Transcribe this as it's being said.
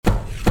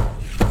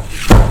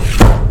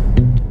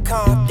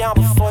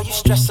you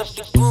stress up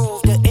the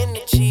groove, the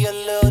energy a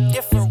little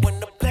different when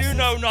the You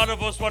know none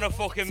of us want to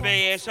fucking be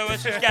here, so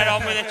let's just get on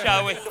with it,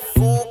 shall we? The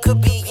fool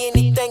could be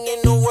anything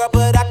in the world,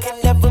 but I can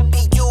never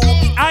be you.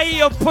 I eat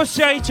your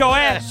pussy, I eat your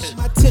ass.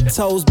 My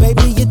tiptoes,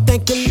 baby, you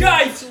thinking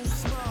Shite!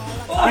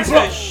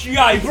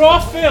 He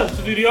brought Phil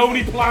to do the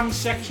only planned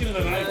section of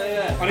the night,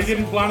 and he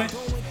didn't plan it.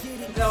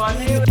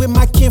 with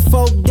my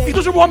kinfolk. He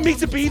doesn't want me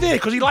to be there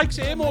because he likes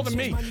her more than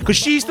me, because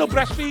she's still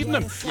breastfeeding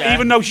him,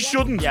 even though she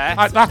shouldn't.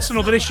 Yeah. That's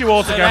another issue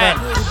altogether.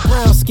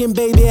 Brown skin,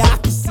 baby, I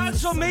can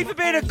Cancel me for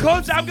being a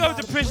cunt. I'm going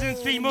to prison in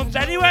 3 months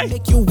anyway.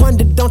 make you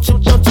wonder, don't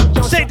you?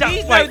 Sit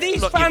down.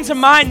 These fans are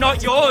mine,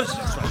 not yours.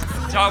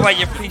 Oh, wait,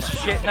 you piece of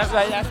shit. No,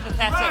 wait, that's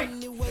pathetic.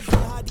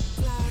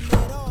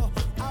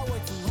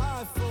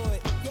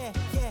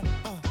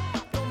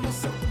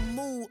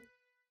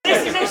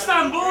 This is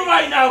Istanbul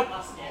right now.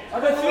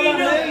 I'm a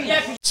 3-0.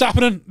 Yeah. It's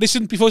happening.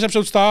 Listen, before this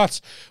episode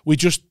starts, we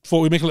just thought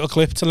we'd make a little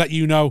clip to let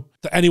you know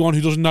that anyone who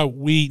doesn't know,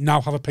 we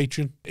now have a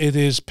Patreon. It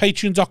is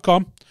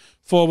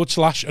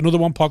patreon.com/another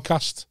one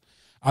podcast.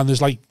 And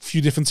there's like a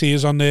few different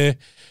tiers on there.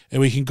 And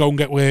we can go and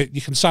get where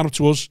you can sign up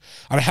to us.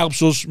 And it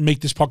helps us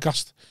make this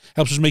podcast.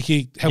 Helps us make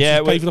it, helps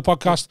us pay for the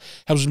podcast.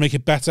 Helps us make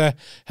it better.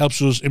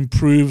 Helps us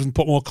improve and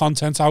put more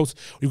content out.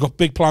 We've got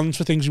big plans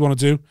for things we want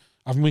to do.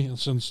 Haven't we?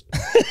 Since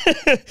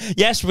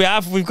Yes, we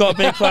have. We've got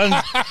big plans.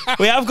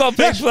 We have got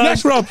big plans.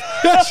 Yes, Rob.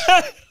 Yes.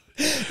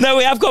 No,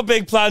 we have got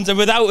big plans, and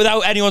without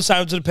anyone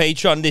signing to the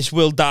Patreon, this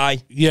will die.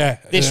 Yeah.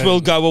 This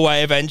will go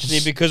away eventually,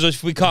 because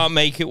if we can't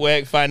make it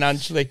work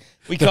financially,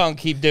 we can't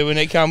keep doing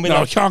it, can we? No,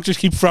 we can't just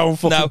keep throwing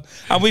fucking... No,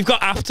 and we've got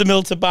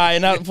Aptamil to buy,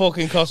 and that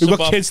fucking costs. We've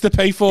got kids to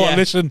pay for. Yeah.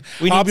 Listen,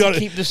 We I'll need be to honest.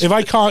 keep this- If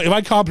I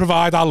can't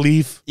provide, I'll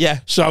leave.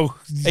 Yeah. So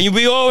And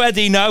we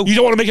already know. you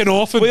don't want to make an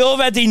orphan. We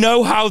already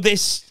know how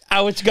it's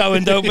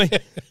going, don't we?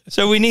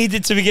 So we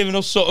needed to be giving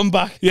us something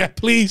back. Yeah,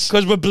 please.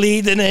 Because we're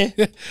bleeding here.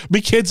 My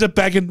kids are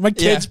begging. My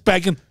kids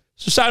begging.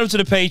 So sign up to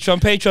the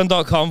Patreon,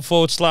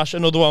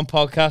 patreon.com/another one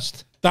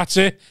podcast. That's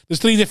it. There's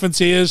 3 different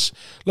tiers,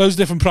 loads of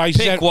different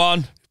prices. Pick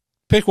one.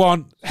 Pick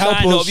one. Help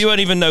Sign us. up. You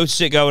won't even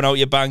notice it going out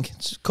your bank.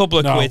 It's a couple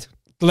of quid.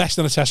 Less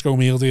than a Tesco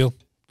meal deal.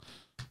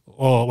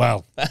 Or,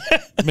 well,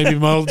 maybe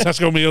more than a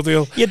Tesco meal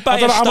deal. You'd buy I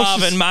don't a know how much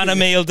starving man a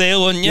meal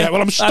deal, wouldn't you? Yeah,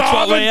 well, I'm starving.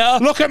 That's what we are.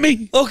 Look at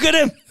me. Look at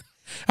him.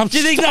 Do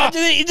you think that? Do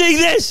you think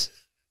this?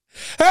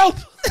 Help.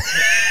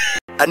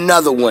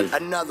 Another one.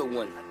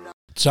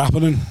 It's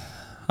happening.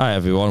 Hi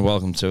everyone,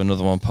 welcome to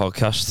another one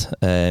podcast.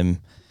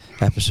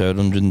 Episode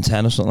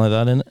 110 or something like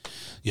that, isn't it?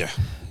 Yeah.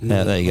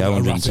 Yeah, there you go,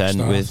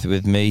 110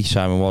 with me,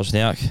 Simon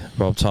Wozniak,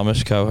 Rob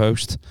Thomas,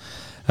 co-host.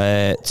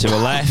 To the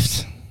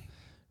left,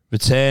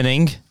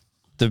 returning,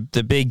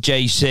 the big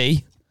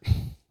JC,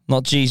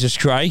 not Jesus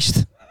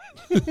Christ.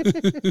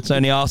 It's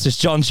only artist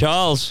John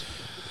Charles.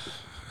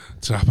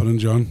 It's happening,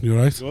 John. You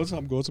all right? Good,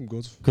 I'm good.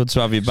 Good to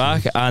have you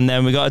back. And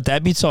then we got a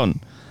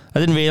debutant. I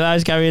didn't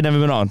realise Gary had never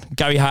been on.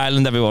 Gary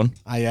Hyland, everyone.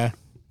 Yeah.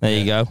 There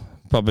you go.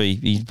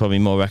 He's probably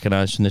more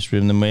recognised in this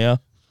room than we are.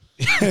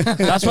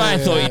 That's why I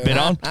thought he'd been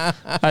on.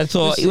 I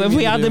thought if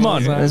we had him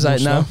on, I was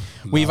like, no.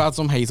 We've had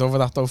some hate over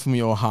that though from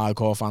your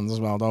hardcore fans as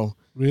well though.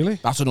 Really?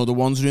 That's another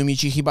one's room, you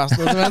cheeky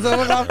bastard. It's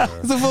a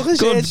fucking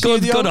shared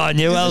studio. Good on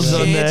you. Well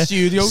done there.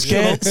 Studio.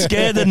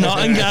 Scared of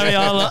nothing, Gary.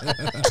 All that.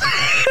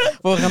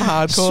 Fucking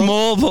hardcore.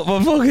 Small, but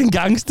we're fucking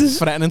gangsters.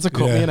 Threatening to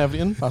cut me and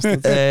everything.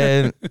 Bastards.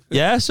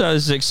 Yeah, so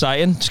it's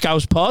exciting.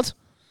 Scouse pod.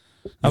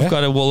 I've got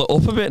to wool it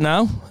up a bit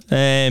now.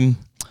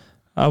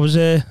 I was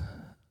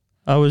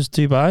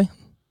Dubai.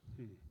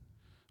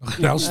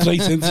 Now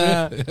straight into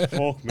it.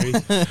 Fuck me.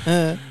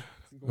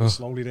 Going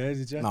slowly there,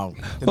 did you? No.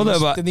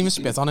 Didn't even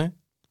spit on it.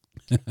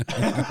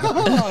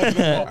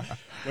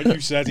 When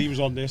you said he was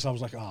on this, I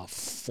was like, oh,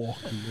 fuck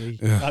me.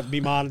 Me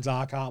man and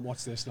Dad can't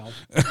watch this now.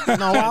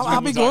 No,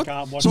 I'll be good.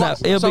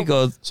 He'll be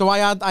good. So I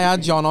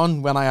had John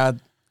on when I had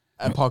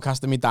a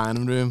podcast in my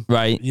dining room.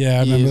 Right.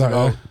 Yeah, I remember years that.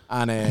 ago,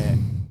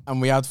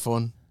 and we had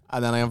fun.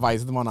 And then I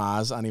invited him on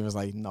ours, and he was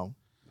like, "No,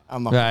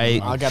 I'm not."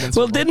 Right. I'll get into.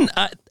 Well, it. didn't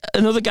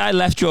another guy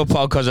left your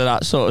pod because of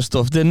that sort of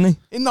stuff, didn't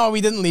he? No,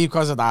 he didn't leave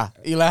because of that.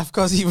 He left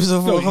because he was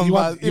a fucking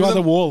You had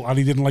a wall, and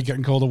he didn't like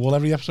getting called a wall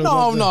every episode.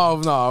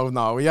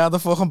 No. He had a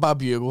fucking bad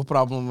bugle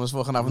problem. Was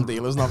fucking having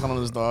dealers knocking on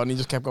his door, and he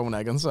just kept going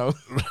egging. So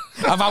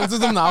I've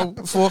outed him now.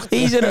 Fuck.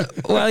 He's I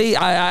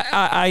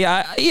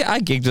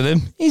gigged with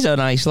him. He's a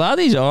nice lad.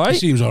 He's all right. He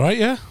seems all right,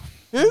 yeah.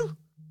 Who?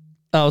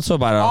 Oh, it's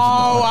about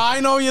Oh,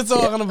 I know you're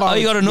talking about. Oh,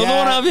 you got another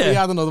one, have you? He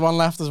had another one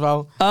left as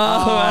well.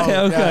 Oh, right,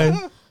 okay.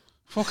 Yeah.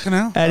 Fucking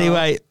hell.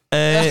 Anyway,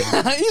 He's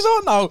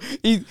on now.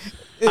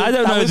 I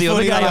don't know the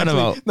other guy you're on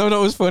about. No, it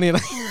was funny.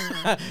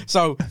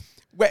 So,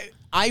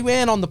 I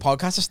weren't on the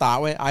podcast to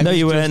start with. I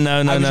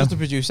was just a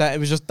producer. It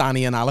was just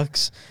Danny and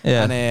Alex.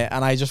 Yeah.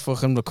 And I just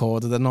fucking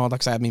recorded it and all that,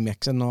 because I had me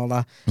mixing and all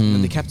that.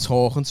 And they kept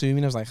talking to me,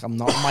 and I was like, I'm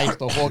not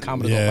mic'd up or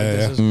cameraed up.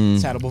 Like, this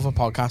is terrible for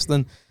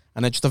podcasting.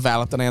 And it just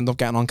developed, and I ended up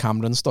getting on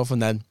camera and stuff.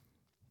 And then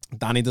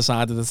Danny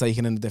decided to take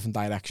it in a different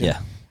direction.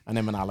 Yeah. And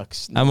him and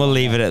Alex. And we'll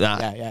leave it at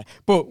that. Yeah.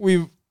 But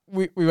we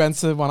went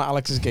to one of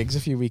Alex's gigs a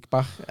few weeks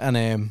back,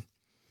 and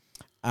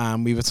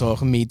And we were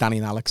talking, me, Danny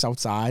and Alex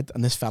outside,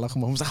 and this fella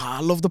came home and was like, I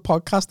love the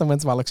podcast. And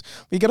went to Alex,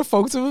 will you get a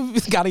photo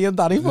of Gary and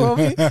Danny for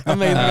me? I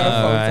made him get a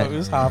photo. Right. It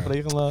was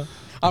heartbreaking.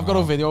 I've got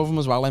a video of him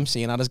as well,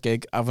 emceeing at his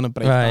gig, having a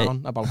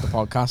breakdown about the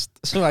podcast.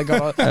 So I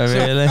got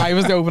really? I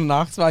was the open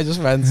act, so I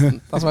just went.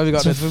 That's why we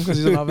got rid of him, because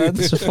he's in our bed.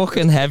 It's a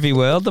fucking heavy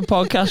world, the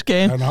podcast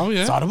game. I know,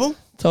 yeah. It's horrible.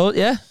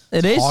 Yeah,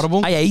 it is.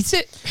 Horrible. I hate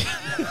it.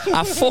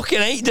 I fucking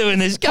hate doing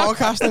this.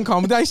 Podcast and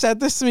comedy. I said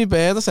this to me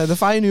bird. I said,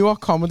 if I knew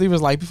what comedy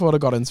was like before I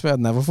got into it, I'd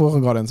never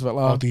fucking got into it.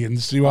 Like. Oh, the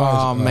industry-wise.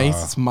 Oh, mate,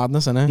 it's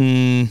madness, isn't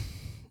it?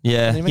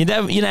 Yeah, Anyway.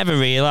 you never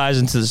realise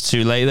until it's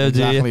too late, though,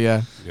 Exactly, do you?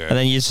 yeah. And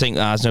then you just think,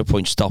 there's no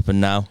point stopping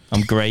now.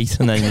 I'm great,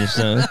 and then you just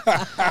so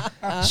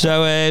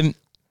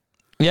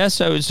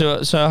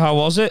how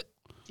was it?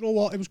 You know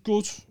what? It was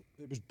good.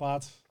 It was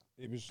bad.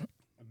 It was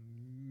a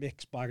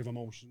mixed bag of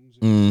emotions.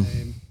 It was,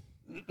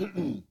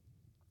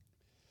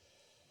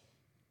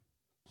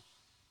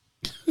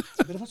 it's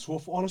a bit of a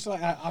tough. Honestly,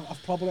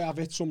 I've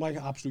hit some like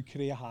absolute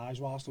career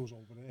highs whilst I was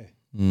over there.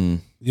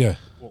 Yeah.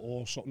 But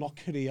also not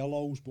career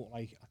lows, but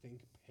like I think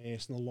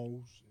personal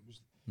lows. It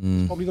was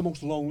it's probably the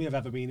most lonely I've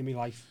ever been in my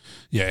life.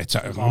 Yeah,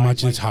 I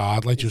imagine it's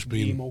hard, like it's just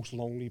being the most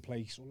lonely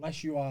place,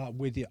 unless you are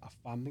with a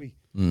family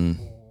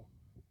or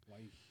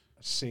like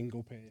a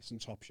single person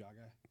top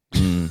shagger.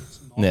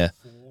 Yeah,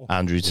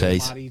 Andrew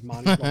Tate. Married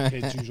man who's got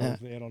kids who's over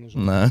there on his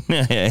own. No,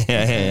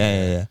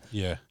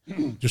 yeah.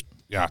 just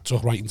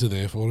took right into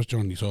there for us,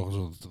 John. You talk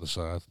us to the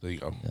side. There you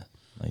go. Yeah.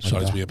 Nice.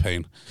 Sorry to be a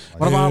pain.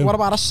 What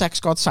about a sex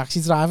god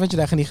taxi driver? Do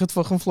you reckon he could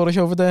fucking flourish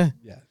over there?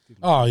 Yeah.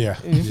 Oh yeah.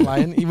 He's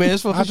flying. He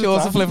wears fucking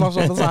shorts and flip-flops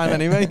all the time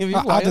anyway.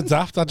 I'd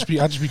adapt. I'd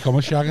just become a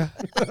shagger.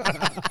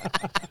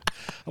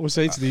 I was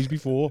saying to these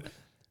before,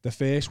 the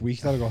first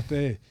week that I got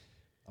there,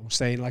 I was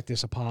staying like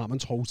this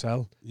apartment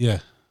hotel. Yeah.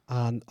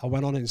 And I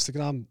went on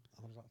Instagram and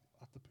I was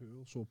at the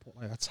pool, so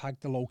I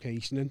tagged the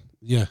location in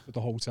for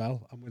the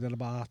hotel, and within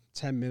about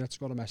 10 minutes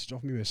got a message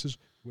off my missus,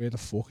 where the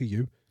fuck are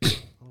you?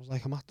 I was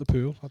like, I'm at the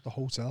pool, at the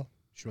hotel.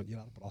 She went, you're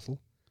at a brothel.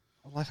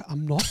 I was like,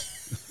 I'm not.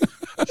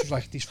 She was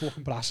like, these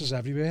fucking brasses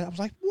everywhere. I was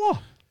like,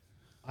 what?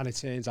 And it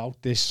turns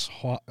out this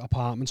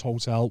apartment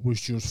hotel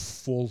was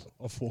just full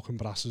of fucking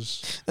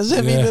brasses. As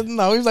if he didn't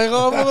know. He was like,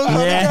 oh,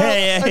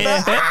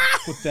 yeah.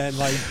 But then,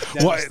 like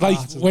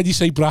when you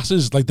say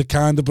brasses, like the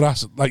kind of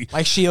brass, like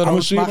Shield I'm Road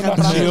assuming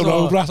that's Shield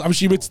Road brass. I'm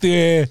assuming it's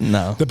the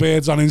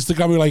birds on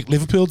Instagram who are like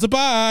Liverpool to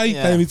buy.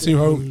 Yeah.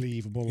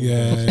 Unbelievable.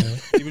 Yeah.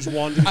 He was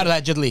wondering.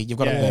 Allegedly, you've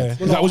got to.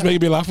 That was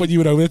making me laugh when you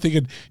were over there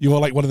thinking you were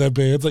like one of their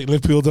birds, like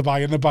Liverpool to buy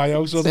in the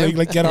bio, so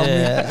like get on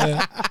me.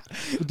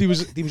 But there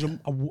was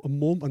a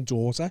mum and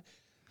daughter,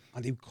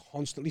 and they were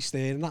constantly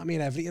staring at me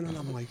and everything, and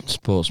I'm like,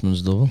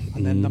 sportsman's double.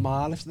 And then the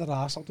ma lifted their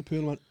ass out the pool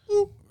and went,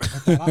 ooh.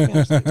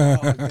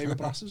 They were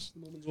brasses,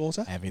 the mum and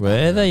daughter.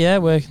 Were they? Yeah,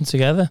 working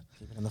together.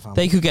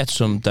 They could get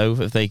some dough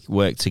if they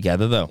work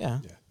together, though. Yeah.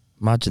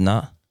 Imagine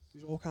that.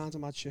 There's all kinds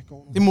of mad shit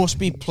going on. There must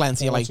be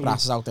plenty of like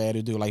brasses out there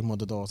who do like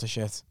mother-daughter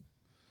shit.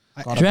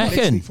 Do you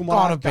reckon? From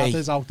what I've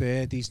gathered out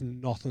there, there's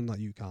nothing that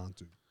you can't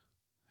do.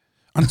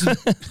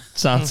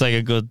 Sounds like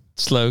a good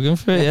slogan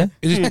for it,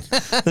 yeah?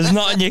 There's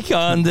nothing you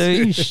can't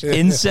do.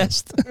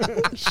 Incest.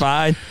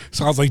 Fine.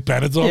 Sounds like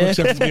Benidorm,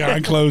 except it's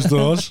behind closed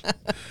doors.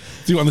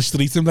 Do it on the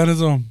street in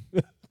Benidorm.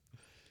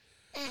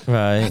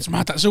 Right. That's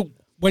mad. So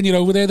when you're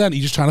over there then,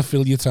 you're just trying to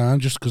fill your time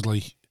just because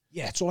like...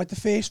 Yeah, so like the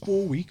first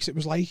 4 weeks, it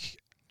was like,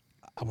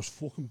 I was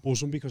fucking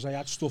buzzing because I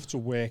had stuff to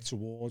work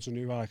towards. I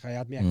knew like I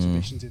had my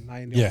exhibition, didn't I,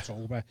 in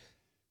October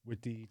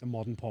with the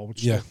modern poet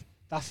stuff.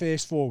 That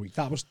first 4 weeks,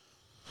 that was...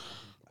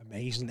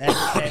 amazing.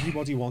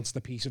 Everybody wanted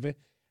a piece of it.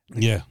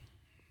 Yeah.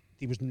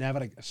 There was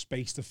never a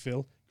space to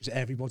fill because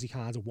everybody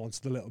kind of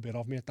wanted a little bit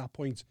of me at that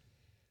point.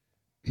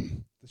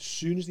 As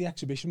soon as the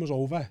exhibition was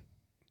over,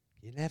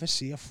 you never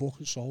see a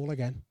fucking soul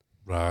again.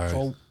 Right.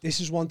 So this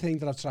is one thing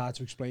that I've tried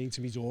to explain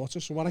to my daughter.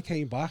 So when I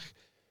came back,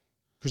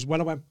 because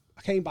when I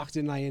came back,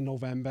 didn't I,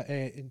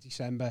 in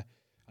December,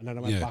 and then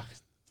I went back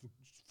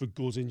for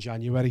good in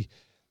January.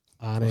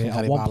 And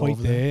at one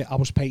point there, I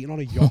was painting on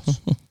a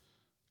yacht.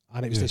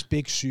 And it was this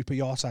big super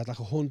yacht. I had like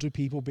 100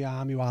 people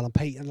behind me while I'm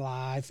painting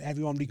live.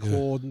 Everyone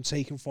recording,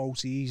 taking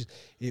photos.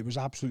 It was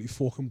absolutely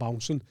fucking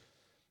bouncing.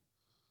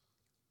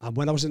 And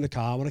when I was in the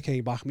car, when I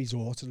came back, my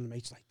daughter and the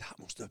mates like, that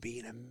must have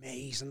been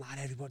amazing, lad.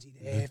 Everybody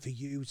there for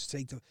you to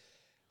take the...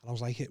 And I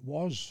was like, it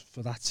was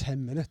for that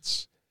 10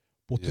 minutes.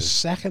 But the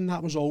second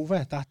that was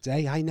over, that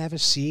day, I never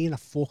seen a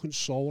fucking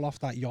soul off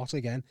that yacht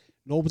again.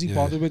 Nobody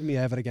bothered with me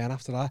ever again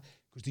after that.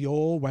 Because they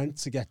all went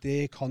to get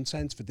their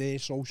content for their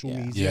social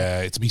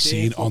media. Yeah, to be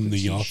seen on the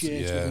yacht.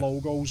 With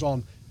logos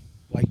on.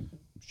 Like,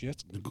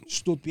 shit.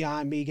 Stood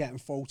behind me getting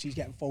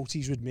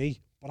photos with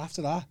me. But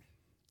after that,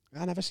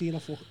 I never seen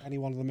any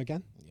one of them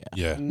again.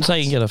 Yeah. It's like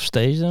you can get off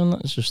stage then.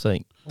 It's just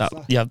like that.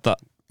 You have that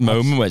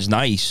moment where it's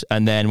nice,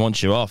 and then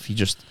once you're off, you're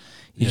just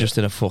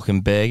in a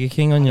fucking Burger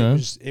King on your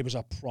own. It was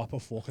a proper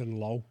fucking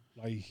low.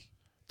 Like,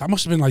 that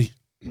must have been like...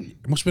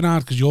 It must have been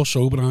hard because you're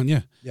sober, aren't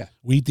you? Yeah.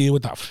 We deal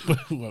with that for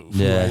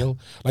ale.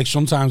 Like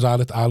sometimes I'll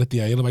let the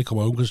ale if I come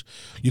home because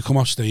you come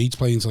off stage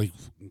playing to like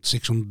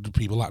 600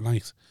 people that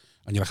night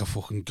and you're like a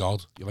fucking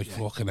god. You're like,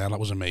 fucking hell, that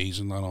was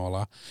amazing and all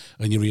that.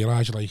 And you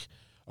realise you're like,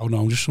 oh no,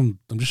 I'm just some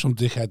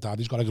dickhead dad.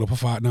 He's got to get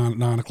up at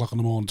 9 o'clock in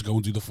the morning to go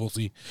and do the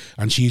footy,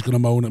 and she's going to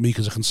moan at me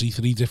because I can see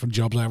 3 different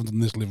jobs I haven't done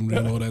in this living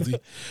room already.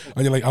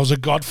 And you're like, I was a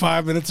god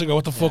 5 minutes ago.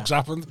 What the fuck's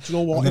happened? Do you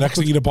know what? And the next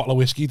thing you get a bottle of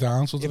whiskey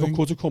down. Sort of if I thing.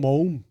 could have come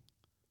home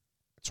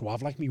to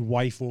have like my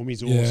wife or my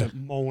daughter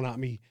moan at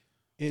me,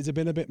 it'd have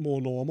been a bit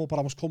more normal. But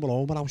I was coming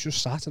home and I was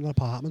just sat in an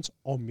apartment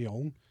on my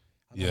own.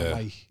 And I'm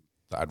like,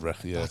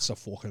 that's a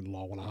fucking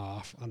low and a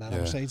half. And then I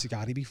was saying to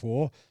Gary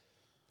before,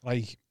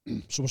 like,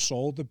 so I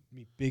sold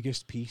my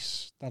biggest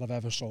piece that I've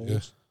ever sold. Yeah.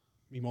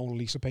 My Mona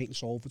Lisa painting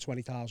sold for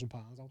 £20,000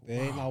 out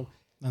there. Wow.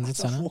 Now,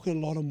 that's a fucking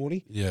lot of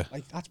money. Yeah.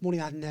 Like, that's money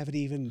I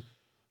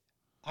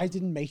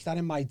didn't make that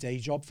in my day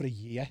job for a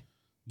year.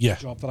 Yeah.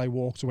 The job that I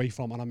walked away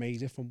from, and I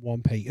made it from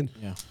one painting.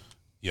 Yeah.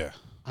 Yeah.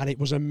 And it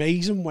was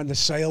amazing when the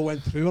sale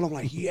went through, and I'm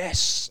like,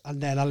 yes.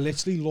 And then I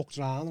literally looked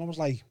around and I was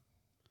like,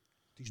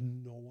 there's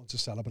no one to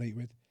celebrate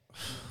with.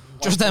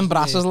 Just them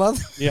brasses, lad.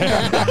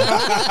 Yeah.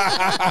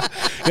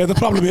 Yeah, the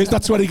problem is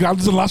that 20 grand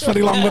doesn't last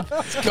very long.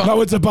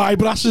 Now it's to buy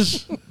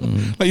brasses.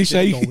 Like you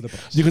say,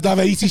 you could have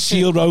 80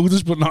 seal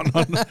roaders, but not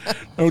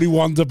only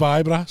one to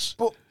buy brass.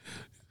 But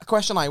a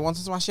question I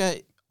wanted to ask you,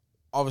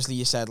 obviously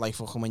you said, like,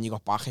 fucking when you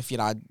got back, if you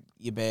had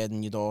your bird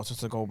and your daughter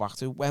to go back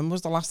to, when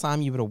was the last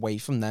time you were away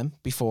from them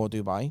before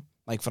Dubai?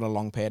 Like, for a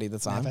long period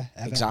of time? Never,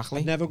 ever. Exactly.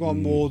 I've never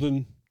gone more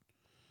than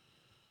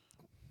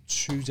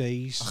 2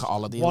 days. Like a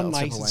holiday, one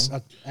night.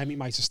 Emmy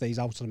might have stayed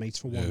out to the mates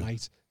for one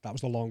night. That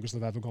was the longest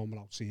I've ever gone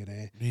without seeing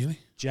her. Really?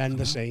 Jen,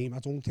 the same. I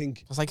don't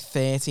think. It's like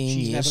 13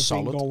 she's years never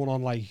solid. Been going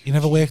on like. You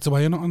never worked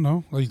away or nothing,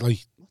 no? Like. Not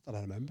that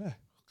I remember.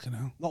 You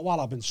know. Not while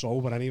I've been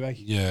sober, anyway.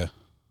 Yeah.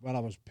 When I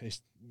was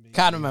pissed.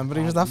 Can't remember.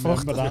 He was that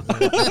fucked.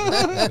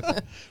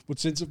 But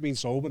since I've been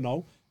sober,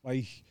 no.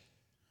 Like,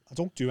 I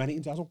don't do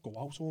anything. I don't go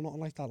out or nothing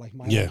like that. Like,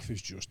 my life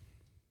is just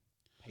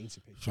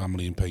painting.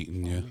 Family and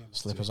painting, yeah.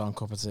 Slippers on,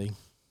 cup of tea.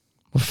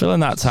 Well, filling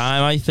that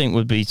time, I think,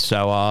 would be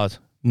so hard.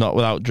 Not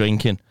without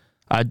drinking.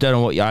 I don't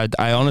know what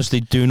I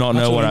honestly do not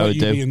know what I would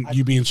do.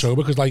 You being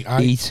sober, because like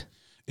eat.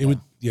 It would,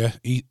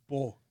 eat.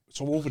 But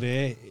so over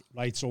there,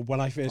 right? So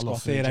when I first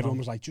got there, everyone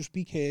was like, "Just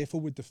be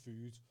careful with the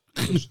food."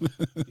 There's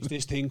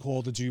this thing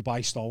called the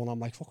Dubai Stone. I'm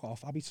like, "Fuck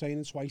off! I'll be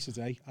training twice a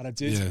day," and I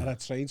did. And I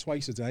trained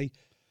twice a day.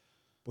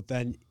 But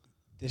then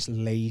this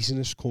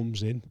laziness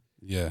comes in,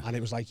 and it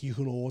was like you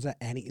can order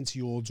anything to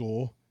your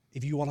door.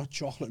 If you want a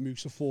chocolate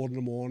mousse at 4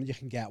 a.m, you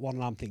can get one.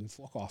 And I'm thinking,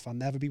 fuck off, I'll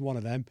never be one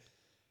of them.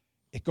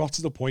 It got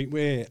to the point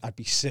where I'd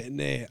be sitting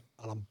there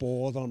and I'm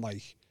bored and I'm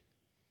like,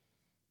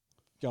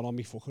 get on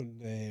me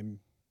fucking,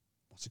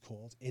 what's it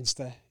called?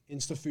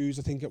 Insta Foods,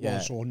 I think it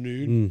was, or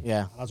Noon.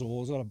 Yeah. And I'd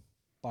order a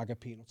bag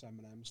of peanuts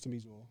M&Ms to me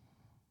door.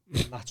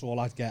 And that's all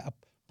I'd get.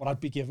 But I'd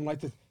be given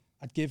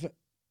I'd give it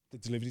the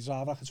delivery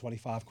driver like a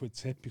 25 quid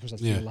tip because I'd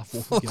feel that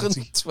fucking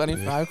guilty.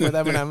 25 quid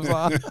M&Ms,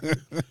 lad.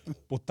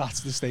 But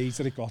that's the stage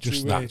that it got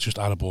just to. Just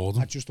out of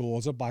boredom. I just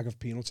ordered a bag of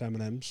peanuts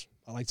M&Ms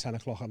at like 10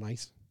 o'clock at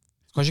night.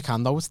 Because you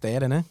can, though, it's there,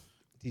 innit?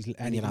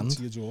 Anything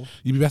to your door.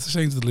 You'd be better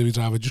saying to the delivery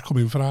driver, just come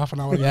in for half an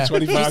hour. Yeah.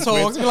 25 just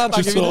talk to me, lad.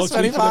 I'll give you the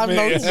 25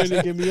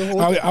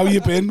 notes. How you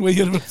been? Where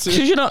you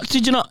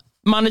Did you not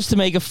manage to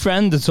make a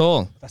friend at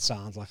all? That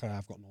sounds like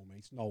I've got no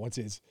mates. No, I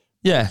did.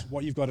 Yeah.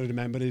 What you've got to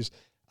remember is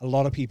a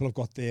lot of people have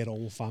got their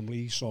own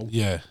families. So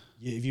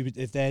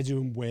if they're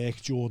doing work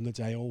during the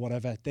day or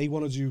whatever, they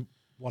want to do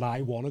what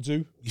I want to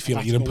do. You feel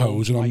like you're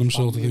imposing on them,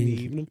 sort of thing.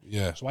 Evening.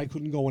 Yeah. So I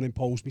couldn't go and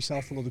impose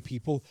myself on other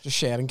people. Just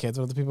sharing kids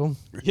with other people.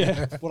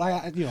 Yeah. But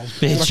I, be a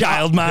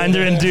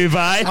childminder in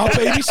Dubai. I'll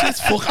babysit.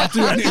 Fuck, I'll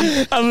do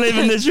anything. I'm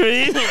living the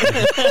dream.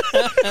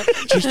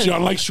 Just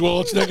John like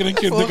Schwarzenegger in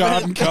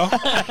kindergarten cop.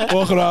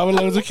 Walking around with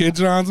loads of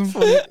kids around him.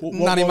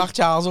 Nanny Mac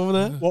Charles over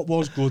there. What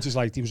was good is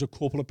like there was a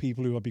couple of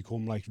people who had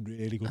become like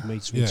really good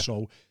mates with.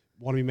 So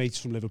one of my mates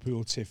from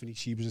Liverpool, Tiffany,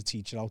 she was a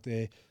teacher out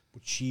there.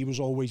 But she was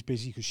always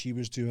busy because she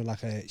was doing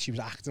she was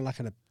acting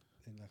like in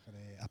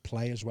a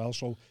play as well.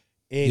 So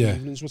her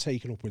evenings were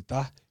taken up with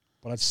that.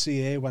 But I'd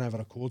see her whenever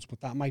I could,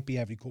 but that might be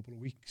every couple of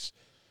weeks.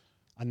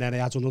 And then I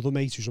had another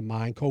mate who's a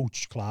mind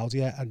coach,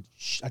 Claudia, and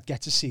I'd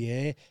get to see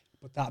her,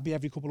 but that'd be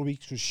every couple of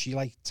weeks because she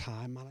like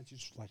time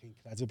manages like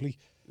incredibly.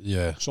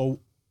 Yeah. So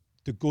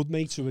the good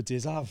mates who I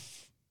did have,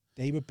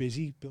 they were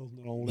busy building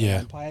their own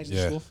empires and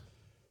stuff.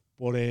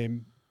 But there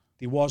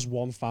was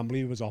one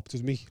family who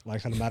adopted me,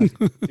 like an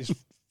American. This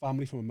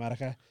family from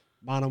America,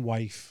 man and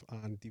wife,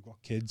 and they've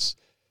got kids.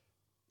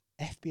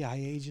 FBI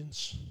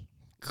agents.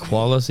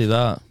 Quality,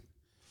 that.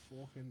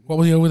 What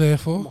were you over there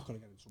for? I'm not going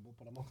to get in trouble,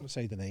 but I'm not going to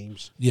say the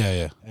names.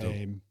 Yeah.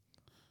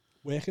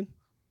 Working.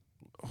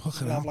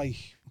 We have like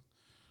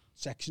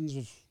sections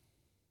of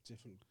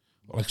different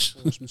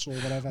enforcement or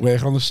whatever.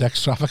 Working on the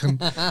sex trafficking.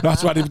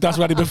 That's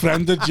why he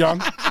befriended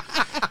John.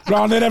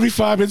 Round there every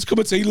 5 minutes, come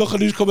and see, look at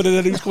who's coming in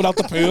and who's coming out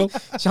the pool.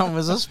 John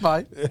was a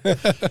spy.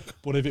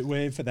 But if it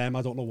weren't for them,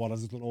 I don't know what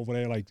I'd done over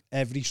there. Like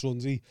every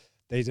Sunday,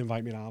 they'd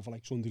invite me around for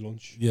like Sunday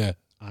lunch. Yeah.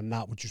 And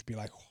that would just be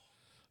like,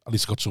 at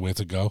least got somewhere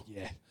to go.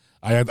 Yeah.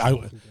 I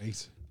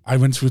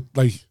went with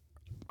like,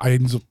 I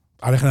ended up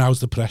I reckon I was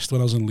depressed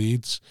when I was in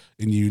Leeds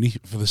in uni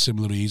for the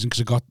similar reason,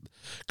 because I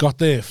got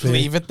there.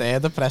 Leave it there,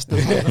 depressed.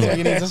 That's what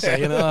you need to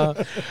say. You know?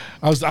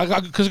 I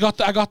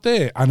got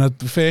there, and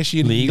the first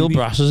year legal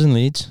brasses in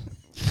Leeds.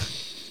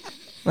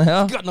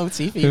 Yeah. Got no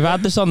teeth. We've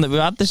had this on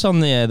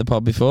the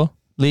pod before.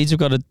 Leeds have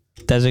got a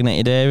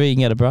designated area you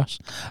can get a brass.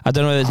 I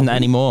don't know if there's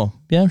any more.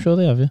 Yeah, I'm sure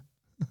they have. Yeah.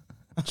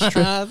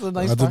 That's a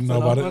nice I didn't know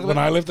about it when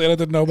I lived there. I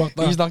didn't know about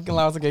that. He's not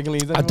allowed to gig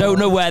Leeds anymore. I don't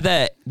know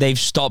whether they've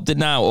stopped it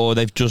now or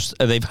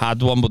they've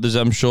had one, but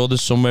I'm sure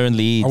there's somewhere in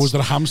Leeds. Was there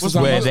a Hamster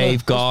where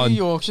they've gone?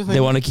 They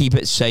want to keep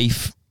it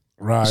safe,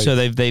 right? So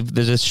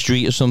there's a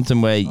street or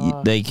something where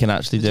they can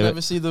actually do it. Did you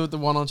ever see the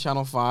one on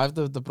Channel 5,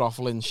 the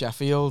brothel in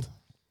Sheffield?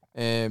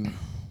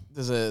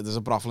 There's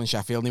a brothel in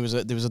Sheffield, and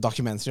there was a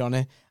documentary on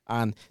it,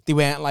 and they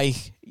weren't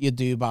like you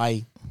do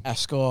by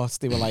escorts.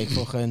 They were like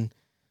fucking.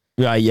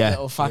 Right, yeah.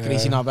 Little fat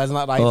greasy knobheads and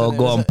that, right? Oh, and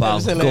go on, pal. It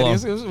was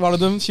hilarious. It was one of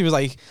them. She was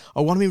like,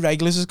 "Oh, one of my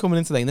regulars is coming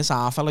in today." And this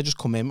half fella just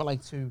come in with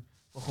like 2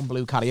 fucking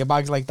blue carrier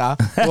bags like that,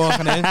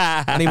 walking in.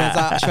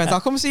 And she went,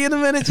 "I'll come see you in a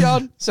minute,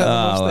 John." Sent him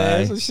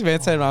upstairs. And she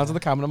went, turned around to the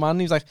cameraman, and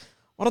he was like,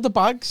 "What are the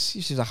bags?" She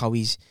was like, "Oh,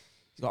 he's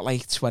got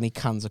like 20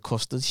 cans of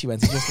custard." She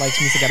went, "He just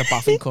likes me to get a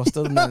bath in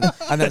custard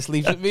and then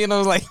sleeps with me." And I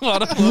was like,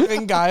 "What a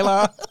fucking guy,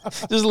 lad."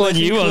 Just like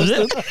you, was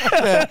it?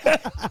 Yeah.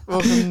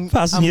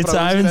 Passing your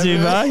time in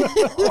Dubai.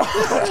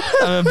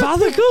 A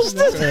bath of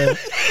custard.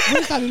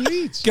 Where's that in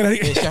Leeds?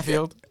 In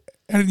Sheffield.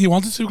 Anything you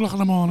want at 2 o'clock in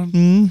the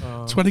morning?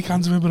 20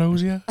 cans of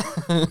ambrosia.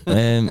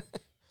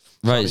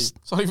 Right.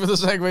 Sorry for the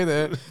segue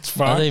there. It's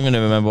fine. I don't even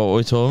remember what we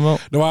were talking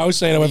about. No, I was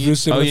saying I went through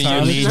similar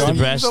times. Leeds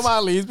depressed. So my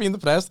Leeds being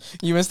depressed.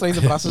 You went straight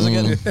to brasses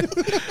again.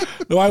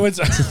 No, I went.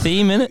 It's a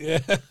theme, innit? Yeah.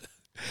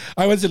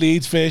 I went to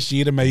Leeds first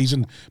year,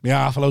 amazing. My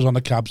half fellow was on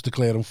the cabs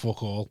declaring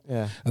fuck all.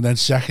 Yeah. And then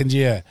second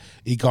year,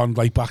 he gone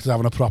like back to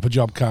having a proper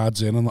job,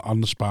 cards in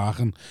on the Spark.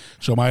 And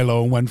so my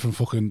loan went from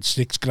fucking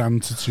 $6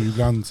 grand to $2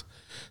 grand.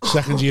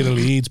 Second year of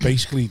Leeds,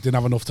 basically didn't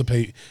have enough to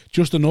pay,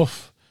 just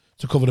enough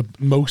to cover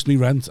most of my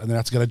rent, and then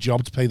had to get a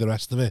job to pay the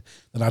rest of it.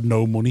 Then I had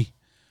no money.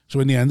 So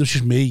in the end, it was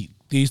just me,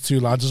 these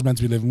 2 lads I was meant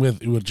to be living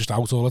with, who were just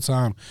out all the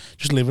time,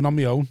 just living on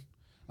my own.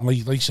 And like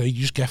you say,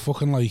 you just get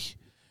fucking like,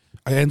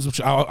 I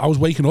was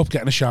waking up,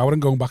 getting a shower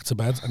and going back to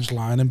bed and just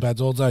lying in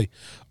bed all day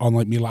on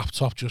like my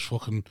laptop, just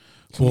fucking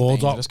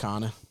bored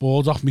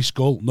off my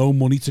skull. No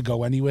money to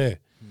go anywhere.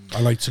 I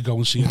like to go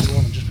and see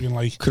everyone and just being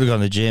like... Could have gone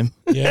to the gym.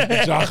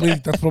 Yeah, exactly.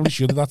 That's probably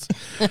should have.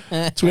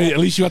 At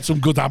least you had some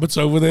good habits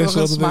over there.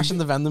 Sort of smashing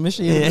the vending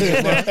machine.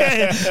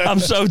 Yeah. I'm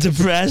so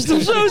depressed. In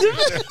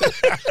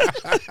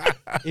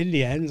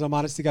the end, I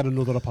managed to get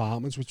another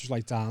apartment, which was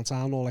like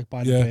downtown or like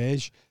by the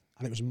Verge.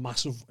 And it was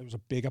massive. It was a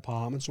big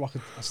apartment, so I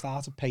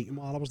started painting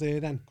while I was there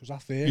then. Because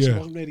at first, I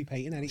wasn't really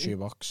painting anything.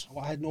 Shoebox.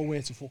 I had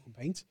nowhere to fucking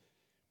paint.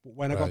 But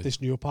when I got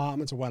this new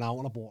apartment, I went out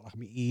and I bought like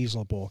my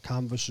easel, I bought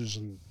canvases,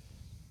 and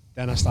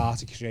then I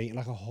started creating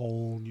like a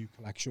whole new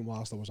collection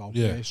whilst I was out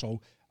there.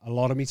 So a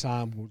lot of my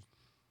time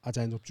I'd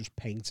end up just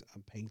paint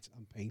and paint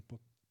and paint. But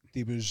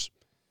there was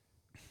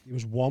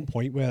one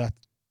point where I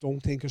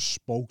don't think I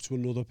spoke to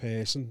another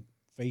person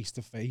face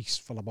to face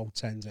for about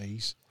 10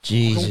 days.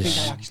 Jesus. I don't think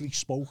I actually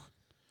spoke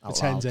for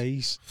 10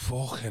 days.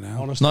 Fucking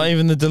hell. Honestly. Not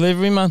even the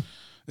delivery man?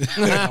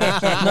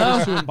 I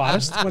was too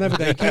embarrassed. Whenever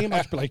they came,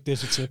 I'd be like,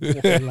 this, it's it.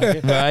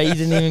 Right, you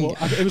didn't even...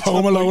 It was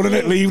home alone and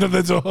it leaving at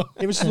the door.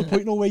 It was to the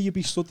point where you'd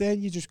be stood there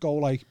and you just go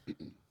like...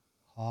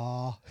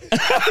 Can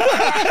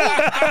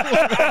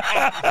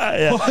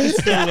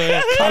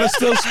I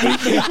still speak?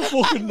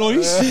 Fucking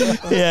noise.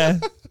 Yeah.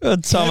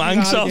 Tom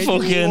Hanks off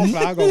fucking...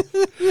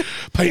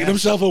 Painting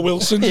himself a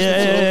Wilson.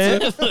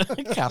 Yeah.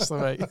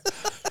 Castaway.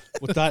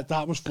 But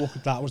that was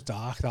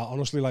dark. That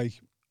honestly, like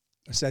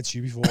I said to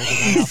you before.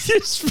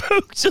 You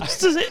spoke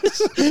just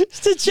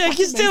to check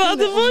you still had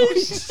the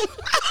voice.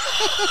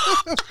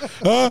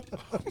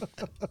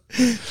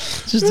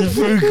 Just a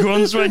few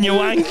grunts when you're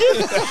wanking.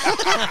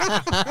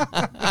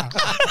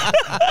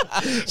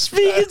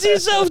 Speaking to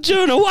yourself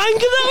during a wanker,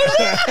 that was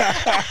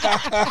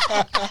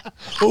it.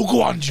 Oh,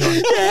 go on,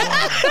 John.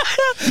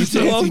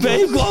 Go on,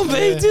 babe,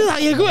 do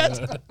that, you go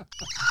ahead.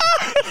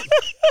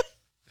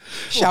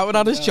 Shouting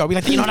at his job,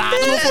 like, you're not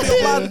hard enough for your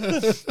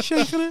plan.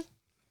 Shaking it.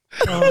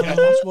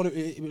 That's what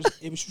it was.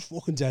 It was just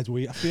fucking dead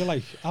weird. I feel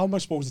like, how am I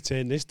supposed to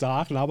turn this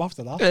dark now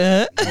after that?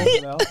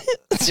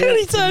 It's the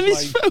only time he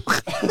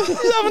spoke.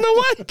 He's having a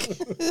wank.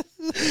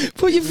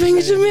 Put your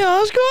fingers in my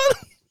arse, go on.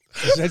 I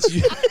said to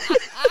you,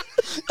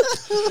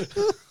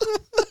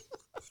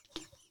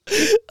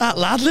 that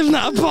lad living in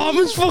that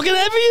apartment's fucking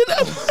heavy, you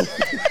know.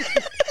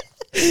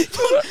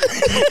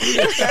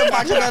 Get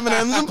back to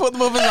M&M's and put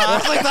them up his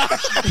ass like that.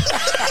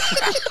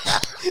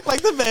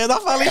 Like the bird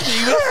off Ali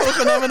G with a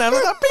fucking M&M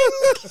like that.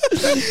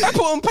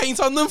 Putting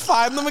paint on them,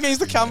 firing them against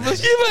the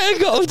canvas. You might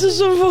have got up to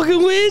some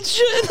fucking weird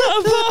shit in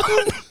that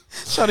apartment.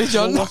 Sorry,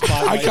 John.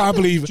 I can't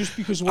believe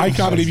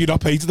you're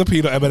not painting the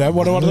peanut M&M.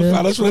 One of the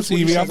fellas for the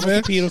TV out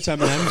there. Peanut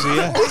M&M's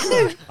here.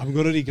 I'm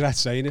going to regret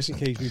saying this in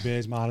case my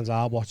Bears Marlins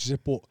R watches it,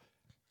 but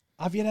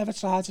have you ever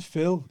tried to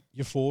fill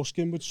your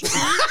foreskin with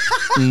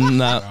something?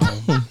 No.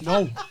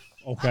 No.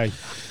 Okay,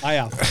 I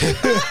have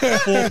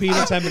 4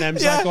 peanut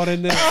M&Ms I got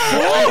in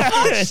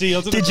there.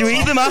 Sealed Did you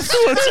eat them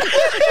afterwards?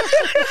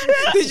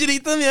 Did you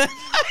eat them? Yeah.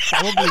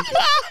 Probably.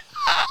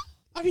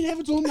 Have you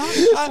never done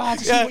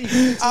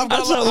that? I've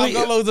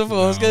got loads of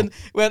foreskin.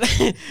 When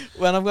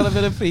I've got a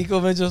bit of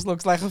pre-cum, it just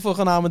looks like a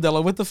fucking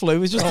armadillo with the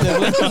flu. It's just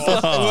nibbling.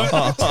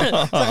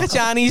 It's like a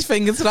Chinese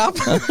finger trap.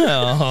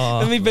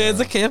 And my bird's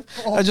a kip.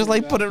 I just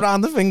like put it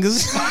around the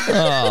fingers.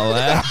 Oh,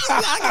 well.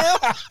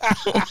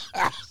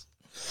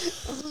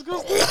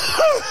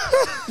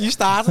 You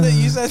started it.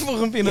 You said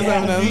fucking peanut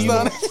M&Ms.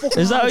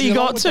 Is that what you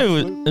got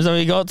to? Is that what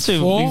you got to?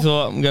 Four. You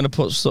thought, I'm going to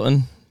put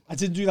something... I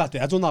didn't do that day.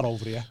 I done that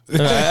over here. It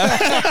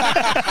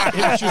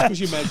was just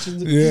because you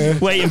mentioned it. Yeah.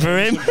 Waiting for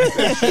him.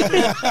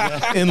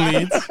 In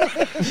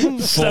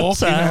Leeds. 4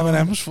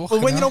 M&M's.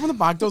 But when you open the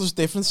bag, though, there's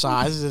different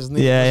sizes, isn't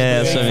it?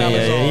 Yeah.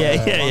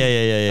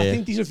 I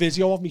think there's a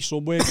video of me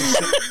somewhere.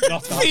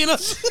 Not that.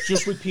 Peanuts.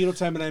 Just with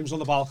peanut M&M's on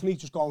the balcony,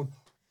 just going.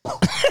 There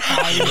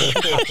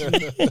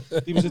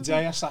was a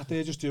day I sat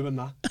there just doing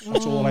that.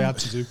 That's all I had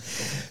to do.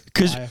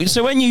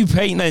 So when you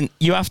paint, then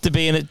you have to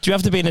be in do you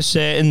have to be in a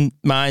certain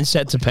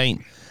mindset to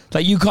paint?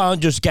 Like you can't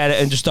just get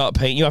it and just start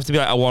painting. You have to be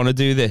like, I want to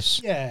do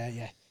this.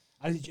 Yeah.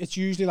 And it's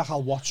usually like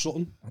I'll watch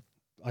something,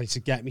 like to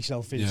get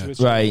myself into it.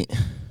 Right.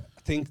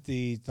 I think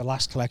the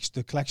last collection,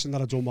 the collection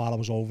that I done while I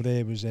was over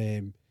there was,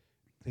 I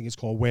think it's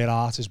called Where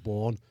Art Is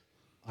Born,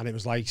 and it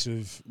was likes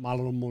of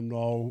Marilyn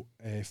Monroe,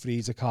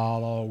 Frida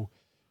Kahlo,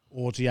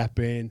 Audrey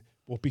Hepburn.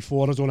 But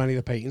before I done any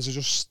of the paintings, I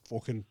just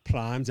fucking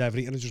primed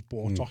everything. I just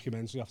bought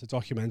documentary after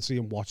documentary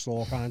and watched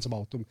all kinds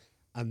about them,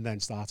 and then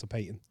started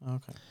painting.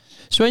 Okay.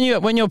 So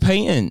when you're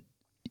painting,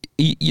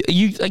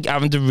 you like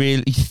having to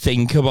really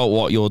think about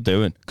what you're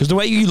doing, because the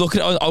way you look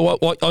at it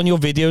on your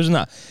videos and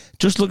that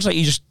just looks like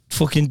you're just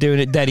fucking doing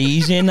it dead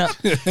easy and that.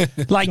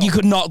 Like you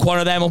could knock one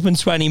of them up in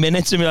 20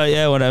 minutes and be like,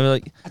 yeah, whatever.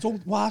 Like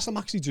Whilst I'm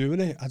actually doing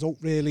it, I don't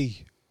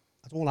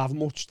have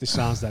much. This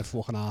sounds dead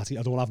fucking arty.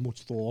 I don't have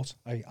much thought.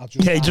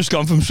 You just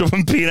gone from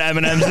shoving peanut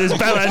M&Ms in his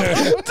belly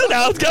to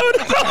now going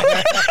about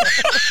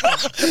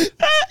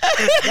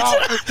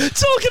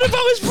talking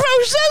about his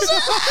process.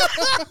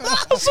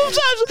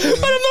 Sometimes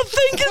when I'm not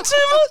thinking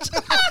too much.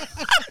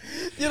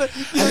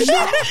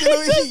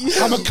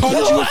 I'm a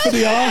conduit for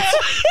the art.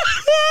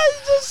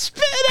 Just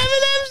spitting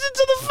M&Ms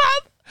into the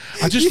fan.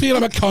 I just feel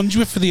I'm a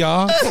conduit for the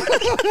art.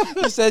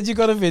 You said you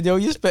got a video,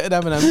 you spitting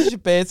M&M's. Is your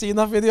bear in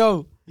that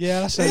video?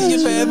 Yeah, that's it.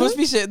 Your bear must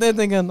be sitting there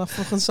thinking, I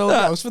fucking sold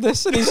the house for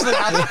this. And he's like,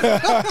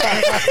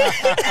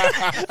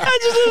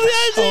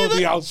 Sold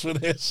the house for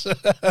this.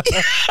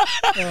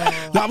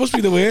 That must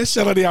be the worst.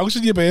 Selling the house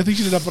in your birthday.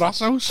 You did a brass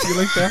house. You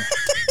like that?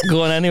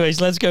 Go on, anyways.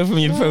 Let's go from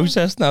your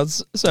process now.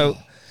 So,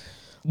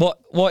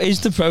 what is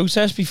the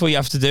process before you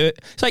have to do it?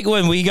 It's like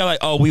when we go like,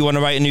 oh, we want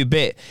to write a new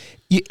bit.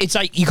 It's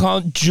like you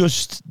can't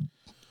just.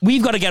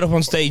 We've got to get up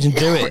on stage and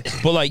do it,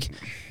 but like,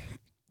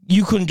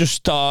 you couldn't just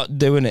start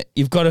doing it.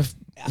 You've got to.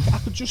 I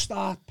could just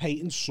start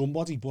painting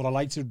somebody, but I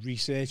like to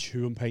research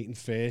who I'm painting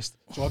first.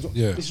 So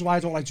this is why I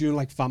don't like doing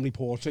like family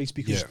portraits,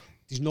 because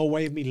there's no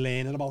way of me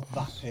learning about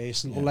that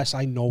person unless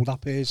I know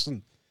that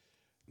person.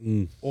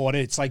 Or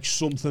it's like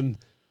something.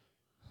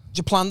 do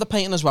you plan the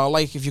painting as well?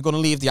 Like if you're going to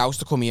leave the house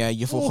to come here,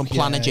 you fucking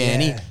plan a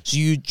journey. Yeah. So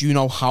you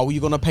know how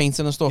you're going to paint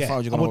it and stuff. How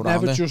you're going to go around it. I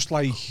would never just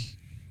like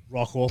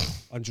rock up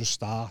and just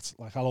start.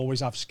 Like I'll always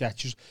have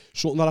sketches.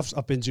 Something that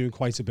I've been doing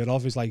quite a bit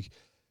of is like,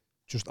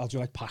 I'll do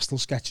like pastel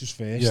sketches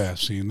first. Yeah, I've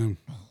seen them.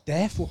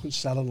 They're fucking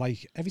selling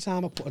like every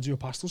time I do a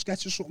pastel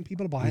sketch or something,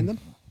 people are buying them.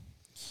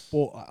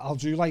 But I'll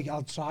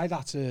try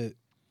that to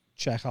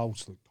check out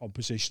the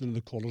composition and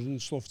the colour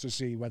and stuff to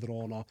see whether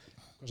or not,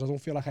 because I don't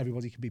feel like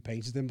everybody can be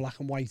painted in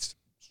black and white.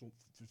 So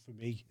for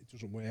me, it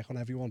doesn't work on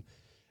everyone.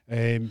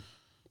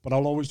 But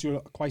I'll always do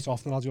it quite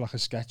often. I'll do like a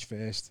sketch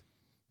first.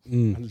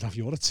 And have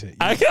your tit.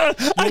 I can't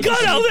help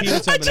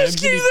it. I just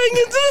keep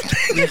thinking to the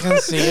thing. You can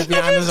see it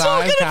behind his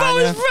eyes, talking about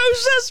can't his you?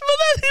 process, but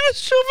then he was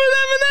shoving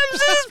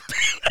M&Ms in his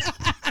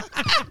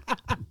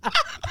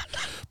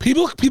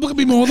People can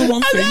be more than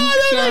one thing. I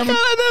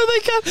know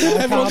they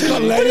can. Everyone's got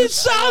But it layers.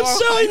 sounds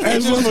so Everyone's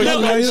interesting. got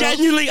No, layers.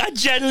 I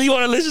genuinely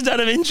want to listen to it.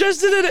 I'm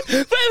interested in it. But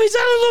every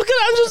time I look at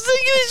it, I'm just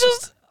thinking it's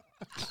just...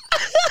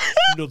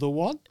 Another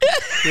one.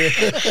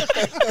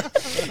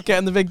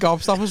 Getting the big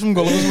gobstoppers from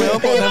Gulliver's Wheel,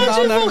 putting them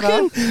down there.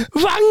 Fucking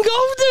Van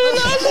Gogh doing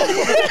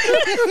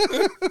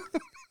that.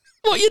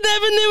 What you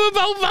never knew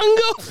about Van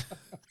Gogh?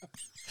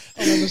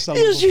 He used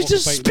to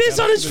spit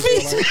on his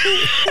feet.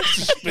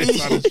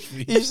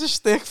 He used to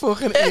stick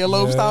fucking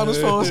earlobes down his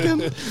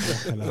foreskin.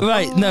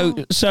 Right, no,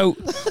 so...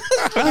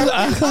 Tell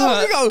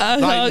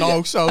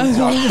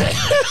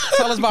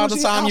us about the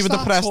time you were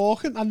depressed.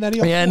 Talking and then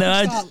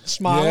start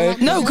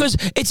smiling. No, because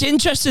it's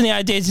interesting, the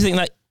idea to think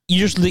like,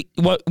 you just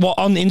what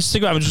on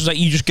Instagram it's just like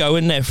you just go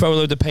in there, throw a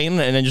load of paint on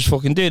it, and then just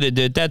fucking do it.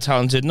 They're dead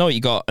talented, know what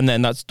you got, and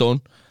then that's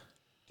done.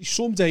 There's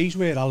some days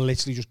where I'll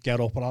literally just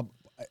get up and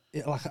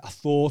like a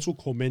thought will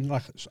come in,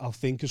 like I'll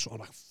think of something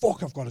like,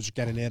 fuck, I've got to just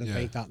get in here and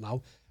paint that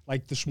now.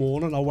 Like this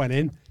morning I went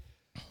in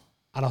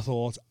and I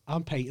thought,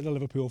 I'm painting a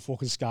Liverpool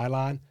fucking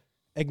skyline,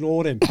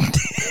 ignore him.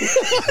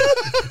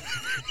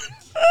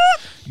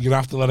 You're gonna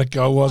have to let it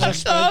go, wasn't I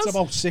spent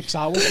about 6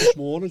 hours this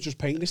morning just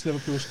painting this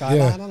Liverpool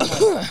skyline, and I'm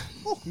like,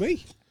 fuck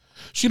me.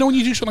 So you know when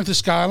you do something like the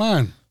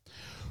skyline,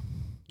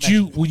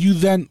 will you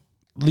then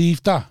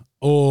leave that,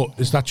 or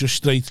is that just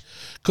straight?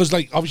 Because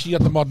like obviously you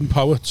have the modern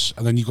poets,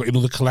 and then you got your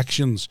other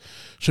collections.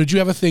 So do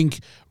you ever think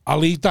I'll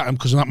leave that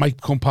because that might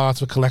become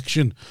part of a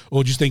collection,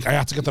 or do you think I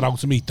had to get that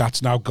out of me?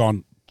 That's now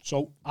gone.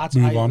 So I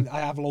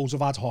have loads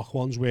of ad hoc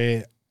ones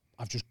where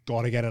I've just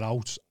got to get it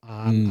out,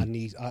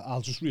 and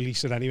I'll just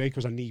release it anyway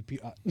because I need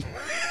people.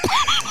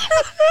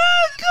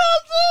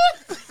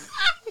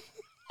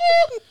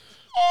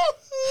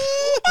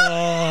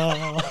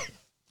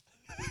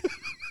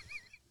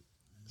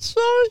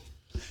 Sorry.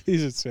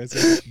 He's a Twitter.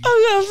 I'm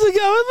gonna have to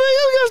go. I'm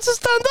gonna have to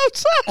stand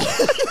outside.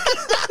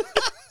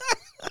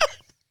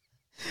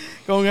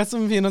 Go and get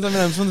some peanut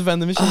M&M's from the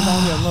vending machine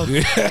down the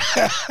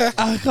end.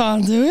 I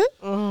can't do it.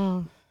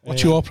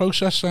 What's your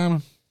process,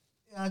 Simon?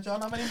 Yeah,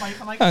 John, how many mic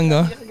can I Hang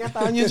on. You can get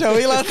down your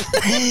Joey, lad.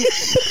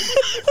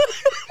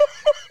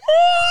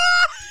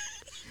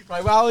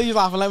 Right, while you're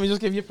laughing, let me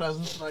just give you a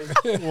present. Right.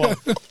 What?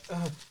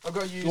 I've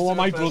got you. You know what,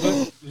 my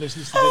brother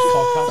listens to this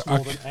podcast more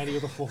than any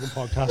other fucking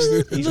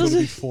podcast. He's going to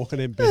be fucking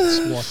in bits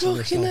watching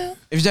this now.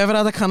 Have you ever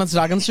had a can of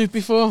dragon soup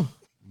before?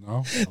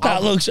 No.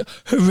 That looks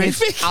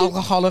horrific. It's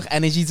alcoholic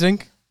energy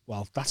drink.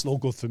 Well, that's no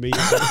good for me.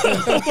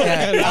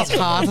 Yeah, that's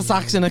heart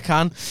attacks in a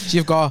can. So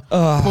you've got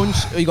punch,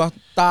 you got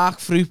dark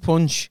fruit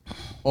punch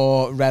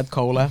or red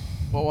cola.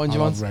 What one do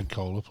you want? Red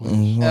cola,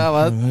 please. Yeah,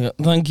 lad.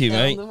 Thank you,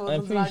 mate. I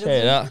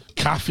appreciate that.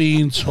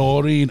 Caffeine,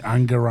 taurine,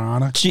 and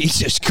guarana.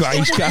 Jesus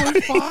Christ,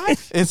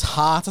 It's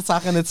heart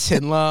attack and it's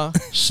Hinler.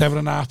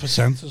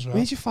 7.5% as well.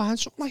 Where'd you find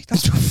something like that?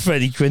 That's what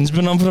Freddie Quinn's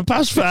been on for the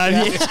past 5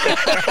 years.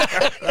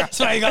 That's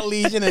why you got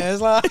Legionnaires,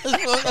 lad.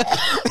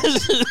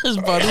 His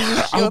body's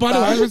just Oh, shut by the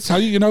way, I down. would tell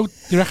you, do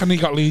you reckon he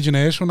got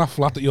Legionnaires from that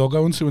flat that you're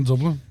going to in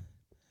Dublin?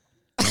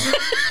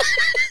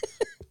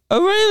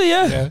 Oh, really?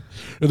 Yeah. Yeah.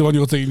 The one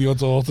you're taking your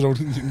daughter out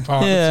in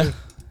party. Yeah.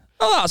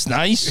 Oh, that's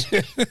nice.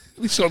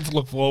 We sort of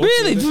look forward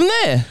Really? to it. From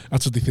there?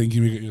 That's what they think.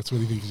 That's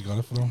what he thinks he's got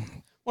it from.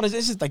 What is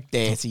this? Is like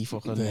dirty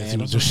fucking.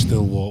 It was just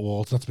still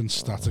water. That's been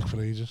static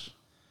for ages.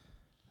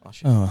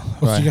 Oh,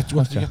 What did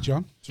you get,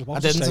 John? I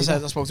didn't.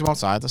 I spoke to him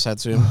outside. I said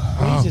to him.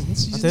 Oh, you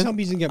didn't tell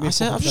me you didn't get me.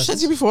 I've just said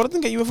to you before. I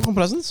didn't get you a fucking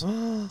present.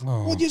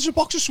 Oh. What? There's a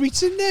box of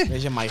sweets in there.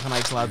 There's your mic and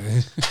ice, lad.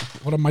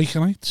 What a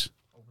Myconite.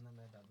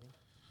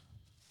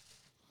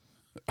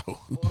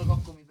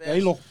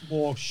 They look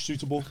more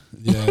suitable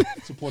Yeah.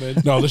 to put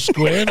in. No, the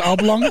square,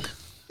 oblong.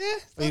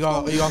 You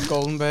got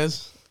golden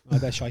bears.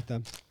 They're shite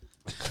then.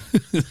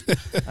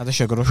 I had a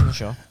sugar rush in the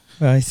shop.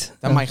 Right.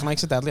 That mic and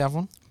ice are deadly. Have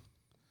one.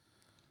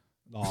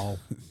 No.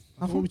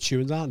 I thought we were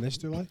chewing down this,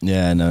 do I?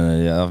 Yeah,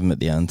 no, yeah, I have them at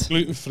the end.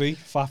 Gluten free,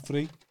 fat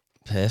free,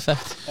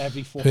 Perfect.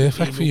 every fucking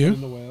Perfect for thing you. in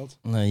the world.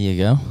 There you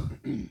go.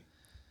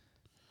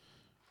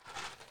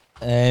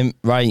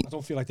 Right. I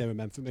don't feel like they were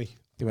meant for me.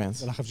 You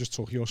went. Like I've just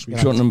took your sweet.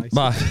 Do you want them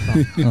back?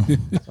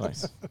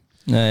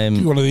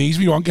 Right. One of these,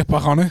 we won't get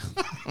back on it.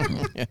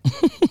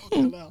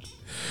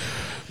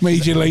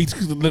 Made you late,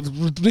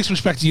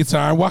 disrespected your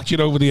time, whacked you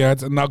over the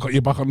head, and now got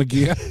you back on the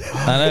gear.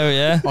 I know,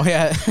 yeah. Oh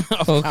yeah.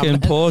 Fucking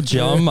poor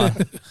John, man.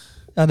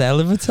 Had a hell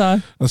of a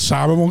time. And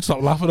Simon won't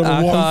stop laughing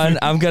at one.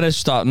 I'm going to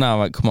stop now.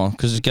 Like, come on,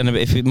 because it's going to be,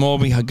 if it more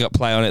we got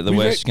play on it, the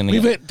worse it's going to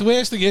get. The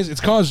worst thing is,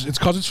 it's cause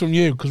it's from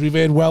you, because we've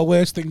heard well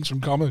worse things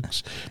from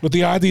comics. But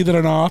the idea that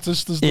an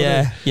artist is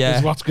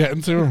is what's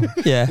getting to him.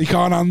 Yeah. He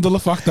can't handle the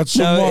fact that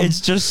someone,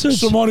 it's just such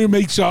someone who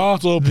makes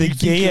art or the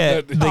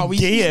gear,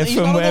 He's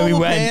from where we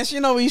went. Pace,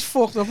 he's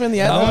fucked up in the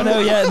head. Oh, no,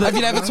 yeah. Have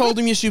you ever told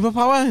him your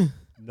superpower?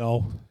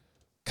 No.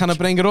 Can I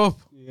bring it up?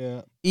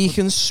 Yeah. He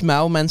can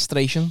smell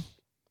menstruation.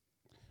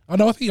 I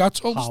know, I think I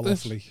told us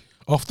this. Powerfully.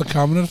 Off the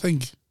camera, I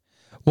think.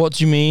 What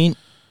do you mean?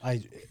 I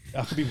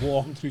could be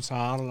walking through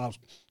town and I'm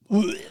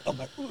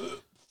like,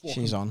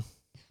 She's on.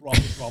 Rob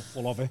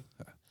full of it.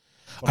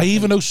 I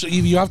even know,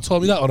 either you have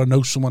told me that or I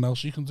know someone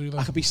else you can do I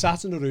that. could be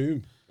sat in a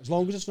room as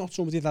long as it's not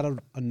somebody that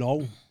I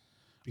know.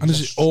 And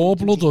is it all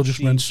blood or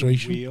just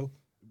menstruation?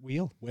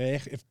 Wheel.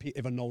 Work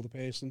if I know the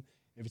person.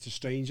 If it's a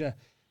stranger.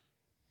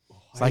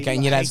 It's like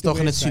getting your head stuck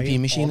in a 2p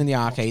machine in the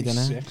arcade,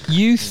 innit?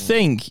 You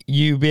think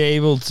you'd be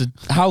able to...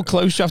 How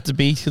close you have to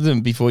be to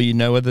them before you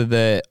know whether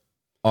they're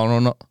on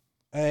or not?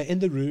 In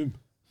the room.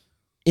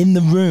 In the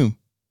room?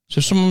 So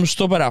if someone was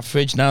stood by that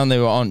fridge now and they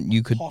were on,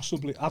 you could...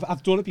 Possibly.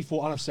 I've done it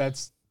before and I've said,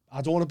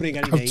 I don't want to bring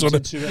any I've names done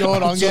it. into it.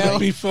 You're on, girl.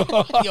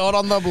 Before. You're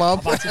on the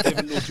blob. I've had to give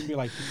a nudge and be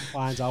like, can you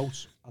find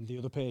out? And the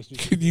other person...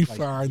 Can you like,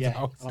 find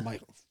out? And I'm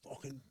like,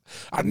 fucking...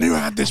 I knew I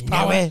had this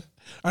power.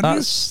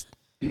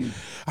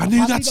 I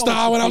knew that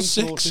star when I was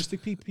 6.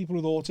 Autistic people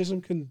with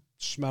autism can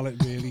smell it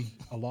really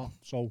a lot.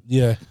 So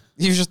Yeah.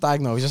 You just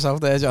diagnosed yourself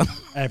there, John.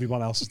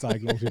 everyone else is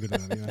diagnosed with it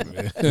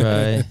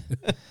anyway.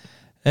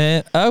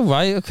 Right. Oh,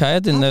 right. Okay. I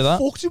didn't know How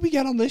that. the fuck did we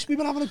get on this? We've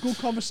been having a good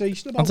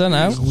conversation I about don't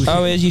know.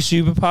 Oh, here's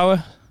your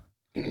superpower.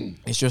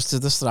 It's just to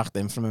distract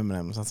him from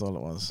M&M's, that's all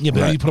it was. Yeah,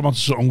 but you put them on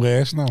something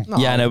worse now. No.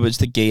 Yeah, I know, but it's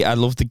the gear. I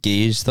love the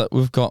gears that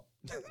we've got.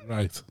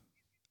 Right.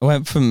 I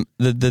went from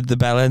the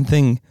bell end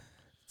thing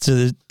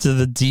to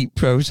the deep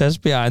process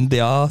behind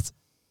the art.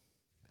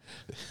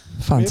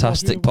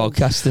 Fantastic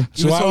podcasting.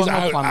 So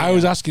I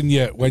was asking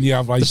you when you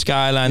have like the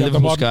skyline, you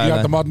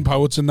have the modern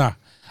poets and that.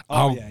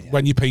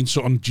 When you paint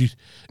something,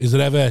 is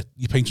there ever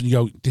you paint something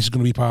and you go, this is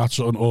going to be part of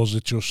something, or is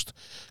it just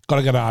got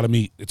to get out of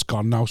me, it's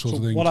gone now sort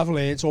of thing? What I've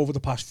learned over the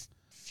past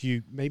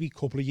maybe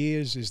couple of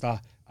years is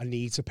that I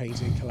need to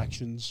paint in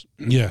collections.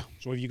 Yeah.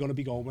 So if you're going to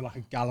be going with like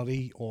a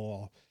gallery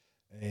or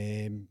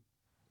I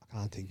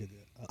can't think of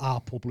it,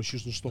 art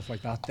publishers and stuff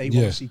like that, they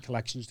want to see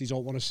collections. They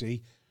don't want to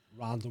see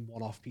random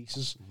one-off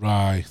pieces.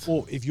 Right.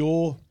 But if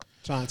you're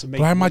trying to make...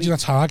 But I imagine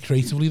that's hard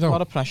creatively, though. A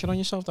lot of pressure on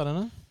yourself, that,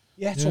 isn't it?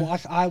 Yeah, so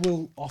I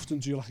will often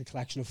do like a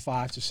collection of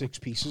 5 to 6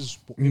 pieces,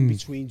 but in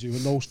between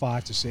doing those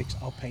 5 to 6,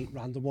 I'll paint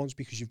random ones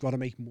because you've got to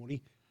make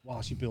money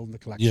whilst you're building the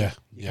collection. Yeah.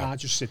 You can't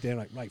just sit there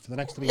like, right, for the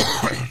next 3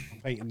 months,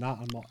 I'm painting that,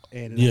 I'm not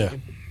earning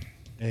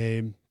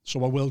anything.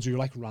 So I will do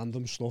like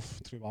random stuff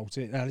throughout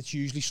it, and it's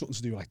usually something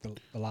to do like the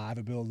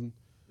live building.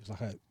 It's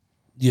like a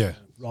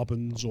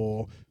Robbins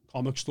or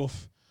comic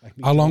stuff. Like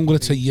how long will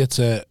it take you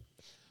to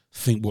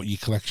think what your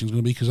collection's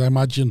going to be? Because I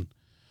imagine,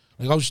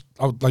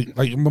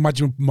 I'm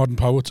imagining modern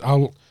poets.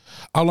 How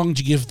long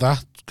do you give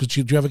that? Because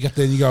do you ever get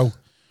there and you go,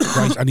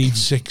 right, I need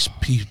 6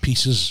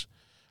 pieces,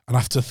 and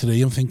after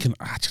 3, I'm thinking,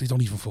 I actually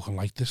don't even fucking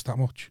like this that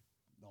much.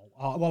 No,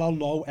 I'll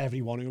know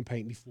every one who I'm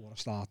painting before I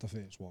start the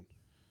first one.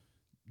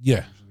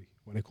 Yeah. Usually,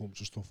 when it comes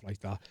to stuff like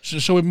that.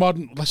 So in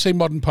let's say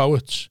modern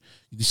poets,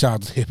 you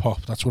decided hip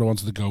hop. That's what I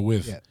wanted to go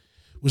with. Yeah.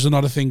 Was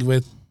another thing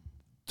where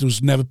there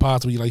was never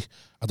part where you're like,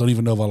 I don't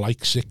even know if I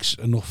like 6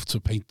 enough to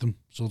paint them,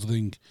 sort of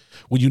thing.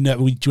 Would you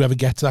ever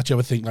get to that? Do you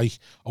ever think like,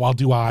 oh, I'll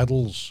do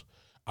idols,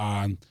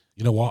 and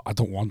you know what? I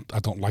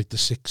don't like the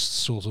 6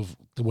 sort of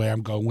the way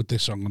I'm going with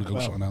this, so I'm going to go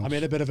something else. I'm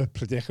in a bit of a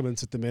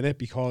predicament at the minute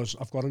because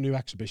I've got a new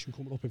exhibition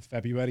coming up in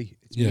February.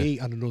 It's me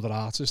and another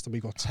artist, and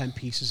we've got 10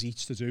 pieces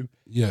each to do.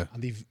 Yeah.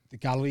 And the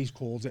gallery's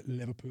called it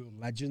Liverpool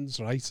Legends,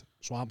 right?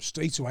 So I'm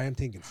straight away, I'm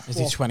thinking, is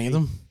there 20 of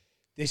them?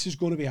 This is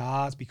going to be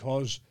hard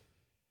because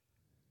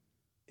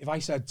if I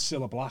said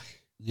Cilla Black,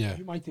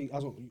 you might think,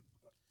 because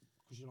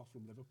you're not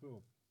from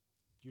Liverpool,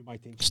 you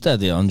might think...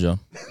 Steady on, John.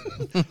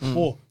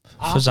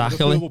 But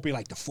Liverpool would be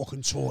like the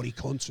fucking Tory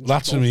cunt. And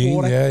that's what I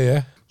mean,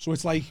 yeah. So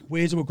it's like,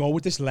 where do we go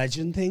with this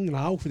legend thing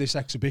now for this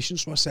exhibition?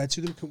 So I said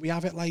to them, can we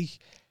have it like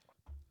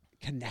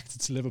connected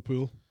to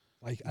Liverpool?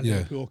 Like a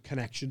Liverpool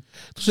connection.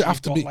 Does it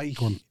have to be... Like,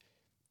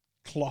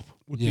 Klopp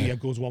would be a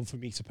good one for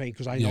me to paint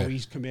because I know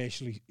he's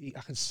commercially...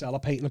 I can sell a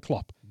painting of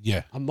Klopp.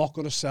 Yeah. I'm not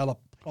going to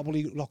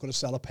probably not going to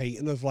sell a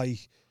painting of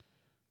like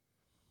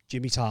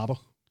Jimmy Tarver.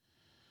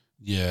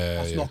 Yeah.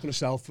 That's not going to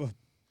sell for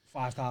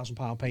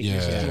 £5,000 painting.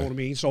 Yeah. You know what I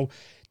mean? So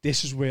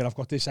this is where I've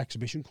got this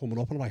exhibition coming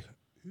up, and I'm like,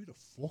 who the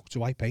fuck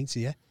do I paint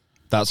here?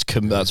 That's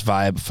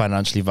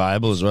financially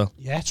viable as well.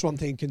 Yeah, that's what I'm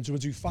thinking. Do I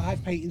do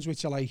 5 paintings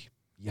which are like,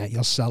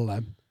 you'll sell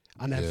them,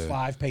 and then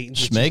 5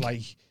 paintings which are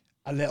like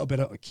a little bit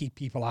of a keep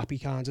people happy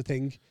kind of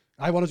thing.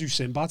 I want to do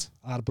Sinbad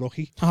out of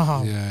Brookie.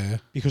 Yeah.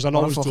 Because I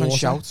know his daughter.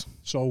 Shout.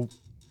 So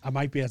I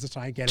might be able to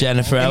try and get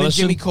Jennifer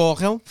Ellison. Jimmy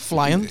Corkill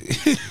flying.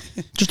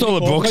 Just all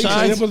the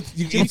Brookside.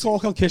 Jimmy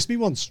Corkill kissed me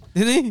once.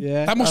 Did he?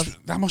 Yeah.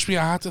 That must be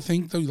hard to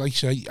think though. Like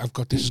say,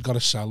 this has got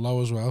to sell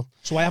though as well.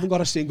 So I haven't got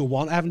a single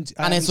one. I haven't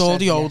it's all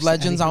the old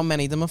legends. How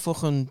many of them are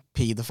fucking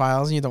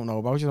paedophiles and you don't know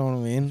about? You know what I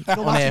mean?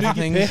 On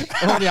everything.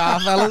 All the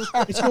art fellas.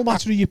 It's no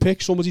matter who you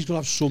pick. Somebody's gonna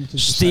have something.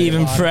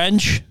 Stephen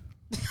French.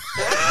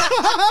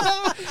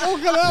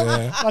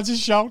 I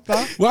just shout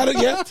that. Why don't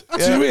you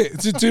do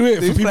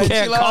it for people?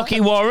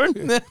 Cocky Warren.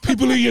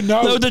 People who you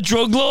know. Load of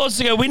drug lords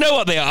to go, we know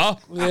what they are.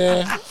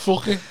 Yeah,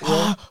 fuck it.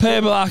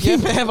 Perbalaki.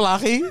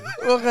 Perbalaki.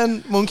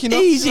 Fucking monkey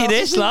nuts. Easy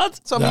this, lad.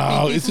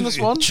 No, it's this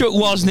one. Chuck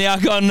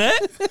Wozniak on there.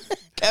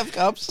 Kev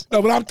Cubs.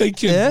 No, but I'm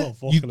thinking,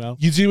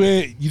 you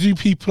do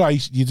P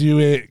Price, you do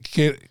it.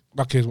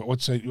 Okay,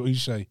 what you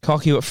say?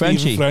 Cocky what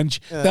Frenchie? French.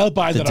 Yeah. They'll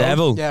buy their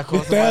devil. own. Yeah, of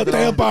course.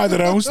 They'll buy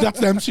their own. That's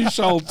them 2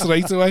 sold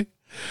straight away.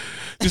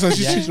 Just like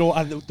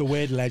and the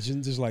word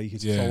legend is like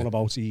it's thrown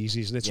about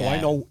easy, isn't it? So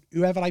I know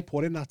whoever I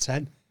put in that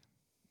 10,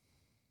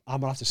 I'm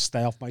gonna have to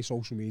stay off my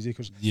social media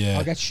because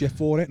I'll get shit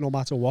for it no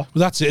matter what. Well,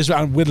 that's it.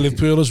 And with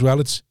Liverpool as well,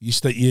 it's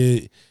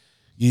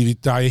you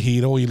die a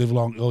hero, or you live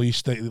long, or you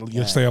stay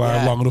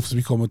alive long enough to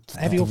become a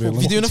villain.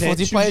 If you're doing a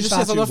footy player, just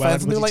sit on the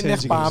fence and do like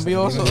Nick Bambi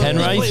or something. Ken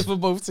Wright for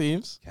both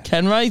teams.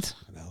 Ken Wright.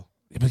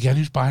 Yeah, but again,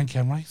 who's buying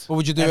Ken Wright? What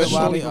would you do it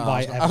while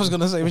I was going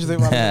to say, would you do it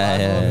while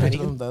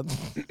I'm dead?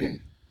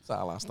 Is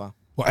that last time?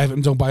 What,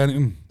 Everton don't buy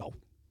anything? No.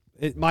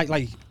 It might,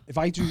 like, if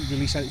I do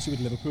release anything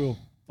with Liverpool,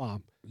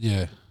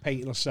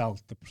 painting will sell.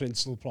 The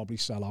prints will probably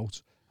sell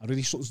out. I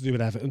really something to do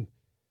with Everton.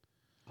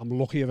 I'm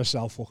lucky if I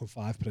sell fucking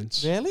 5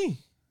 prints. Really?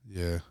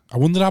 Yeah. I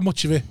wonder how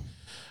much of it,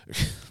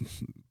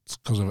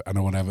 because I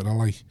know what Everton are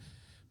like.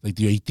 Like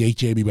they hate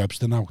Jamie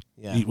Webster now.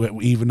 Yeah.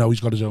 Even though he's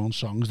got his own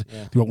songs,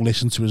 they won't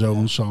listen to his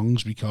own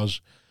songs because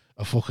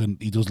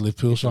he does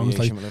Liverpool songs.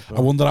 Like,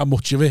 I wonder how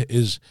much of it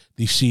is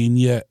they've seen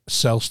you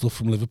sell stuff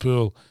from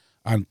Liverpool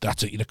and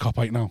that's it. You're a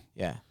cop-out now.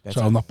 Yeah.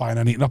 So I'm not buying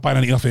any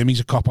off him.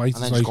 He's a cop-out. And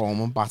then just go home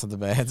and batter the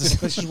beds.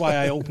 This is why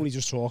I openly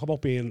just talk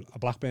about being a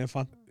Blackburn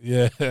fan.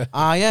 Yeah.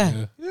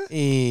 Yeah.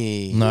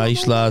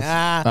 Nice, lad.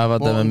 I've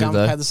had them in my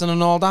day. Pedersen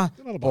and all that.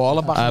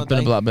 I've been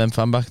a Blackburn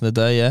fan back in the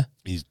day, yeah.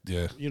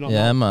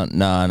 Yeah, man.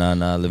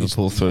 Nah.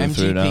 Liverpool through and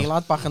through now. MGP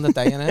lad back in the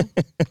day, innit?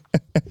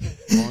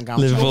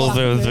 Liverpool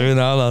through and through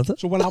now, lad.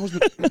 So when I was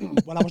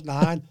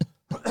 9,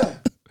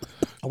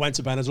 I went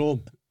to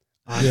Benidorm.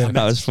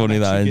 That was funny,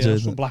 that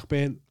injured. From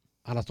Blackburn,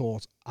 and I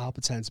thought, I'll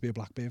pretend to be a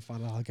Blackburn fan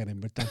and I'll get in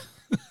with them.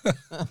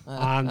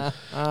 And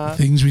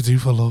things we do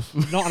for love.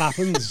 nothing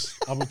happens.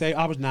 I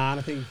was 9,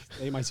 I think.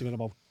 They might have been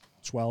about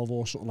 12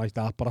 or something like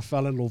that. But I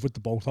fell in love with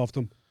the both of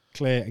them,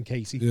 Claire and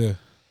Katie. Yeah.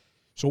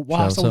 So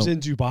whilst I was in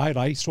Dubai,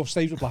 right, so I've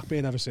stayed with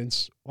Blackburn ever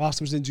since. Whilst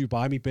I was in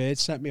Dubai, my bird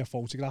sent me a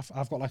photograph.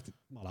 I've got like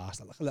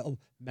a little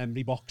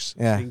memory box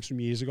of things from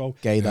years ago.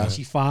 Gay that.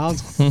 She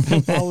found a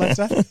pen pal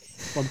letter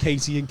from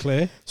Katie and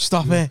Claire.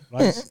 Stop it.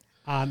 Right.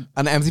 And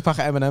an empty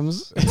packet of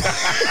M&M's.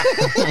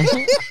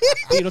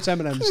 Peanut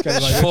M&M's.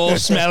 Like 4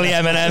 smelly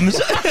M&M's.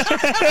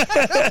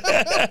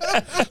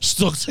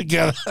 Stuck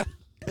together.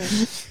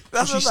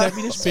 She sent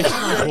me this picture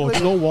and I thought,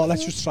 you know what,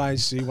 let's just try and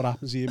see what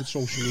happens here with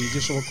social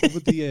media. So I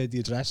covered the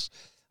address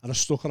and I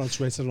stuck it on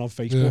Twitter and on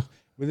Facebook. Yeah.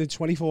 Within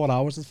 24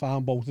 hours, I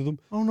found both of them.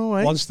 Oh, no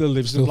way. One still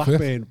lives in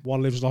Blackburn,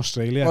 one lives in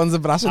Australia. One's a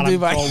brass in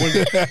Dubai.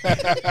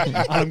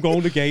 And I'm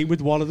going to game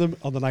with one of them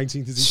on the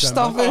 19th of December.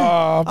 Stop it.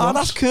 Oh,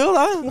 that's cool,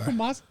 huh? Fucking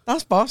mad.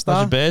 That's boss,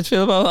 How's your bird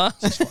feel about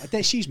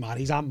that? She's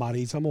married, I'm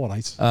married, I'm all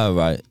right. Oh,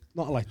 right.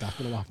 Not like that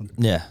going to happen.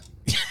 Yeah.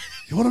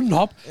 You're a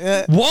knob.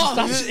 What?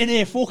 That's in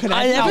here fucking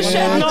I never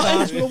said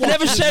nothing. I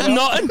never said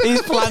nothing.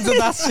 He's planted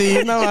that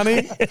seed now,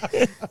 hasn't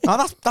he? No,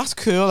 that's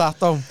cool, that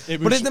though.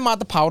 But isn't it mad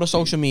the power of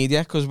social media?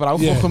 Because without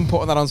fucking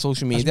putting that on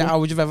social media, how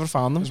would you have ever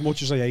found them? As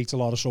much as I hate a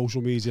lot of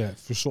social media,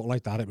 for something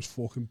like that, it was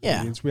fucking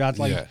brilliant. We had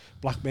like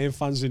Blackburn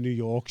fans in New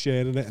York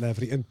sharing it and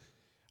everything.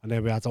 And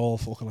then we had all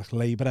fucking like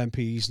Labour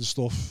MPs and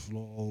stuff. And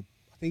all.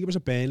 I think it was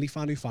a Burnley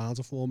fan who found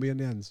it for me in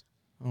the end.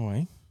 Oh,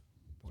 right.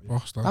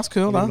 That's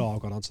cool, that. I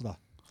got onto that.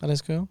 That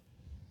is cool.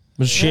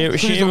 Was Shearer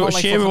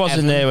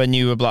wasn't there when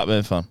you were a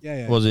Blackburn fan?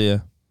 Yeah. Was he?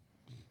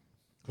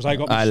 Because I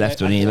got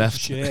left when he left.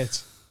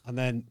 Shirt, and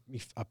then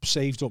I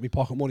saved up my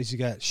pocket money to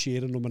get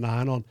Shearer number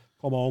 9 on.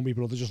 Come home, my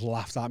brother just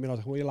laughed at me. And I was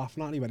like, "What are you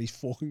laughing at?" And he went, "He's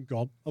fucking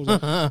gone." I was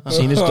like,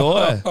 "Seen his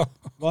daughter?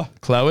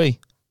 What? Chloe."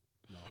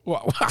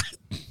 What?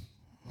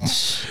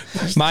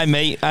 My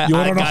mate,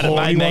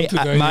 my mate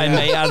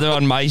had her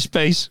on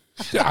MySpace.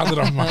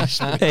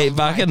 Hey,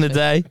 back in the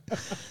day.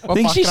 I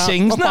think she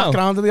sings now. What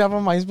background do they have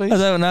on MySpace? I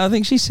don't know. I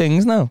think she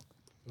sings now.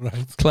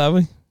 Right.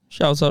 Chloe.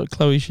 Shout out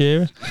Chloe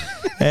Shearer.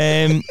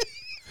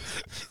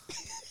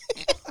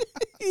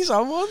 He's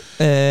on one.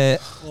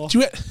 Do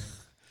you...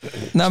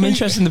 No, I'm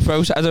interested in the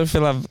process. I don't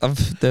feel I've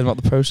learned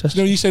about the process.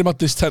 You know, you say about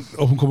this up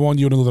and come on,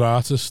 you're another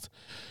artist.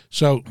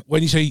 So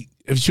when you say,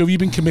 have you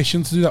been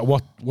commissioned to do that?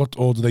 What,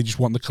 or do they just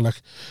want to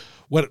collect?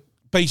 Well,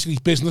 basically,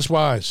 business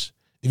wise,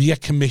 if you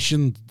get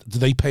commissioned, do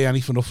they pay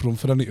anything up front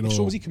for anything? If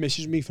somebody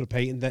commissions me for a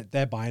painting,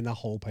 they're buying that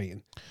whole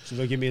painting. So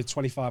they'll give me a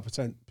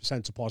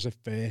 25% deposit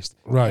first,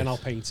 right? And I'll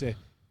paint it.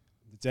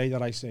 The day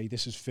that I say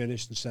this is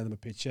finished and send them a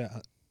picture,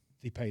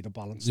 they pay the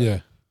balance.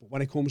 Yeah. But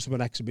when it comes to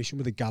an exhibition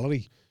with a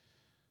gallery,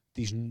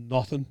 there's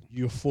nothing.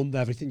 You fund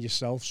everything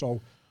yourself. So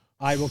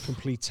I will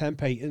complete 10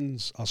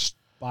 paintings. I'll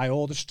buy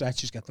all the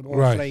stretches, get them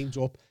all framed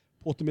up,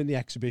 put them in the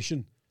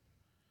exhibition.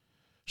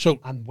 So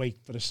and wait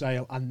for the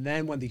sale, and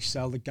then when they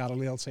sell the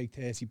gallery, I'll take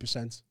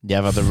 30%.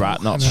 Yeah, but the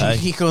rat not pay.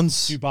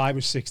 Dubai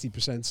was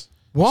 60%.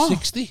 What?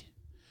 60?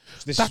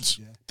 So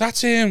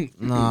that's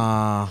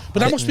nah. But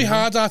that must be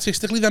hard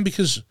artistically then,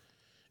 because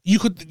you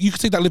could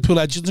take that Liverpool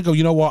Legends and go,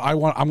 you know what, I'm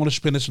going to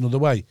spin this another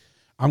way.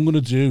 I'm going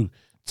to do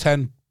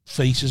 10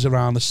 faces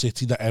around the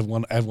city that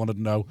everyone would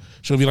know.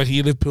 So if you're like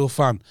a Liverpool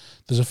fan,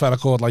 there's a fella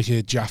called like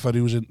Jaffa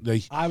who was in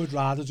the... I would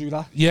rather do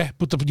that. Yeah,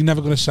 but you're never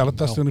going to sell it.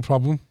 That's the only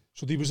problem.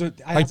 So there was a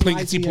like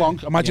Plinkety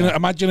Plonk.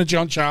 Imagine a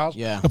John Charles,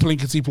 a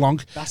Plinkety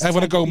Plonk.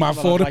 Everyone would go mad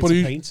for it, but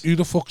who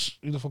the fuck's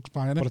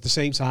buying it? But at the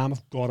same time,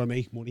 I've got to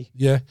make money.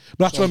 Yeah,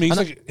 but that's what I mean.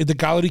 Like, if the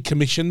gallery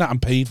commission that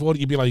and paid for it,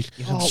 you'd be like,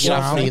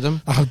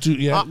 freedom.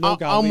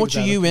 How much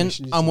are you in?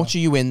 How much are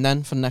you in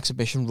then for an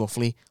exhibition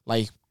roughly?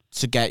 Like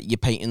to get your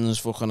paintings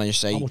fucking, as you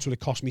say. How much would it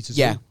cost me to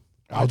do?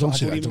 I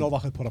don't even know if I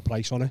could put a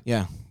price on it.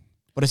 Yeah.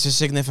 But it's a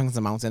significant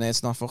amount in it.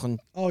 It's not fucking...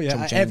 Oh,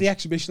 yeah. Every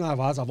exhibition I've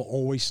had, I've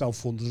always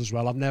self-funded as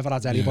well. I've never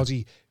had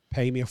anybody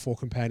pay me a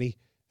fucking penny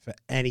for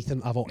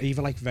anything.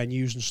 Even like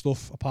venues and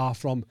stuff, apart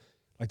from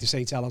like the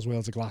St. Helens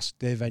Wales of Glass,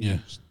 their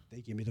venues,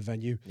 they give me the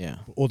venue. Yeah.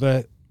 But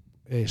other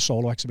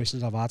solo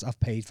exhibitions I've had, I've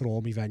paid for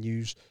all my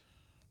venues,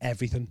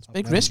 everything.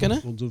 Big risk, isn't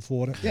it? London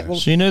for it. Yeah, well,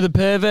 so you know the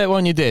pervert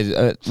one you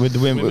did with the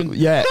women?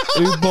 Yeah.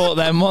 Who bought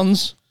them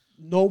ones?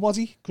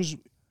 Nobody, because...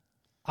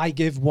 I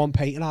give one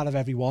painting out of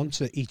every one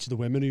to each of the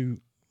women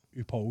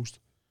who posed.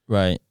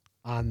 Right.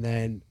 And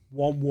then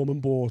one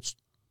woman bought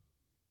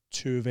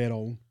 2 of her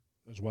own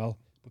as well.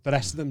 But the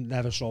rest of them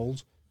never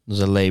sold. There's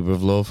a labour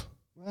of love.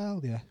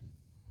 Well, yeah.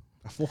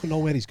 I fucking know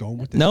where he's going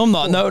with this. No, I'm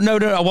not. No.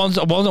 I want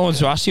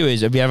to ask you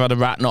is, have you ever had a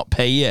rat not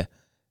pay you?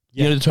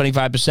 Yeah. You know, the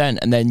 25%,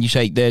 and then you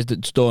say, "There's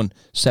it's done.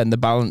 Send the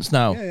balance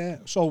now." Yeah.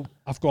 So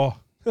I've got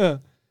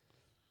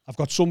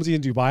somebody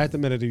in Dubai at the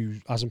minute who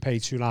hasn't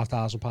paid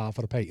 £2,500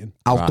 for the painting.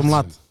 Out them,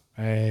 lad.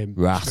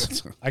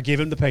 Rat. I gave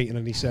him the painting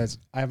and he said,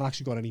 I haven't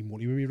actually got any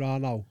money with me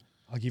right now.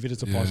 I'll give you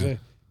the deposit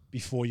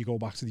before you go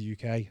back to the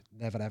UK.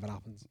 Never ever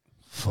happened.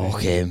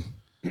 Fuck him.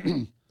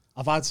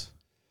 I've had...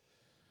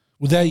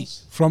 Were they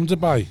from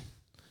Dubai?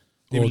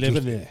 They were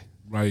living there.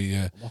 Right,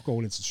 yeah. I'm not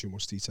going into too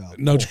much detail.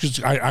 No,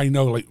 because I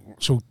know, like,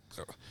 so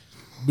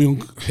my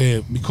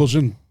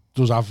cousin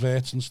does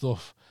adverts and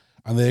stuff,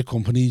 and their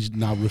companies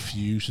now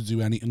refuse to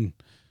do anything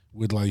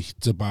with, like,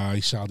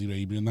 Dubai, Saudi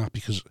Arabia and that,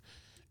 because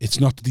it's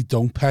not that they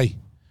don't pay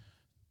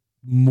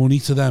money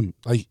to them.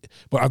 Like,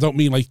 but I don't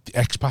mean, like, the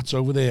expats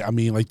over there. I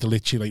mean, like, the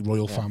literally, like,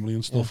 royal family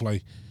and stuff.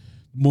 Like,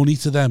 money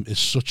to them is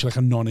such, like,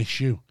 a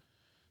non-issue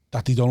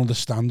that they don't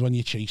understand when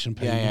you're chasing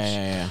payments.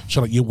 Yeah.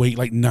 So, like, you wait,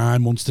 like,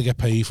 9 months to get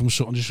paid from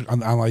something, just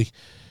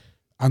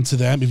and to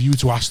them, if you were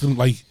to ask them,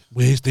 like,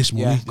 where's this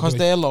money? Yeah, because like,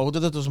 they're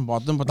loaded, it doesn't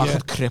bother them, but that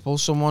could cripple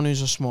someone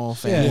who's a small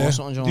firm or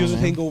something. The other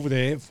thing over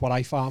there, what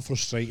I found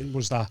frustrating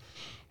was that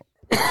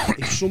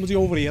if somebody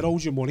over here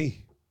owes you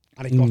money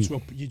and it got to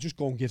a, you just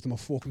go and give them a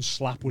fucking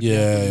slap with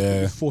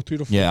your foot through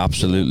the front. Yeah,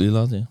 absolutely,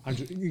 lad. Yeah. And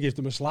you give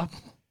them a slap.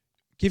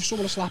 Give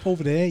someone a slap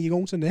over there, you're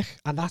going to nick.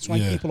 And that's why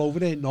people over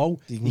there know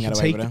you can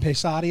take the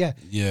piss out of you.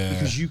 Yeah.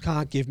 Because you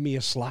can't give me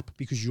a slap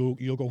because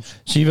you'll go...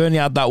 So you've only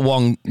had that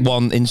one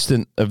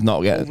instant of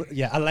not getting...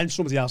 I lent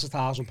somebody else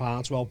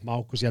 £1,000 to help him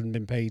out because he hadn't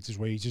been paid his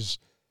wages.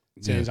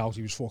 Turns out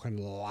he was fucking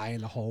lying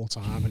the whole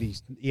time and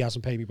he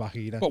hasn't paid me back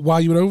either. But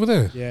while you were over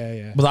there?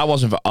 Yeah. But that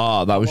wasn't for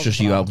art, that was just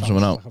you helping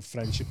someone out. Like a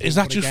friendship. Is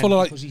that just full of,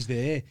 like... Because he's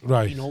there,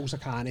 right. He knows I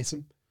can't hit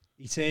him.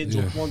 He turns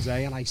up one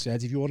day and I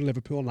said, if you were in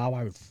Liverpool now,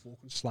 I would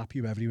fucking slap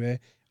you everywhere.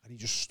 And he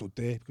just stood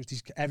there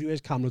because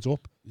everywhere's cameras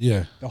up.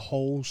 Yeah. The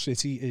whole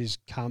city is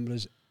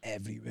cameras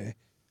everywhere.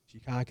 So you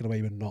can't get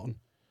away with nothing.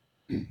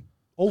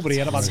 Over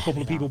here, I've had a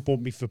couple of people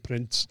bump me for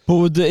prints.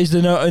 But is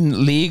there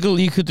nothing legal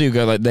you could do?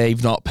 Go like,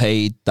 they've not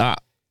paid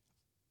that.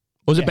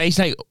 Was it based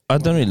like, I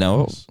don't really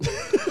know.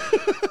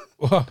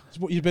 What?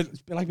 It's been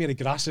like being a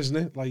grass, isn't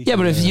it? Like, yeah,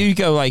 but if you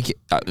go like,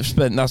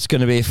 that's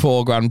going to be a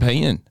 £4,000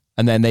 painting,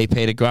 and then they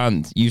paid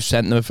 £1,000, you've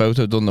sent them a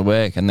photo, done the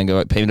work, and then go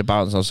like, pay me the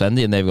balance, I'll send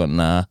it, and they've gone,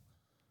 nah.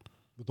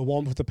 But the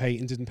one with the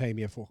painting didn't pay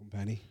me a fucking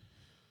penny.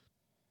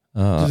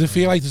 Does it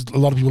feel like there's a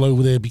lot of people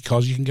over there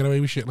because you can get away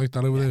with shit like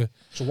that over there?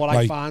 So what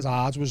I found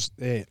hard was,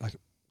 like,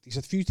 there's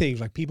a few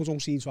things, like, people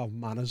don't seem to have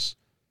manners.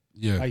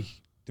 Yeah. Like,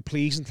 the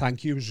please and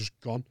thank you is just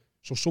gone.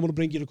 So someone will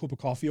bring you a cup of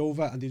coffee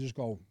over and they just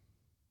go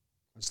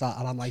and start,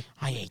 and I'm like,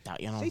 I hate that,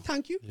 you know. Say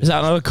thank you. Is that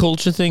another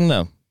culture thing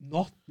though?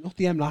 Not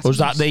the M-Latin. Was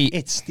that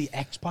It's the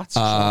expats.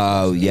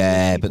 Oh,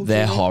 yeah, but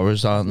they're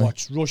horrors, aren't they?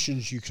 Watch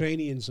Russians,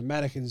 Ukrainians,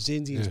 Americans,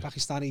 Indians,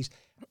 Pakistanis.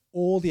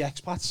 All the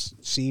expats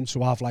seem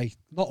to have, like,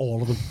 not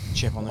all of them,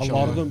 chip on the shoulder. A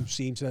lot of them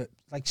seem to,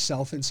 like,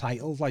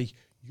 self-entitled. Like,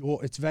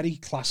 it's very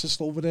classist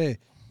over there.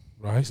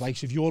 Right. It's like,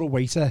 so if you're a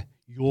waiter,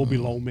 you're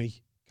below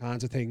me,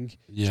 kind of thing.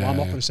 Yeah. So I'm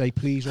not going to say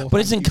please or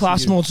but isn't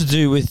class more to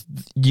do with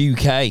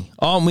UK?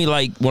 Aren't we,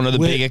 like, one of the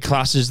bigger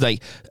classes?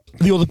 Like,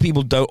 the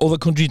other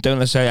countries don't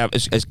necessarily have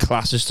as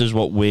classist as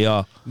what we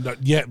are. No,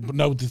 but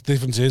no, the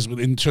difference is,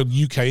 in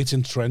UK, it's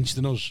entrenched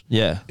in us.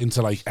 Yeah.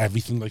 Into, like,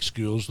 everything, like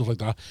schools, stuff like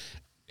that.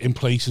 In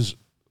places...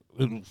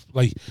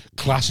 like,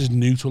 class is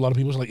new to a lot of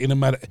people. So, like, in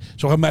America,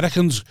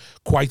 Americans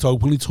quite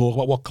openly talk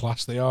about what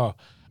class they are,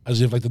 as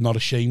if, like, they're not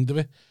ashamed of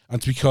it, and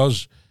it's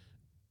because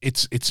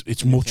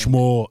it's much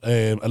more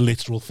a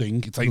literal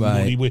thing. It's like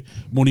money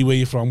where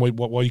you're from,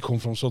 where you come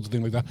from, sort of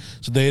thing like that.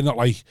 So they're not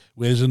like,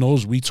 whereas in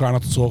us, we try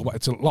not to talk about.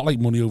 It's a lot like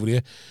money over there.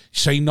 You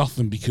say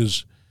nothing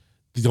because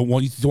they don't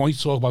want you to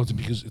talk about it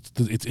because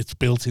it's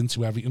built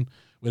into everything.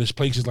 Whereas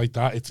places like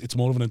that, it's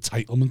more of an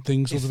entitlement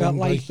thing. It felt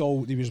like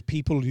though there was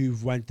people who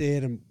went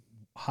there and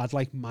had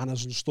like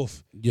manners and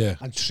stuff,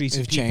 and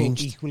treated people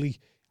equally.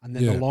 And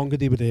then the longer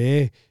they were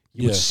there,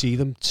 you would see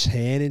them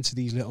turn into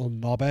these little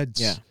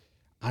knobheads,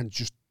 and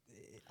just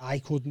I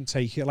couldn't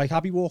take it. Like,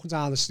 I'd be walking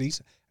down the street,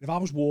 and if I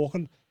was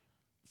walking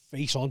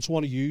face on to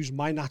one of you,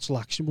 my natural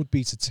action would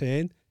be to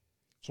turn,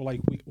 so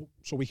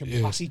we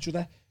can pass each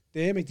other.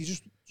 There, mate, they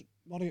just.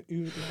 Not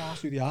who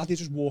asked who they are. They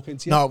just walk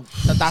into you. No,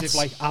 that's as if,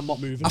 like, I'm not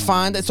moving. I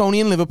find it's only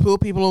in Liverpool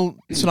people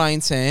try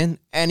and turn.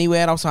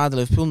 Anywhere outside of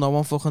Liverpool, no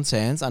one fucking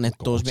turns, and it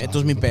does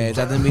me birds.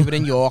 I didn't. We were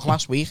in York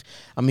last week,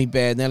 and my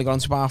bird nearly got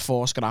into about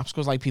 4 scraps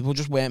because, like, people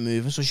just weren't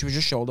moving. So she was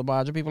just shoulder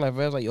barging people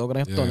everywhere. I was like, you're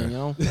gonna get done, you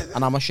know.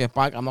 And I'm a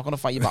shitbag. I'm not gonna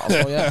fight your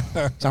battle for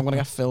you. So I'm gonna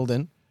get filled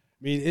in. I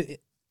mean,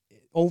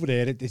 over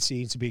there, it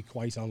seems to be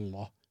quite a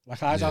lot.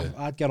 Like,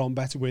 I'd get on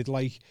better with,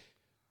 like,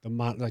 the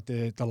man, like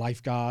the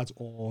lifeguard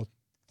or.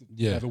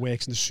 Whoever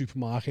works in the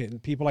supermarket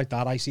and people like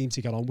that, I seem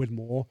to get on with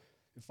more.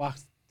 In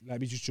fact,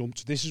 let me just jump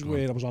to this is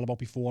where I was on about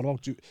before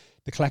about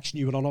the collection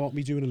you were on about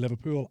me doing in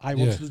Liverpool. I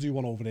wanted to do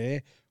one over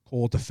there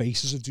called The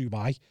Faces of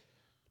Dubai,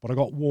 but I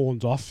got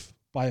warned off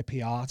by a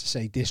PR to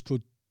say this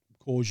could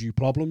cause you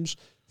problems.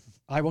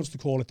 I wanted to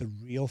call it the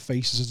real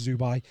faces of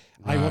Dubai.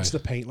 I wanted to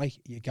paint like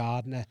your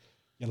gardener,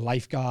 your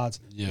lifeguard,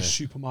 your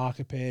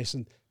supermarket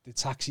person, the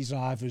taxi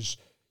drivers,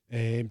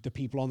 the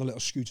people on the little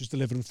scooters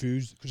delivering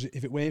food. Because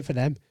if it weren't for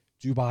them,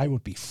 Dubai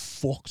would be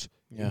fucked.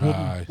 It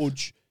wouldn't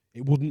budge.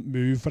 It wouldn't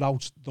move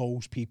without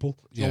those people.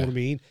 Do you know what I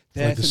mean?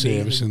 They're like the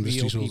service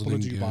industry real sort of people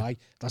in thing, Dubai.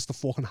 That's the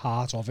fucking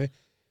heart of it.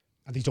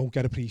 And they don't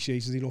get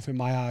appreciated enough in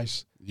my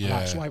eyes. Yeah. And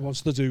that's why I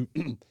wanted to do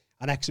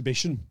an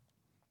exhibition.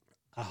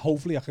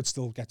 Hopefully I could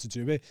still get to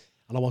do it.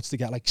 And I wanted to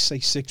get, like, say,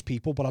 6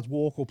 people, but I'd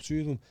walk up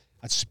to them,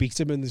 I'd speak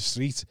to them in the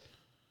street,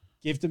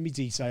 give them my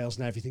details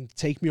and everything,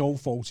 take my own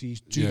photos,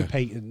 do the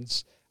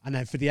paintings. And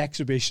then for the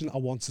exhibition, I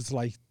wanted to,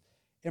 like,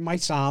 it might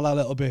sound a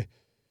little bit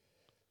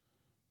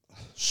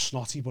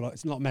snotty, but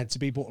it's not meant to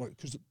be, but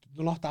because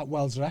they're not that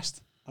well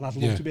dressed, and I'd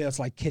love to be able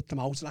to like kit them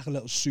out in like a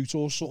little suit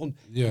or something,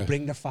 and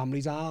bring their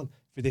family down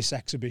for this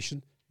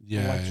exhibition,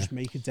 and like just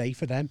make a day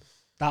for them.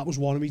 That was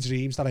one of my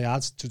dreams that I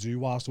had to do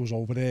whilst I was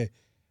over there,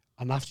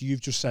 and after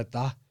you've just said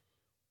that,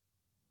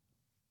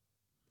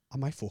 I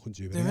might fucking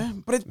do it. Yeah,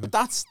 but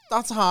that's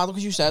hard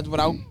because you said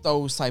without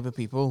those type of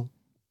people,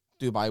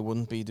 Dubai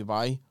wouldn't be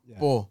Dubai,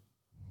 but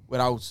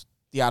without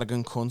the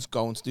arrogant cunts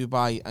going to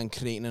Dubai and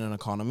creating an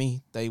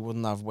economy, they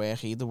wouldn't have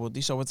work either, would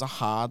they? So it's a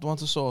hard one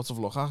to sort of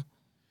look at.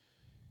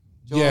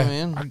 Do you know what I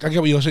mean? I get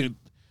what you're saying.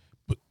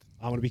 But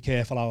I'm going to be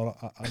careful.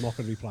 I'm not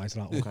going to reply to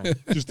that one. Okay.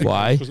 Just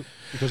why?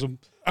 Because I'm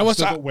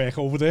still got work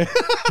over there.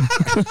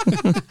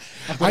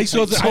 I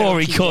sort of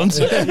Tory cunt.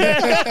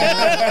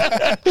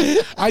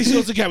 I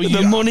sort of get what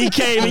The money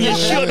came and you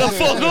shut the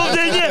fuck up,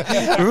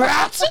 didn't you?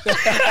 Rat!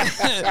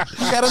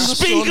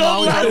 Speak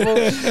up,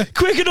 lad!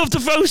 Quick enough to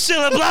throw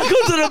Cilla Black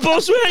under the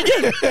bus, weren't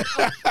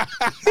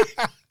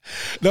you?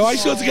 No, I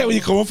sort of get where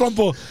you're coming from,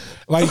 but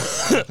like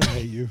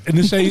in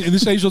the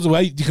same sort of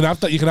way, you can have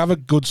that. You can have a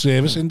good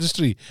service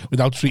industry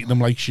without treating them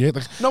like shit.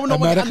 Like, No,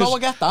 I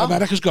get that.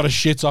 America's got a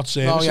shit hot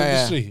service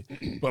industry,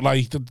 but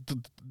like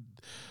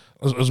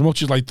as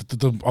much as like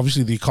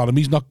obviously the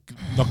economy's not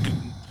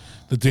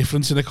the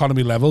difference in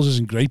economy levels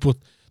isn't great, but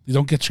they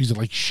don't get treated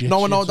like shit.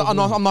 I'm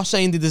not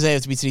saying they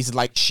deserve to be treated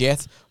like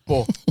shit,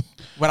 but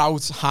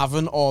without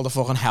having all the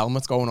fucking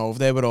helmets going over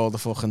there with all the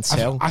fucking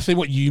till. I think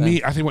what you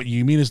mean. I think what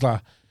you mean is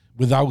that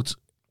without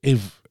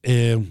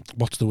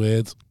what's the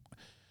word?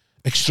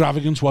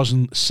 Extravagance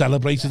wasn't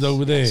celebrated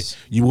over there.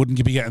 You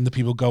wouldn't be getting the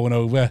people going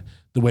over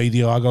the way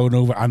they are going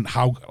over, and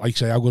how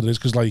good it is,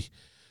 because like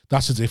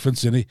that's the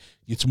difference, isn't it?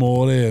 It's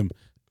more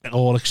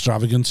all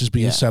extravagance is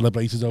being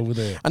celebrated over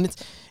there, and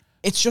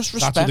it's just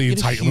respect. That's where the You're a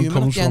entitlement human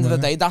comes at the end from,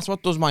 of the day. That's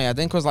what does my head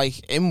in, because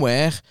like in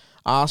work,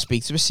 I'll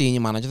speak to a senior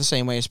manager the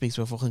same way I speak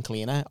to a fucking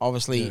cleaner.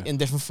 Obviously, in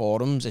different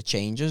forums it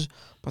changes,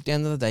 but at the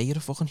end of the day, you're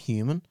a fucking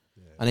human.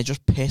 And it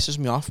just pisses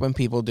me off when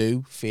people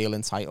do feel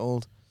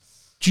entitled.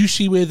 Do you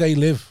see where they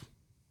live?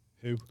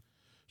 Who?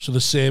 So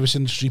the service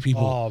industry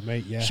people. Oh,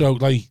 mate, yeah. So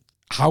like,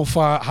 how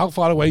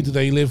far away do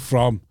they live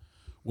from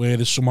where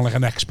there's someone like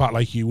an expat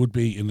like you would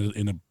be in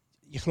a?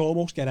 You can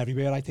almost get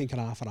everywhere, I think, in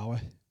half an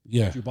hour.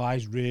 Yeah.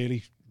 Dubai's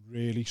really,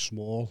 really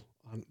small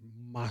and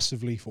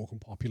massively fucking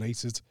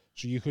populated.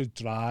 So you could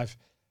drive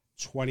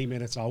 20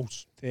 minutes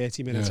out,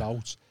 30 minutes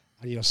out,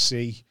 and you'll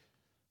see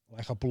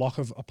like a block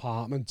of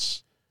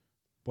apartments.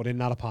 But in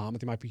that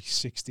apartment, there might be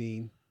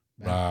 16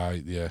 men.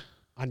 Right, yeah.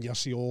 And you'll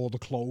see all the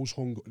clothes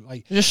hung,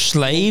 like... Just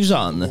slaves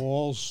on the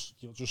walls.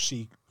 You'll just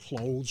see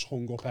clothes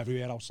hung up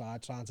everywhere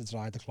outside trying to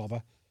dry the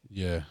clobber.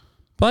 Yeah.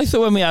 But I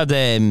thought when we had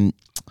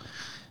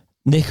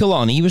Nickel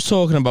on, he was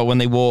talking about when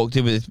they walked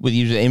in with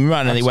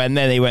Imran and they went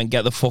there, they went,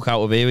 get the fuck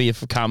out of here with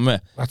your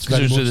camera. That's because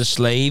very it was the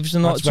slaves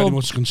and all. That's very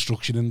much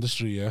construction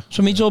industry, yeah.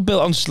 So it's all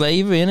built on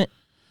slavery, innit?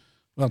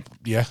 Well,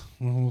 yeah.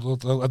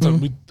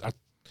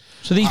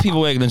 So these people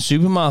working in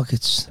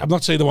supermarkets. I'm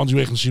not saying the ones who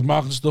work in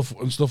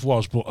supermarkets and stuff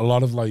was, but a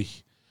lot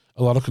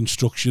of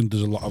construction.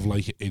 There's a lot of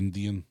like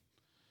Indian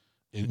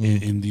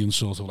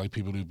sort of like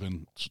people who've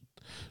been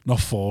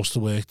not forced to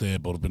work there,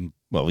 but have been.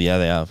 Well, yeah,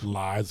 they have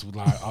lied with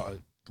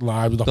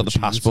got the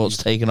passports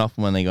taken off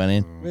when they went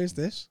in. Where's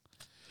this?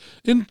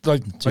 In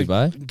like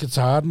Dubai,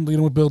 Qatar, and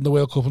we're building the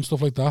World Cup and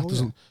stuff like that. There's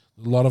a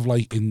lot of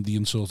like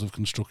Indian sort of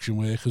construction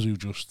workers who've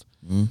just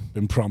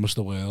been promised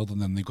the world,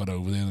 and then they got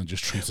over there and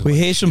just treated. We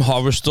hear some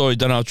horror stories.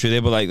 Don't know how true they,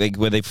 but like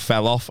where they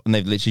fell off and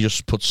they've literally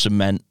just put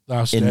cement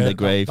in the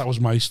grave. That was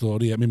my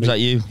story. Yeah, was that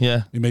you?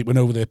 Yeah. My mate went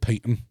over there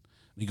painting.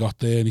 He got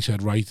there and he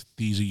said, "Right,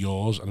 these are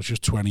yours," and it's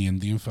just 20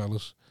 Indian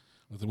fellas.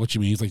 I said, what do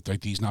you mean? He's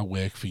like these now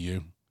work for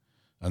you,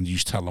 and you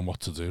just tell them what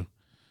to do.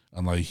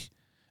 And like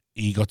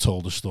he got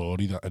told a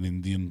story that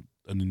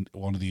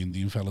one of the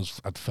Indian fellas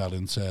had fell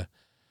into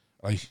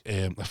like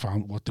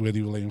where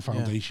they were laying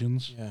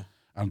foundations. Yeah.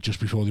 And just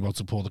before they were about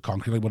to pour the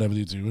concrete, like whatever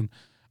they're doing,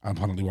 and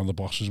apparently one of the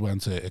bosses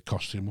went, it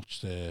cost too much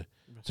to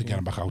get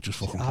him back out, just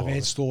fucking I've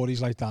heard stories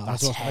like that.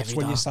 That's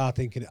when you start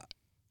thinking,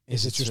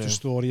 is it just a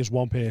story as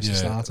one person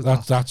started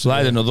that? That's I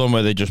had another one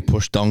where they just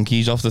push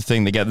donkeys off the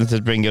thing, they get them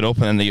to bring it up,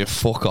 and then they just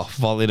fuck off,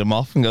 volley them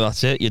off, and go,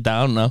 that's it, you're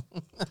down now.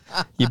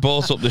 You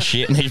bought up the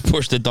shit, and they just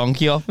push the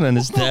donkey off, and then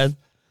it's dead.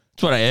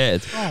 That's what I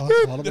heard. Oh,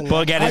 that's horrible.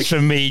 But again, it's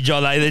from me,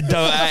 John. They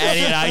don't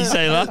any I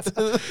say that.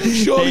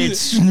 Surely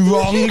It's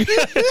wrong.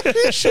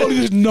 Surely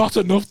there's not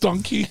enough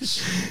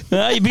donkeys.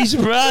 No, you'd be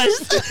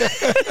surprised.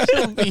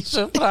 You'd be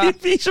surprised.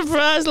 You'd be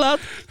surprised,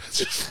 lad.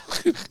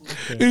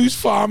 Who's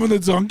farming the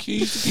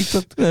donkeys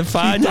to keep They're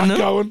finding that them.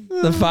 going?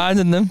 They're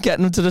finding them,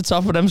 getting them to the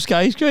top of them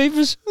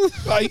skyscrapers.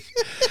 Like,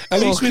 at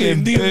least with Fucking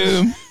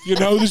Indians, boom. you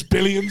know, there's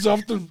billions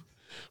of them.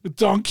 With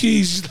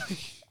donkeys,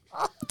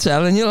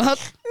 Telling you, lad.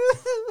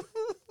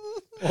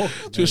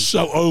 just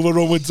so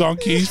overrun with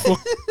donkeys. But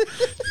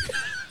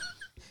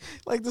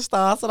Like the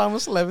start that I'm a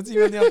celebrity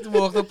when you have to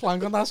walk the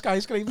plank on that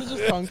skyscraper,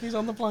 just donkeys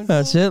on the plank.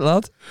 That's it,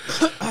 lad.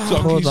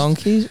 Poor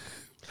donkeys.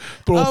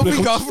 Bro,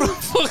 We got from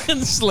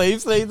fucking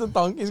slave trade to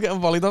donkeys getting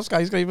volleyed off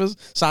skyscrapers.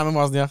 Simon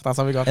Wozniak, that's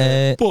how we got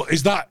there. But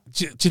is that?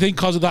 Do you think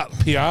because of that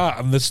PR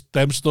and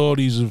them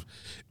stories of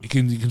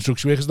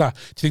construction workers, do you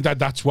think that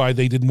that's why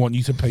they didn't want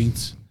you to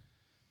paint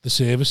the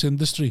service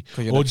industry,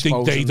 or do you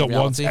think they don't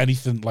want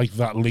anything like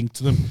that linked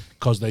to them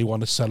because they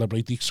want to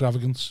celebrate the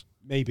extravagance?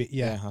 Maybe,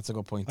 yeah. That's a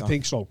good point. I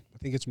think so. I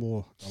think it's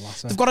more the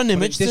latter. They've got an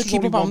image to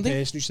keep up on. One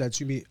person who said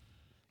to me,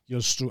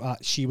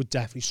 she would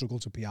definitely struggle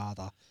to PR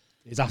that.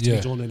 It'd have to be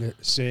done in a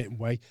certain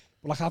way.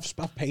 But like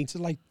I've painted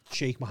like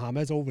Sheikh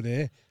Mohammed over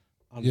there,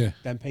 and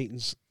them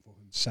paintings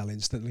sell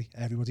instantly.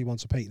 Everybody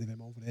wants a painting of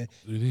him over there.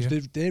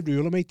 Really, they're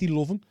ruler, mate. They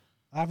love him.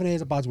 I haven't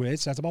heard a bad word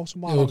said about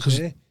them while I was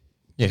there.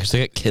 Yeah, because they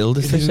get killed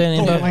if they say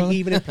anything No, about like them.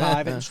 even in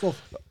private and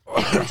stuff.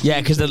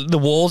 Yeah, because the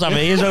walls have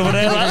ears over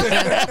there, lad.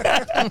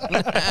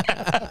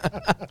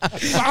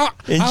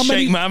 In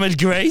Sheikh Mohammed's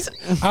great.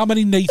 How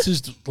many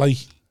natives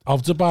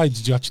of Dubai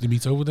did you actually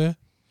meet over there?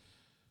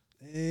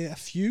 A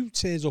few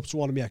turns up to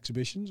one of my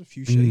exhibitions. A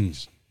few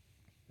sheikhs.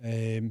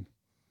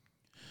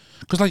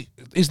 Because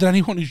is there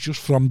anyone who's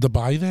just from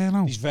Dubai there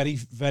now? There's very,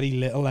 very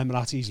little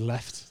Emiratis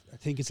left. I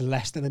think it's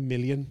less than 1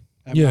 million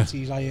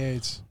Emiratis. I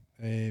heard.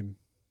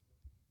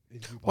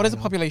 What is the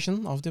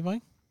population of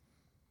Dubai?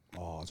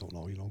 Oh, I don't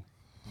know.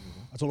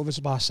 I don't know if it's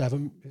about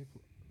 7.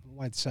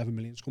 Why 7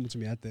 million's coming to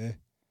my head there?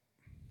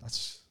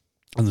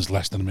 And there's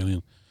less than 1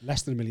 million.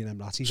 Less than 1 million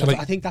Emiratis. So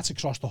I think that's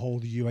across the whole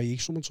of the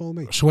UAE. Someone told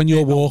me. So when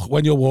you're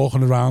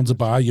walking around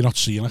Dubai, you're not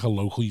seeing like a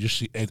local. You just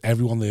see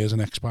everyone there is an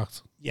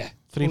expat. Yeah,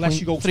 unless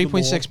you go to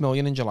 3.6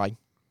 million in July.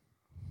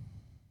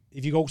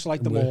 If you go to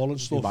like the mall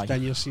and stuff, Dubai.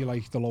 then you'll see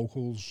like the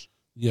locals.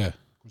 Yeah,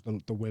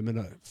 because the women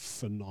are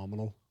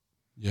phenomenal.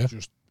 Yeah,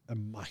 just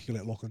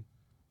immaculate looking.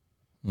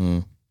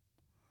 Mm.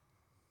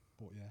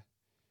 But yeah,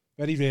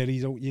 very rarely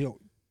you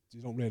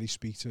don't really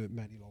speak to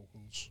many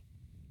locals.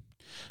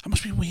 That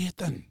must be weird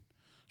then.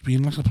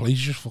 Being like a place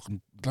just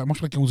fucking. That must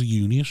be like going to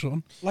uni or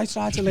something. Well, I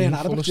tried to learn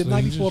Arabic, didn't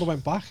I, before I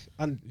went back?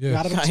 And the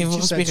Arabic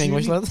teacher said to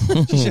me,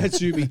 she said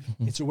to me,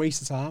 it's a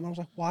waste of time. I was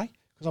like, why?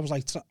 Because I was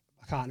like,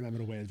 I can't remember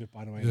the word of it,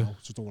 by the way, now,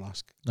 so don't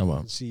ask. No,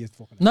 well. See you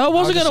fucking. No, I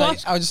wasn't going to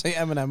ask. I would just say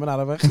Eminem in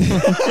Arabic.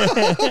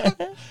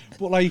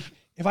 But like,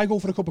 if I go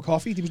for a cup of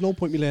coffee, there was no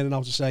point me learning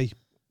how to say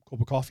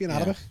cup of coffee in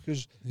Arabic,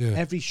 because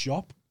every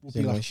shop would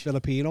be like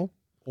Filipino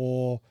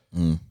or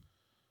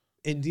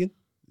Indian.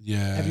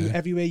 Yeah.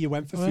 Everywhere you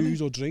went for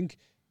food or drink,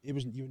 you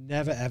were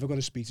never ever going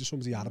to speak to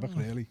somebody Arabic,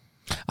 really.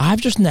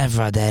 I've just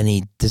never had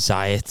any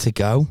desire to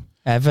go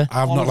ever.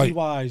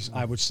 Wise,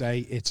 I would say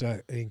it's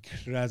an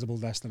incredible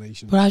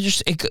destination. But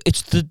it's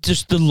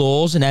the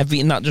laws and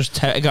everything that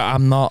just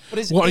I'm not.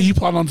 What are you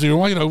planning on doing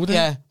while you're over there?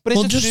 Yeah, but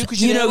is it true? Because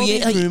you know,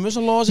 rumours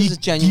or laws, is it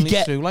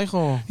genuinely true? Like,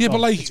 but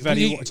like,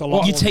 it's a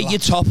lot. You take your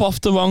top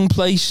off the wrong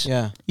place.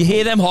 Yeah, you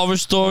hear them horror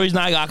stories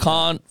now. I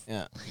can't.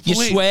 Yeah, you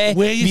swear.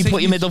 You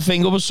put your middle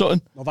finger up or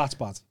something. Well, that's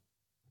bad.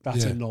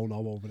 That's a no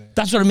over there.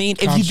 That's what I mean.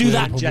 If you do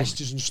that,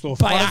 gestures and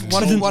stuff.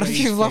 What if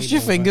you've lost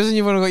your fingers and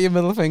you've only got your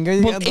middle finger?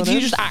 But if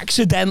you just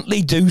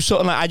accidentally do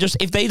something like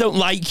if they don't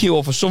like you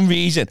or for some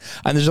reason,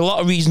 and there's a lot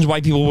of reasons why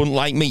people wouldn't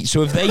like me.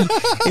 So if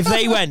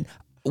they went,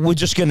 we're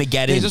just gonna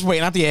get in. They're just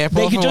waiting at the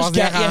airport. They could just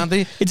get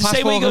handy. It's the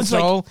same way you go to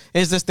like,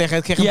 is this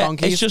dickhead kicking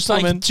donkeys? It's just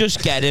like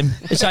just get him.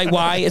 It's like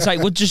why? It's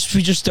like we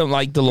just don't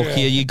like the look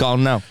here. You're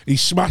gone now.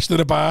 He's smashed at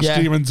a bar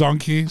screaming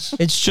donkeys.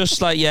 It's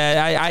just like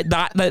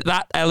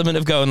that element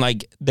of going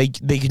like they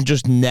can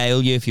just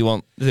nail you if they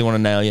want to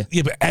nail you.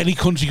 Yeah, but any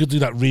country could do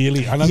that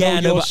really. And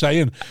I know you're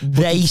saying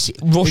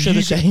Russia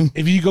the same.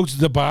 If you go to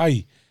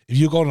Dubai, if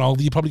you're going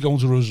older, you're probably going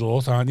to a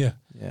resort, aren't you?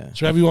 Yeah.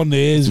 So everyone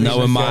there is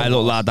knowing my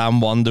little lad,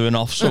 I'm wandering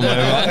off somewhere.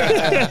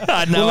 Right?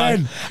 I know.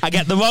 I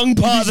get the wrong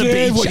part of the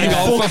beach. I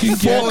go, for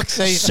fuck's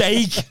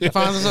sake! I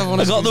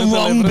got the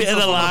wrong bit of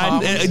the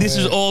line. This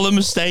is all a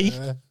mistake.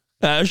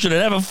 I should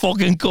have never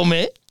fucking come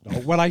here. No,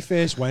 when I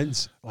first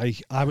went,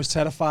 like I was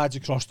terrified to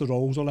cross the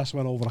road unless I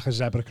went over like a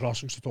zebra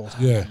crossing. So I thought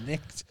I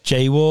nicked.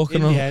 Jaywalking.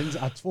 In the end,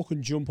 I'd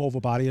fucking jump over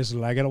barriers and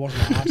leg it.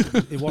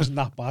 It wasn't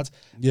that bad.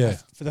 Yeah.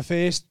 For the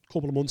first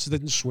couple of months, I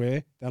didn't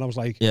swear. Then I was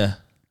like,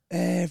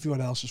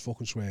 everyone else is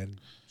fucking swearing.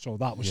 So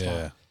that was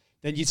fun.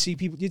 Then you'd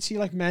see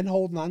like men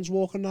holding hands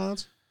walking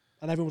around,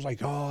 and everyone was like,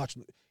 oh, it's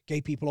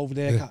gay people over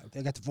there,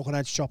 they get the fucking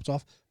heads chopped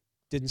off.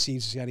 Didn't seem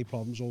to see any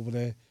problems over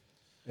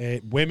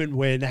there. Women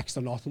were next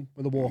to nothing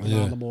when they're walking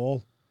around the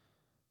mall.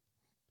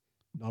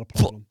 Not a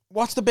problem.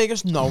 What's the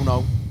biggest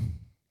no?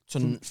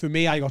 For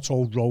me, I got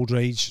told road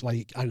rage,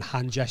 like, and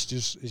hand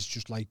gestures is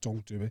just like,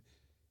 don't do it.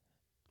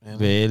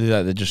 Really?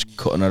 Like they're just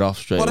cutting it off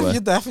straight away. What if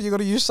you're deaf and you got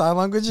to use sign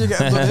language? You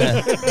get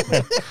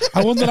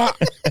I wonder that.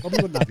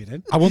 Probably wouldn't have it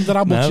in. I wonder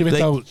how much of it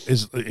though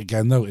is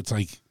again though. It's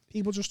like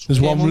People just there's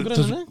one.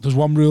 isn't it? There's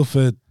one rule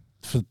for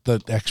the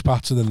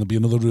expats, and then there'll be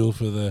another rule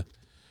for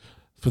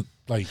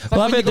like.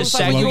 Well, I've heard the you go to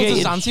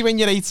segregated. Zante when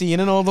you're 18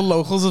 and all the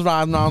locals are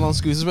riding around on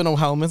scooters with no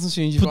helmets, and as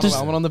soon as you've got a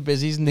helmet on the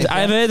busies,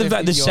 I've heard of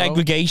that. The €50.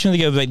 segregation. They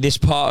go like, this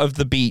part of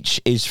the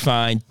beach is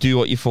fine. Do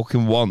what you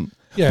fucking want.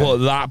 Yeah. But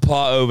that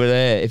part over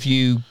there, if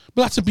you.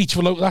 But that's a beach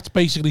for that's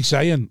basically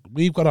saying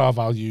we've got our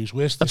values.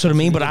 That's what I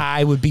mean. But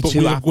I would be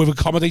too. We've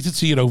accommodated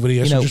to you over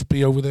here, so just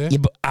be over there. Yeah,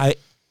 but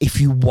if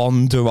you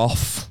wander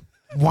off.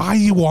 Why are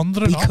you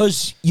wandering off?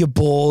 Because you're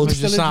bored.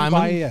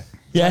 Simon.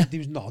 Yeah. There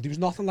was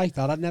nothing like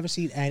that. I'd never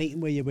seen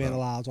anything where you weren't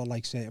allowed on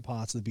like certain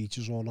parts of the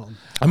beaches or nothing.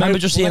 I remember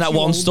just seeing that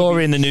one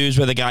story in the news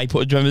where the guy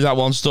remember that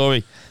one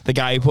story? The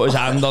guy who put his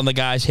hand on the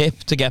guy's hip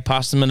to get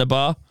past him in a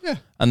bar. Yeah.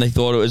 And they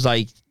thought it was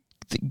like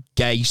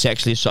gay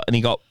sexually assault, and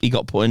he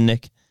got put in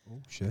Nick.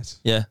 Oh shit.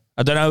 Yeah.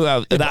 I don't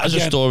know. That was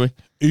a story.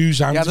 Whose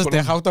hands? Yeah, just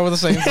dick out over the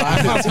same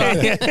time.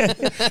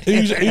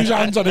 whose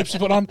hands on hips he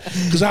put on?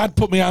 Because I'd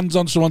put my hands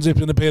on someone's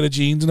hip in a pair of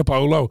jeans and a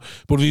polo,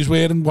 but if he's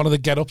wearing one of the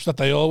get-ups that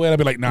they all wear, I'd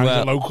be like, nah, he's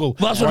a local.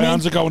 Well, that's what my I mean.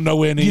 hands are going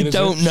nowhere near. You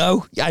don't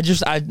know.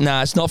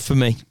 Nah, it's not for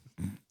me.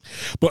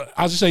 But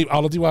as I say,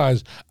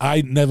 holiday-wise,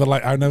 I never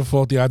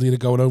thought the idea of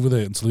going over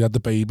there until he had the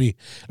baby.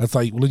 And it's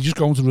like, well, you're just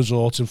going to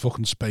resorts in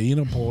fucking Spain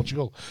and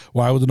Portugal.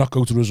 Why would they not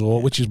go to a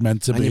resort, which is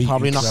meant to and be? you're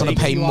probably not going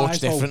to pay much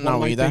Though, different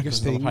now either.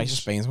 The price of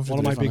Spain's much one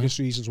of my different, biggest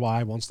reasons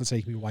why I wanted to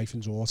take my wife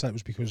and daughter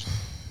was because,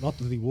 not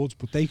that they would,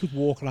 but they could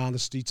walk around the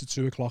streets at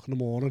 2 o'clock in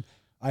the morning.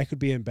 I could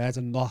be in bed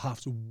and not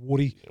have to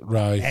worry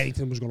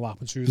anything was going to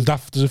happen to them.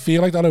 Does it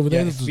feel like that over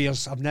there? It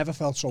feels. I've never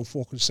felt so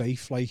fucking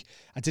safe. Like,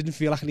 I didn't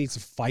feel like I needed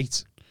to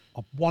fight.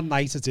 One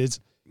night I did.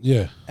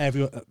 Yeah.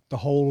 The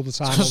whole of the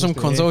time. Because some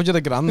cunts owed you the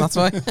grand, that's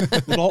why.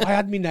 No, I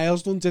had my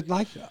nails done, didn't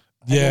I?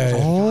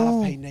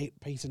 Yeah.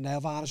 Painted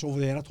nail varnish over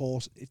there. I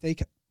thought,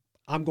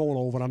 I'm going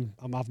over,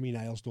 I'm having my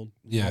nails done.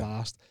 Yeah.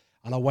 Last.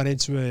 And I went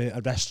into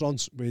a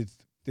restaurant with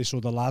this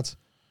other lad.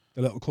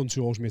 The little cunt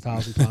who owes me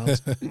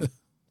 £1,000.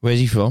 Where's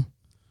he from?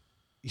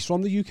 He's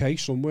from the UK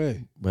somewhere.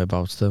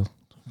 Whereabouts though?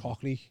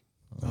 Cockney,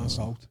 down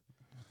south.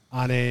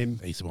 And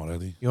ate him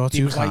already. You're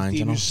too kind,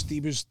 you know. He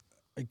was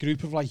a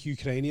group of like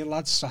Ukrainian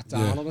lads sat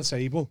down on a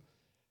table,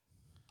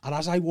 and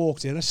as I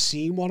walked in, I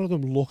seen one of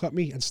them look at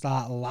me and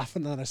start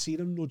laughing, and I seen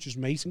him nudge his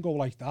mate and go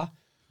like that,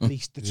 and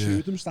the two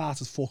of them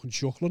started fucking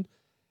chuckling,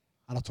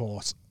 and I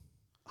thought,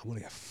 I'm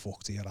gonna get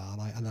fucked here,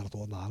 aren't I? And then I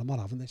thought, nah, I'm not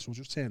having this. So I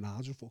just turned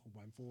around, just fucking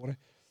went for it,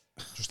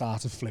 just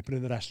started flipping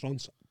in the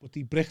restaurant, but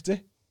they bricked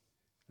it,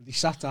 and they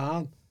sat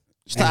down,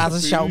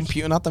 started shouting,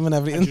 puking at them and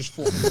everything, and just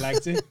fucking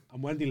legged it,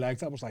 and when they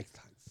legged it, I was like,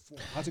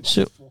 I got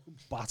fucking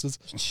battered.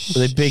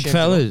 Were they big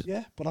fellas?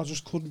 Yeah, but I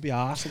just couldn't be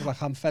arsed. I was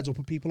like, I'm fed up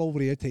with people over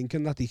here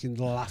thinking that they can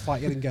laugh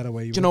at you and get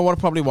away with it. Do you know what it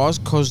probably was?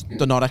 Because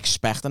they're not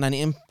expecting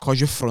anything. Because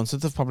you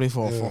fronted it probably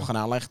for fucking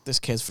hell. Like, this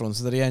kid's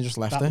fronted it here and just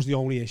left it. That was the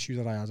only issue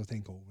that I had, I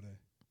think, over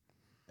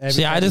there.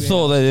 See, I'd have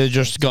thought that they'd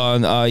just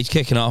gone, he's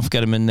kicking off,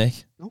 get him in, Nick.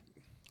 No.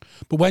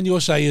 But when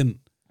you're saying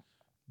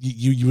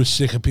you were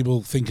sick of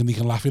people thinking they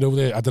can laugh it over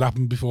there, had it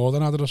happened before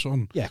then, had it or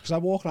something? Yeah, because I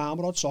walk around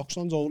with odd socks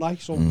on, don't I?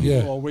 So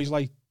people always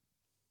like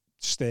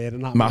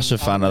staring at me. Massive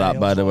fan of that,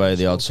 by the way,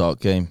 the odd sock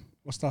game.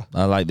 What's that?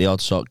 I like the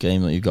odd sock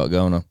game that you've got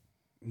going on.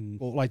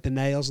 But like the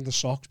nails and the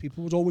socks,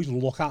 people would always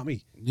look at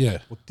me. Yeah.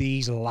 But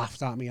these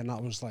laughed at me, and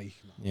that was like...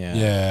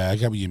 Yeah, I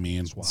get what you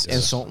mean. It's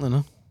insulting, isn't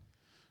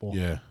it?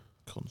 Yeah.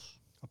 Cunts.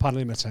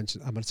 Apparently I'm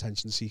an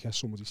attention seeker,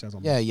 somebody said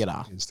on you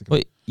are. Instagram.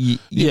 But you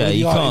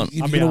can't.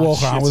 You're going to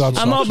walk around without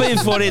I'm not being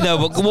funny,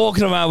 though, but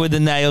walking around with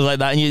the nails like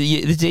that, and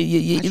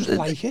I just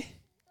like it.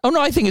 Oh, no,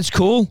 I think it's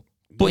cool.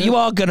 But you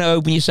are going to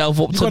open yourself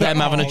up to them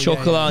having a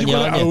chuckle, aren't you? You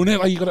got to own it.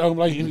 Like, you got to own,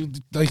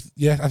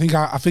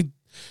 I think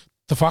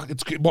the fact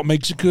it's what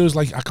makes it cool is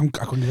like I couldn't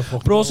give a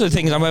fuck. But also the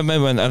thing is, I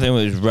remember when I think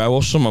it was Row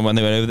or someone when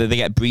they went over there, they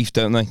get briefed,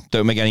 don't they?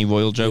 Don't make any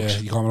royal jokes.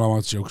 Yeah, you can't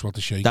allow jokes about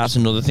the shake. That's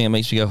another thing that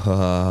makes you go,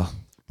 ha.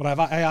 But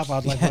I have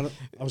had like when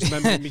I was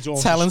remembering me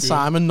daughter telling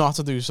Simon not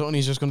to do something,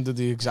 he's just going to do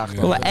the exact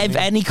Well,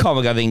 any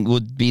comic I think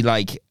would be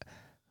like, yeah.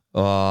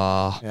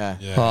 Oh,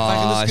 Like in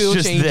the school it's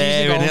just changes,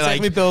 there, you go, innit? take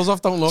Like, me bills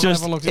off, don't look.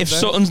 just, Looks if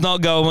something's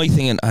not going, I'm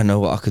thinking, I know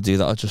what I could do.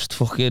 That I'll just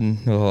fucking.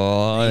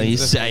 And you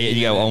say it,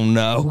 you go, oh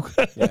no.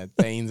 Yeah,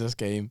 dangerous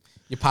game.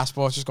 Your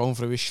passport's just going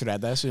through a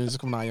shredder as soon as it's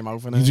coming out of your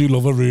mouth. You do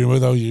love a rumour,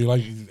 though. You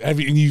like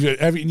everything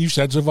you've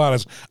said so far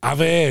is I've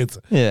heard,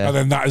 and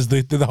then that is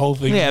the whole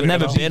thing. Yeah, I've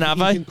never been, have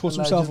I? He can cut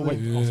himself away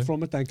off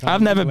from it. Then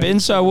I've never been,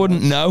 so I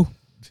wouldn't know.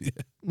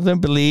 I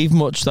don't believe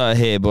much that I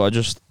hear, but I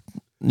just,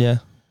 yeah.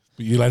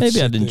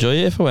 Maybe I'd enjoy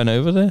it if I went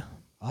over there.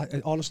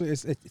 Honestly,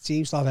 it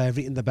seems to have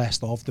everything, the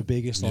best of, the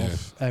biggest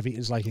of.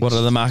 Everything's like. What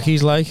are the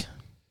Mackies like?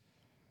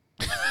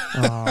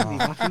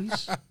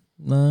 Mackies?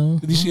 No.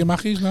 Did you see a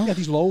Mackies now? Yeah,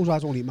 these loads. I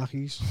don't eat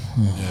Mackies.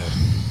 Yeah.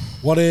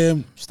 What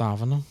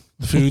starving them.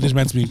 The food is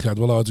meant to be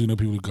incredible. I do know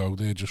people who go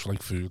there just for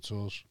like food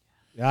tours.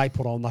 Yeah, I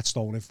put on that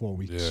stone in 4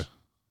 weeks. Yeah.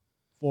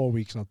 4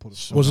 weeks and I'd put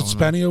it. Was it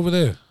spenny over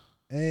there?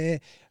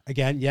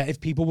 Again, yeah,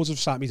 if people would have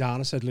sat me down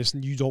and said,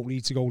 listen, you don't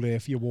need to go there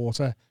for your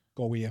water,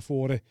 go here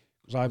for it.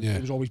 Because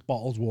it was always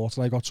bottled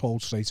water. I got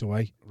told straight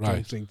away,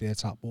 don't drink their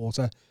tap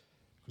water.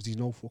 Because there's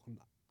no fucking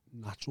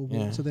natural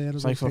water there.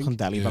 It's like fucking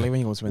Delhi Valley when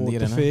you go to India.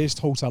 The first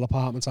hotel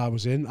apartment I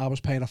was in, I was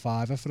paying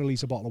 $5 for a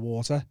litre bottle of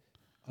water.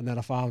 And then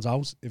I found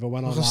out if I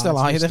went online... Still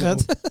high, that's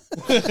 5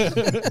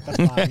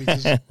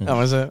 litres. That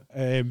was it.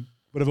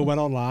 But if I went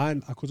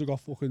online, I could have got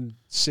fucking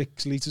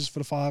 6 litres for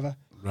a $5.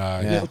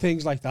 Right. Little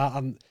things like that.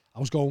 And I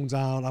was going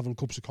down, having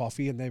cups of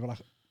coffee, and they were like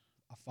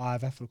a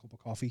 $5 for a cup of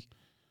coffee.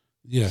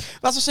 Yeah.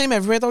 That's the same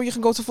everywhere, though. You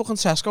can go to fucking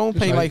Tesco and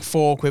pay like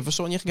 £4 for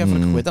something you can get for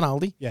 £1 in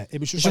Aldi. Yeah, it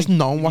was just like,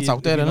 knowing what's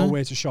out there, you know innit?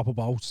 where to shop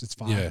about, it's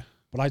fine. Yeah.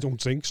 But I don't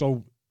drink,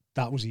 so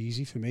that was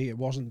easy for me. It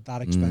wasn't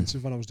that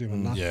expensive when I was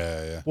doing that.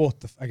 Yeah. But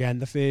again,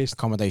 the first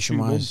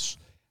accommodation-wise,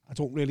 I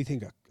don't really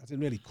think I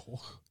didn't really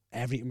cook.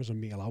 Everything was a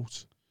meal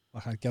out.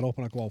 Like I'd get up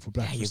and I'd go out for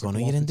breakfast. Yeah,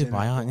 you're in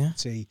Dubai, aren't you?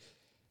 Tea.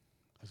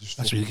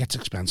 That's where it gets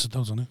expensive, though,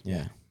 doesn't it?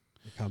 Yeah.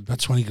 That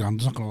 20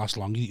 grand is not going to last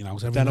long eating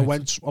out every Then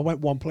night. I went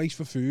one place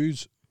for food,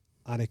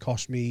 and it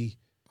cost me,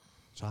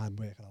 time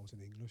working out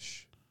in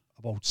English,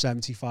 about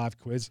 75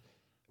 quid.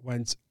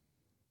 Went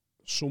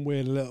somewhere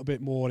a little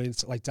bit more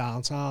into like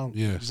downtown.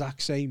 Yeah.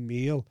 Exact same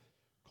meal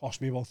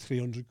cost me about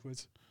 300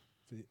 quid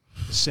for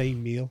the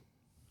same meal,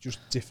 just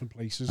different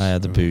places. I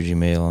had the bougie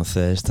meal on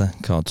Thursday.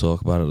 Can't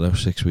talk about it though.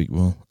 6-week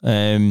rule.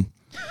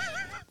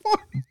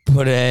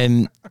 But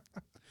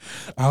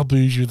I'll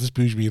booze you with this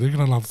bougie meal. You're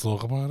not allowed to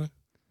talk about it.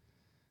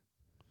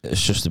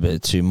 It's just a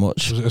bit too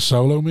much. Was it a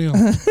solo meal?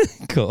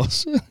 Of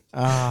course.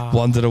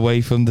 Wandered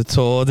away from the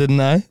tour, didn't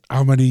I?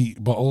 How many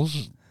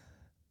bottles?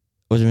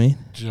 What do you mean?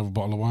 Did you have a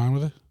bottle of wine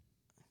with it?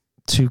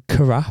 2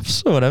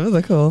 carafes or whatever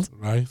they're called.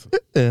 Right.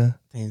 Yeah.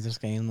 Dangerous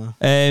game though.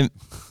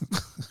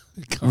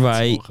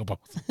 Right.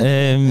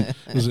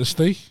 Was it a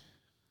steak?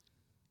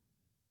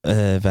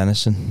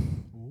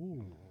 Venison.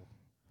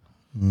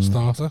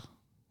 Starter?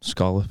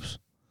 Scallops.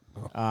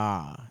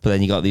 But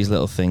then you got these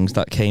little things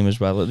that came as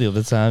well at the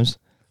other times.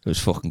 It was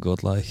fucking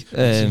good, like.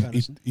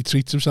 He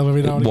treats himself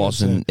every now and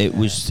again.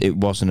 It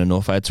wasn't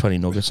enough. I had 20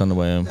 nuggets on the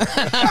way home.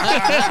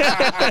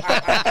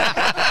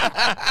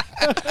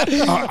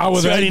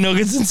 20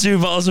 nuggets and 2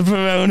 bottles of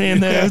Peroni in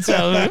the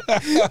hotel.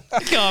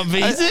 Can't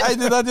beat it. I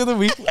did that the other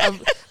week.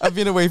 I've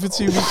been away for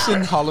 2 weeks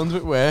in Holland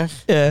with work.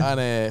 Yeah.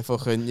 And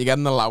fucking, you get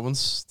an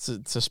allowance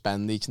to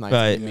spend each night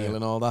on the meal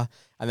and all that.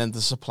 And then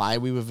the supply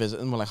we were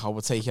visiting were like, we'll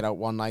take it out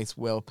one night,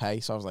 we'll pay.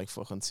 So I was like,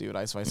 fucking 2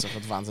 nights. So I took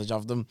advantage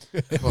of them.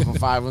 Fucking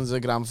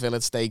 500 gram fillet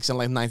steaks and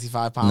like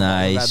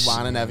 £95 red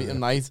wine and everything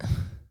night.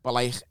 But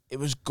like, it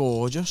was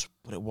gorgeous,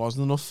 but it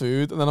wasn't enough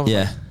food. And then I was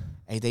like,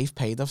 hey, they've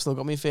paid. I've still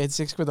got me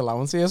 36 quid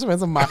allowance here. So I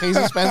went to Mackey's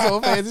and spent all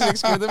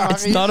 36 quid at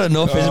Mackey's. It's not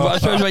enough, is it? But I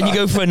suppose when you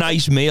go for a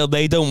nice meal,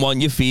 they don't want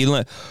you feeling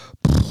like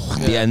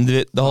at the end of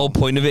it. The whole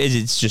point of it is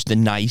it's just a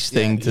nice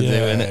thing to do,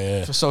 isn't it?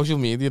 Yeah. For social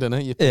media,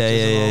 innit?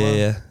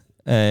 Yeah.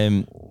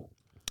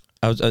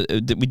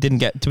 Did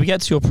we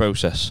get to your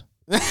process?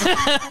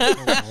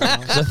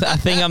 I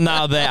think I'm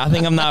now there. I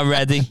think I'm now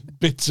ready.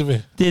 Bits of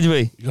it. Did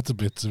we? You got the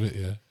bits of it,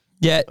 yeah.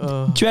 Yeah.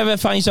 Do you ever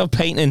find yourself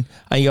painting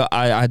and you go,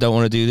 I don't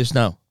want to do this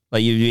now?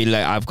 Like you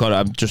like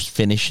I'm just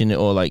finishing it,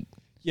 or like.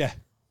 Yeah.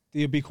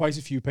 There'll be quite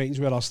a few paintings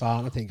where I'll start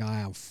and I think I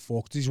am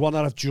fucked. There's one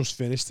that I've just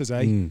finished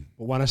today,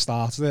 but when I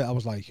started it, I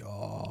was like,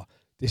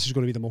 this is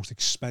going to be the most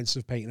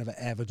expensive painting I've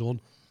ever done.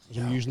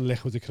 Because I'm using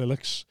liquid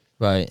acrylics.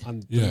 Right.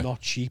 And they're not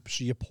cheap,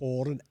 so you're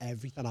pouring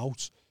everything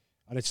out.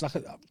 And it's like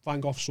Van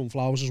Gogh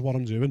sunflowers is what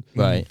I'm doing.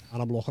 Right.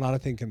 And I'm looking at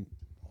it thinking,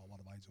 what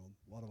have I done?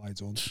 What have I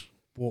done?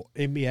 But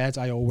in my head,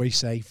 I always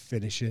say,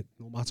 finish it,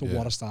 no matter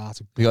what I start.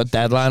 You got a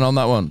deadline on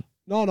that one?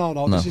 No.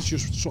 This is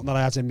just something that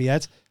I had in my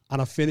head. And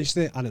I finished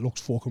it, and it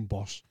looks fucking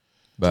boss.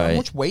 Right. How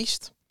much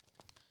waste?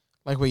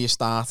 Like where you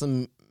start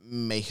and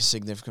make a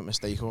significant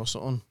mistake or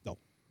something?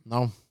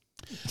 No.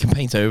 You can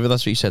paint over.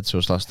 That's what you said to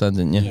us last time,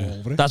 didn't you?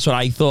 Yeah. That's what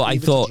I thought. I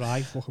thought,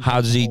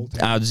 how does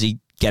he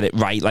get it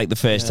right like the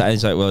first time?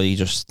 It's like, well, he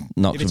just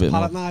knocks a bit more. If it's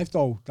palette knife,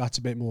 though, that's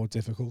a bit more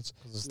difficult.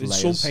 There's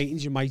some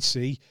paintings you might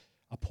see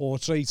a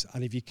portrait,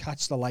 and if you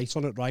catch the light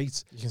on it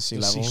right, you can see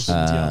levels.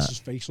 Somebody else's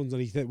face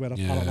underneath it, where a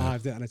palette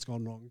knifed it and it's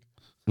gone wrong.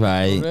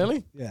 Right. Oh,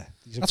 really? Yeah.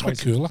 That's quite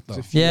cool,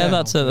 though. Yeah,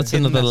 that's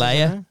another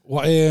layer.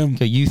 What?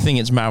 Okay, you think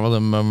it's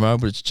Marilyn Monroe,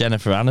 but it's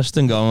Jennifer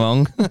Aniston gone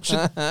wrong.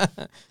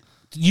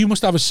 You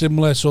must have a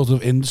similar sort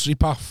of industry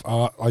path,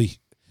 like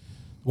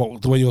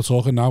the way you're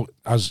talking now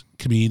as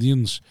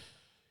comedians.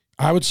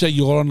 I would say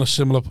you're on a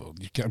similar.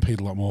 You're getting paid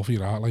a lot more for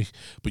your art, like,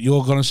 but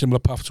you're on a similar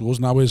path to us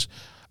now. Is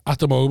at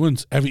the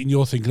moment everything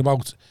you're thinking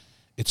about,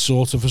 it's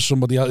sort of for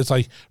somebody else. It's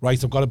like,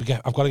 right, I've got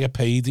to get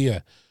paid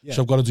here,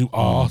 so I've got to do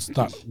art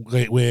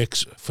that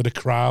works for the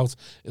crowd.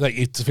 Like,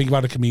 to think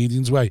about a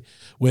comedian's way,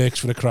 works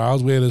for the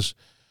crowd. Whereas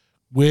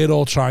we're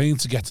all trying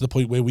to get to the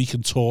point where we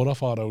can tour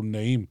off our own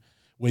name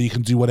where you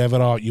can do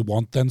whatever art you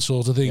want then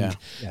sort of thing.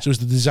 Yeah. So it's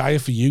the desire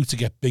for you to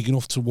get big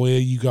enough to where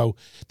you go,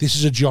 this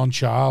is a John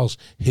Charles,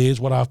 here's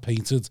what I've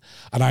painted,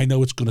 and I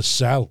know it's going to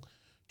sell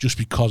just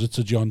because it's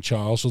a John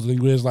Charles sort of thing.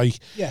 Whereas like,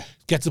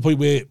 get to the point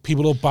where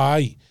people will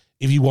buy,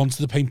 if you wanted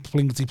to paint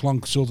plinkety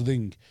plonk sort of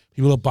thing,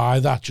 people will buy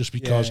that just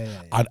because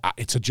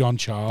it's a John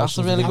Charles. That's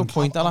a really good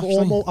point.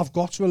 I've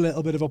got to a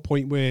little bit of a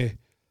point where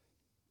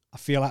I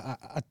feel like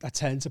I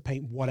tend to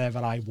paint whatever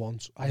I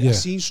want. I've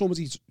seen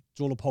somebody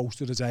done a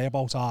poster today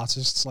about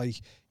artists, like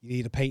you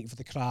need a paint for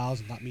the crowd,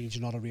 and that means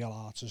you're not a real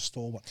artist.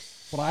 Or what.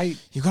 But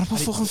you got to put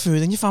fucking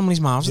food in your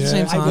family's mouths at the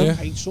same time. I won't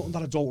paint something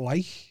that I don't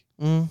like.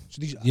 So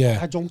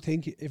I don't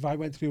think if I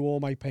went through all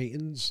my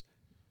paintings,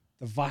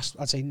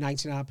 I'd say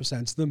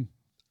 99% of them,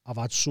 I've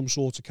had some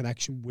sort of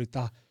connection with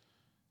that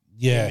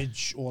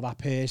image or that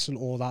person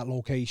or that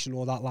location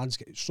or that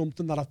landscape.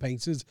 Something that I've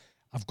painted,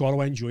 I've got to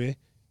enjoy it.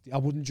 I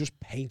wouldn't just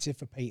paint it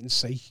for painting's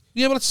sake.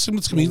 Yeah, but it's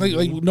similar to me.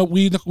 Like no,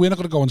 we're not going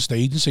to go on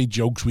stage and say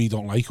jokes we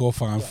don't like or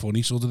find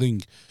funny sort of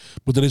thing.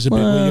 But there is a bit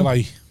where you're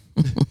like...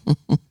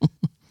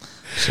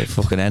 Say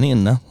fucking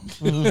anything now.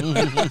 But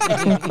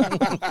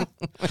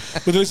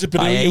there's a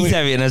bit I hate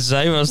everything I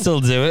say, but I'll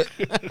still do it.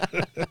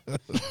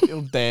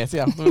 Feel dirty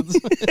afterwards.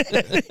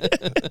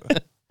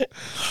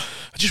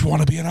 I just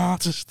want to be an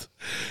artist.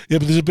 Yeah,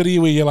 but there's a bit of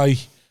you where you're like,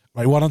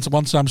 right,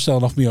 once I'm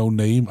selling off my own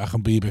name, I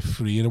can be a bit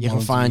freer. You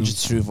can find your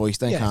true voice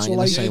then, can't you?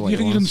 Like, you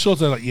can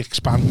sort of like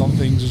expand on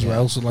things as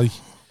well. So like,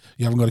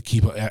 you haven't got to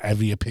keep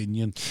every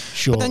opinion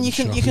short. But then you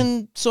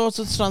can sort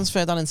of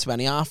transfer that into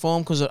any art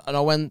form, because I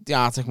know when the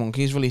Arctic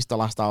Monkeys released the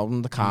last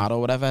album, The Car or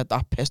whatever,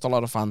 that pissed a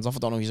lot of fans off. I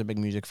don't know if he's a big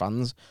music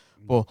fans,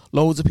 but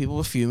loads of people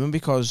were fuming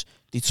because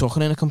they took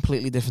it in a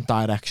completely different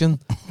direction.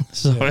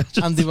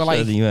 And they were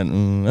like,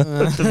 and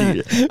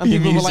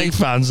people were like,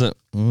 fans.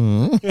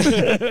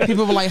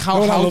 People were like,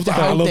 how I love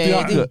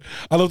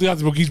the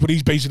Arctic Monkeys, but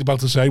he's basically about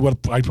to say what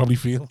I probably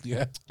feel.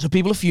 Yeah. So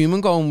people are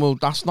fuming, going, well,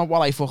 that's not what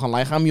I fucking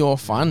like. I'm your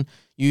fan.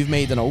 You've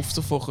made an oath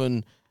to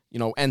fucking,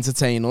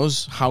 entertain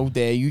us. How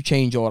dare you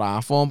change your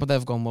art form? But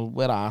they've gone, well,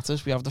 we're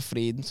artists. We have the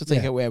freedom to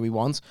take it where we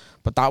want.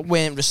 But that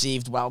weren't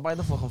received well by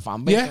the fucking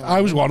fan base. Yeah,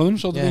 I was one of them,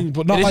 sort of thing.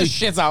 But not it like is a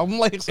shit album.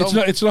 Like,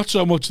 so. It's not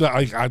so much that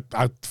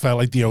I felt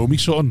like they owe me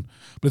something,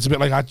 but it's a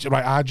bit like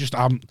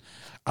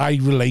I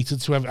related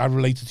to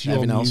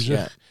your music.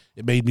 Yeah.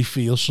 It made me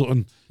feel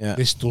something. Yeah.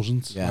 This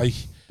doesn't. Yeah. Like,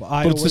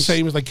 but it's the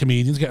same as like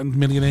comedians getting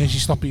millionaires. You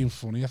stop being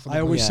funny. I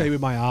always say with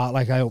my art,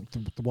 like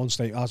the one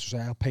state, I say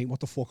I'll paint what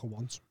the fuck I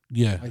want.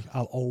 Yeah, like,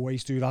 I'll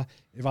always do that.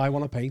 If I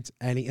want to paint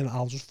anything,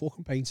 I'll just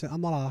fucking paint it.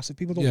 I'm not arsed if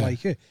people don't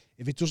like it.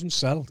 If it doesn't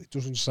sell, it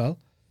doesn't sell.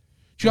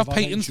 Do you have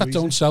paintings that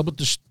don't sell, but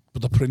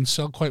the prints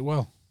sell quite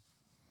well?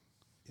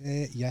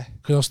 Yeah.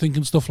 Because I was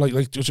thinking stuff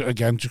like just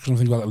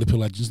something about that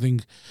Liverpool Legends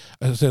thing.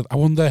 As I said, I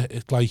wonder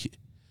if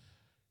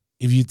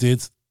if you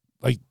did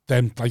like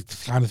them like the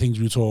kind of things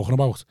we were talking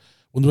about.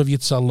 Wonder if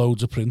you'd sell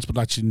loads of prints, but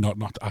actually not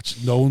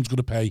actually. No one's going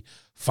to pay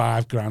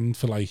 $5,000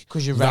 for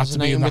because you're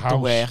resonating with the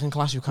working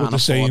class. You can't afford. At the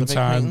same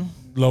time,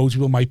 loads of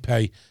people might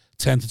pay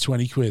 10 to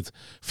 20 quid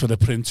for the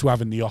print to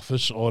have in the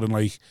office or in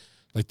like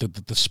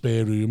the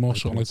spare room or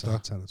something like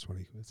that. 10 or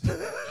 20 quid.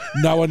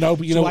 No, I know,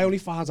 but I only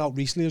found out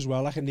recently as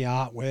well, like in the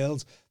art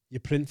world,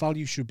 your print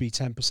value should be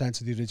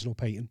 10% of the original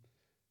painting.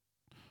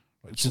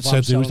 So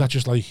is that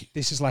just like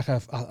this is like a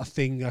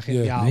thing like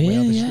in the art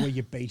world? This is where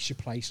you base your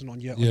pricing on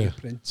your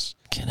prints.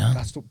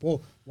 That's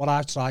what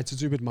I've tried to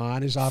do with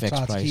mine is I've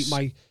tried to keep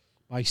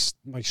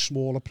my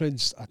smaller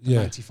prints at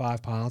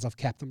 £95. I've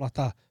kept them like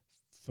that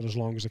for as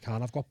long as I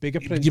can. I've got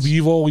bigger prints. Yeah, but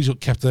you've always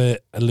kept a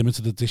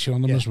limited edition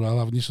on them as well,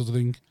 haven't you? Sort of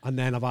thing. And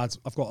then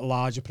I've got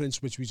larger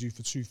prints which we do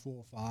for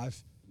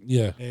 £245.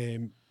 Yeah.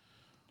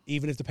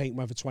 Even if the paint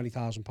went for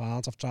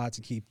 £20,000, I've tried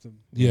to keep them.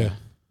 Yeah.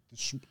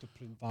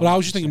 But I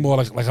was just thinking more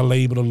like a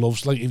labour of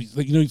love. Like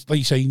like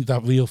you saying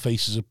that real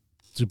faces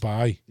to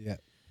buy. Yeah.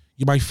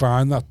 You might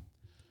find that,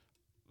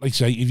 like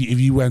say, if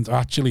you went,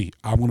 actually,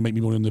 I'm going to make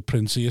me money on the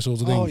prints here,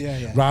 sort of thing. Oh,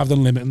 yeah. Rather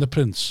than limiting the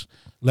prints,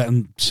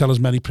 letting sell as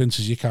many prints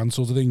as you can,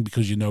 sort of thing,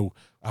 because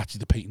actually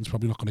the painting's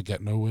probably not going to get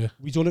nowhere.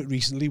 We done it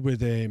recently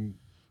with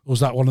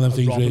was that one of them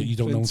things where you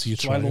don't know until you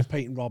try? I love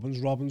painting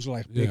robins. Robins are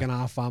like big in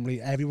our family.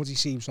 Everybody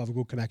seems to have a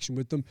good connection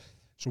with them.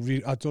 So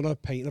I'd done a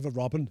painting of a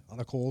robin and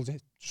I called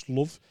it just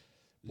Love.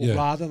 But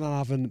rather than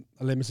having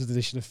a limited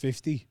edition of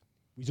 50,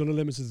 we've done a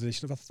limited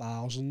edition of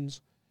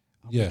 1,000.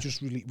 And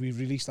we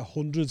released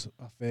 100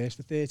 at first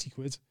for 30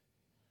 quid.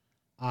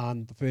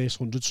 And the first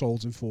 100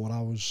 sold in 4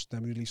 hours.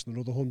 Then we released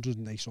another 100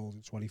 and they sold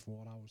in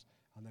 24 hours.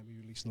 And then we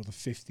released another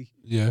 50.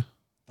 Yeah.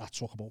 That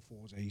took about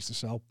 4 days to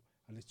sell.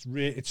 And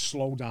it's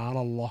slowed down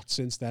a lot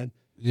since then.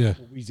 Yeah.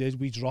 What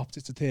we dropped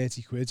it to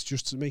 30 quid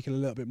just to make it a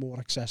little bit more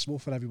accessible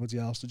for everybody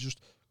else to just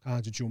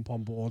kind of jump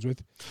on board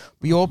with.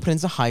 But your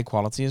prints are high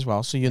quality as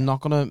well, so you're not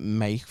going to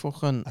make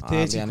fucking... A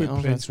 30 quid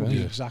print will be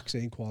the exact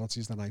same quality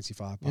as the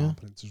 £95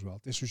 print as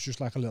well. This was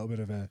just like a little bit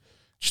of a...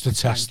 Just a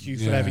test. Thank you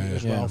for everything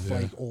as well, for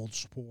like all the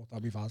support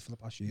that we've had for the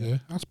past year. Yeah,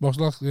 that's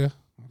possible. Yeah,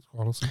 that's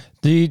quality.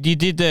 You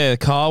did the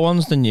car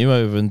ones, didn't you,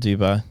 over in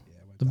Dubai? Yeah,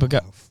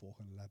 the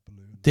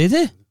Did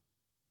it?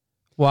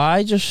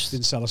 Why? Just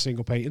Didn't sell a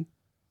single painting.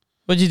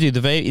 what did you do?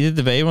 You did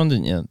the V one,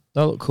 didn't you?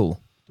 That looked cool.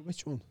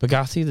 Which one?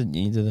 Bugatti, didn't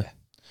you? You did it.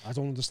 I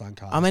don't understand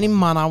cars. How many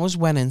man hours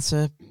went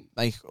into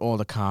like all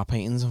the car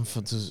paintings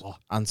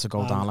and to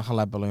go down like a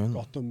lead balloon?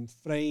 Got them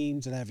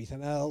framed and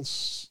everything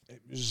else.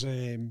 It was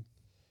it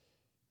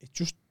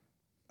just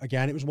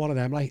again it was one of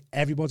them like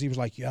everybody was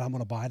like, yeah, I'm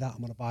gonna buy that,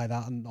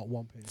 and not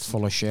one person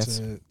Full of shit.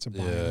 to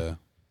buy it.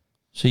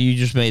 So you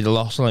just made a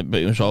loss on like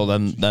pretty much all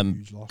them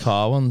Huge loss.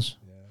 car ones.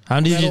 Yeah. How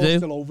many did you They're all do?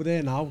 still over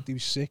there now. There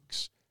was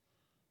 6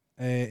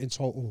 in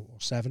total, or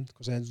 7,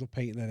 because I ended up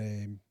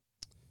painting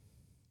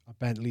a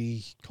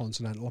Bentley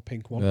Continental, a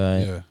pink one.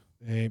 Right.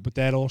 Yeah. But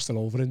they're all still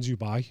over in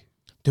Dubai.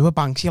 Do a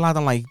Banksy lad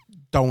and like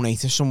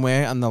donate it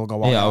somewhere and they'll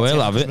go, Yeah, I'll we'll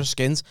take have pictures it. of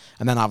skins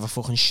and then have a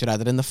fucking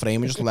shredder in the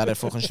frame and just let it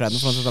fucking shred in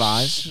front of their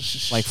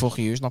eyes. Like, fuck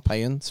you, not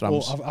paying.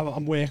 Well,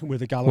 I'm working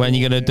with a gallery. When are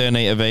you going to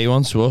donate a V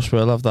one to us?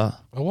 We'll have that.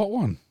 What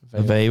one?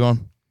 A V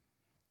one.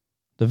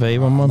 The V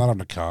one I'm one. not on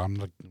the car.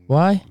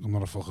 Why? I'm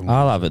not a fucking.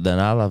 I'll have it then.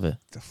 I'll have it.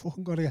 I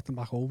fucking got to get them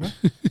back over.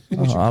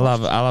 I'll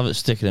have it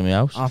sticking in my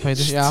house. I'll pay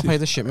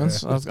the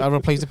shipments. I'll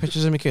replace the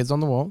pictures of my kids on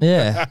the wall.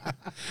 Yeah.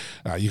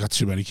 You got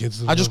too many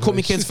kids. I just cut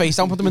my kid's face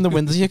down, put them in the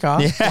windows of your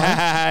car.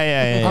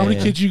 yeah. How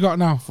many kids you got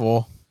now?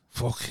 4.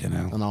 Fucking I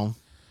hell. know.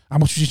 How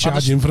much would you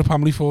charge him for the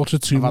family photo?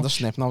 I've had a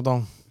snip now,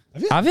 Don.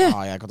 Have you?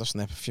 Oh yeah, I got a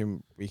snip a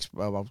few weeks,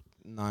 about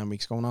 9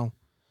 weeks ago now.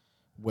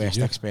 Worst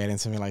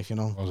experience of my life, you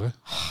know. Was it?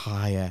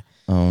 Ah, yeah.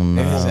 Oh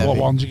no. It is What heavy.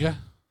 one did you get?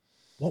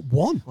 What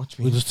one? What do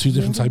you Well, mean? there's 2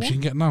 different types you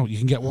can get now. You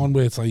can get one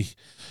where it's like,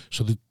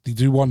 so they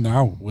do one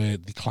now where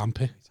they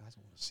clamp it. I don't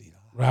want to see that.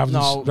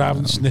 Rather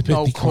than snip it,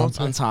 No, they cut clamp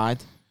and it.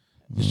 tied.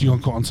 Just you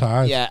on cut and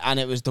tied. Yeah, and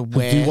it was the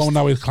They do worst. one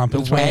now with clamp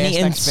it. The worst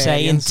Anything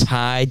saying experience.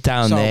 tied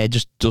down So- there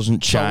just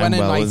doesn't So chime when in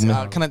well with me.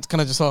 can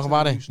I just talk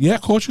about it? Yeah,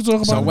 of course you talk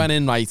about So it. when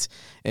in right,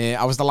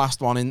 I was the last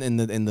one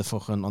in the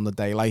fucking on the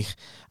day, like,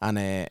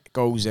 and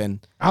goes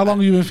in. How long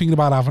have you been thinking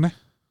about having it?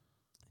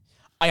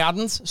 I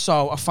hadn't,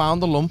 so I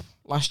found a lump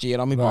last year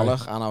on my Right.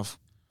 bollock, and I've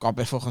got a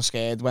bit fucking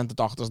scared. Went to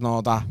doctors and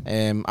all that.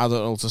 Had an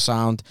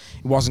ultrasound.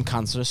 It wasn't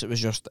cancerous. It was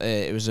just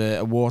it was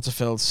a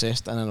water-filled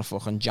cyst and then a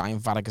fucking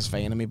giant varicose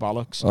vein in my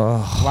bollocks. Oh.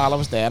 While I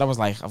was there, I was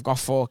like, I've got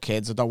 4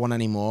 kids. I don't want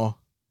any more.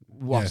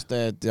 What's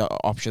the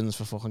options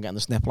for fucking getting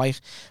the snip like?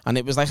 And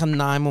it was like a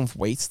 9-month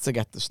wait to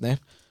get the snip.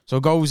 So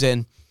it goes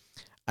in,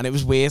 and it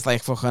was weird.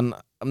 Like fucking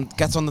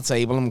gets on the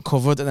table, I'm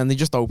covered, and then they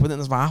just open it, and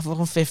there's about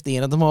fucking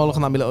 15 of them all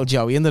looking at me little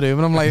Joey in the room,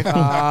 and I'm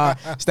like,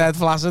 stead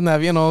flaccid,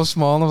 heavy and all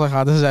small, and I was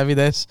like, this is heavy,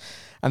 this.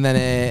 And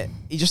then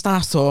he just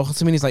starts talking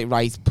to me, and he's like,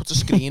 right, puts a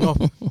screen up,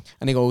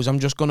 and he goes, I'm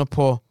just going to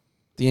put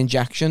the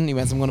injection. He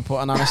went, I'm going to put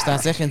an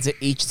anaesthetic into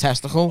each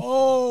testicle.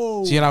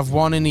 Oh! So you have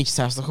one in each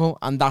testicle,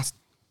 and that's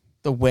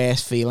the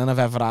worst feeling I've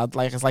ever had.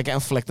 Like, it's like getting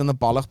flicked in the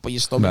bollock, but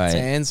your stomach Right.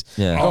 turns.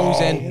 Yeah. Goes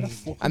You're a in,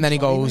 fucking and then he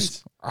Johnny,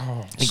 goes,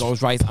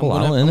 mate. right, Pull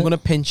out, I'm innit? gonna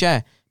pinch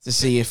you to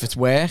see if it's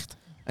worked.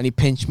 And he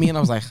pinched me, and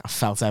I was like, I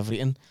felt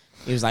everything.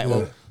 He was like,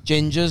 well,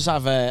 gingers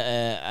have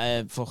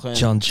a fucking...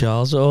 John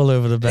Charles all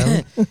over the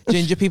belly.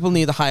 Ginger people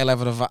need a high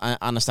level of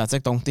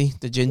anaesthetic, don't they?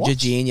 The ginger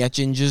gene, yeah,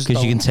 gingers.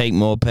 Because you can don't- take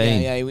more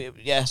pain.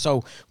 Yeah,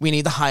 so we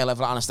need a high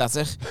level of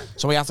anaesthetic.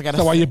 So we have to get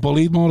That's why you're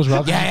bullied more as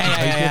well.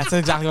 yeah. That's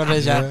exactly what it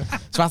is, yeah.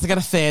 So I have to get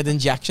a 3rd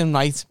injection,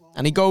 right?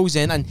 And he goes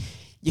in, and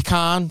you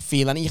can't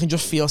feel any. You can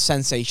just feel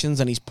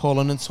sensations, and he's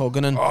pulling and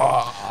tugging. And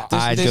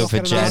I'd go for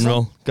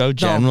general. Go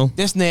general. No,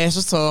 this nurse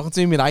was talking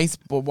to me, right?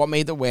 But what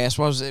made it worse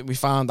was we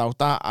found out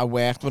that I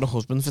worked with a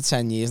husband for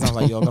 10 years, and I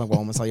was like, you're going to go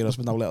home and tell your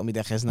husband how little me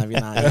dick is and every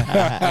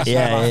night.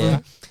 Yeah.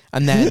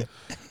 And then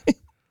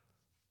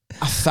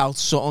I felt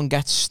something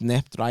get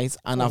snipped, right?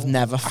 And I've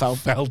never felt...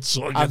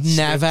 I've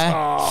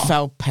never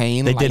felt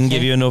pain They like didn't it.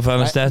 give you enough Right?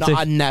 anaesthetic? No,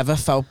 I never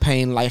felt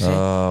pain like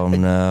Oh, it.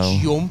 no.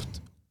 Jumped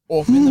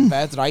up in the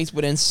bed, right?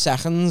 Within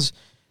seconds,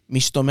 my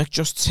stomach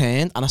just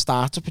turned, and I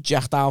started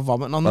projectile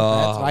vomiting on the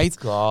bed, right?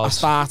 God. I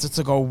started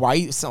to go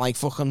white, so like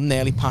fucking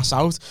nearly pass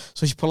out.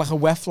 So she put like a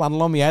wet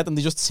flannel on my head, and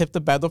they just tipped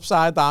the bed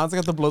upside down to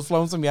get the blood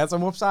flowing to my head. So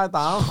I'm upside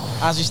down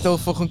as he's still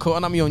fucking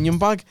cutting at my onion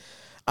bag.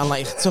 And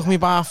like, it took me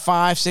about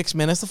 5-6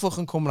 minutes to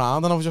fucking come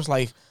round, and I was just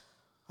like,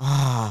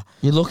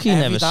 You're lucky you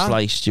Every never day.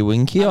 sliced your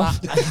winky off.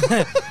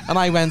 and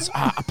I went,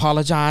 I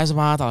apologise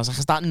about that. I was like,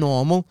 is that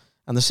normal?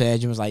 And the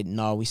surgeon was like,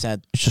 no. He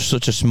said, It's just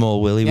such a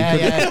small willy.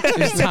 yeah,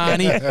 it's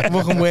tiny,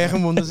 fucking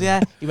working wonders.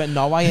 Yeah. He went,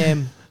 no,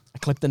 I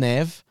clipped the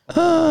nerve.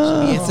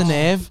 So he hit the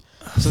nerve.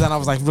 So then I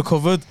was like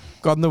recovered,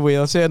 got in the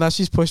wheelchair, and as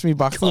she's pushed me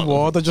back to the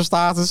ward, I just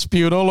started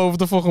spewing all over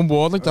the fucking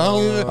ward like that.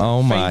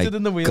 Oh my Fainted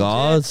in the wheelchair.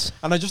 God.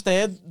 And I just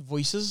heard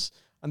voices,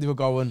 and they were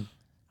going,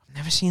 I've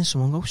never seen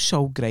someone go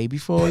so grey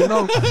before, you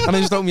know. And I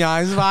just opened my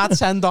eyes, about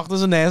 10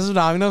 doctors and nurses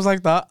around me, and I was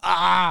like that.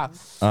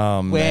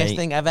 Oh, Worst mate.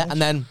 thing ever.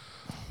 And then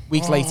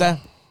weeks later,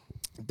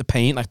 the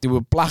pain, like they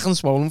were black and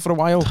swollen for a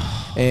while.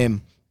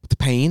 The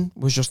pain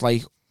was just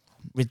like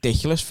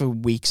ridiculous for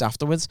weeks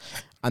afterwards.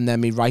 And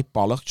then my right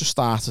bollock just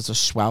started to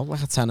swell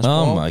like a tennis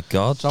ball. Oh my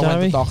God, So I went to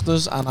Gary.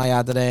 doctors, and I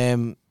had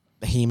a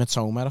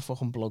hematoma, a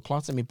fucking blood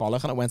clot in my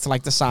bollock, and it went to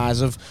like the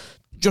size of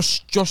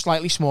just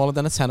slightly smaller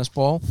than a tennis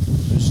ball.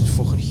 It was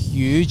fucking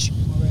huge.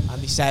 And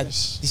And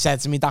they said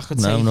to me that could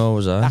take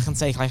that can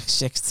take like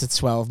 6 to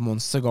 12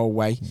 months to go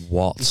away.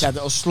 What? They said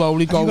it'll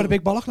slowly go. Have you got a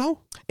big bollock now?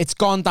 It's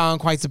gone down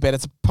quite a bit.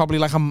 It's probably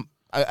like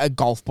a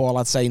golf ball,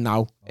 I'd say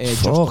now,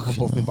 just up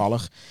above my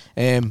bollock.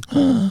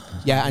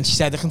 Yeah, and she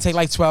said it can take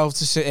like 6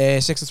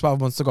 to 12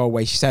 months to go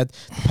away. She said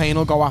the pain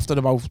will go after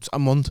about a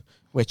month,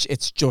 which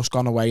it's just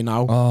gone away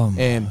now.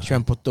 She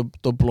went, but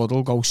the blood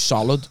will go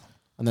solid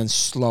and then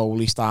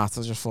slowly start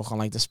to just fucking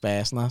like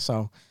disperse now.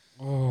 So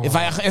if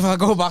I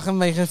go back and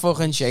make a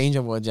fucking change, I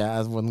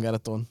wouldn't get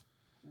it done.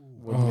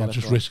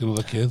 Just risking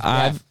another kid.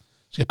 I've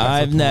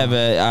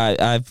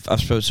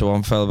spoke to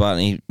one fella about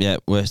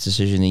it. Worst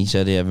decision he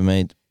said he ever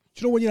made.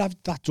 Do you know when you have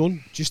that done,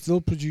 do you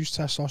still produce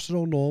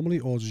testosterone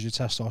normally, or does your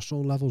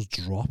testosterone levels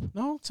drop?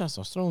 No,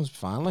 testosterone's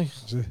fine. Like,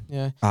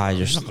 yeah.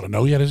 He's not gonna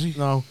know yet, is he?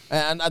 No,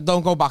 and I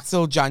don't go back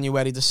till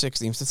January the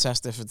 16th to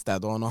test if it's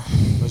dead or not,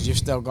 because you've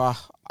still got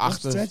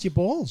active. Dead, your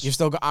balls. You've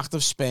still got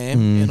active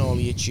sperm in all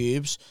your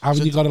tubes.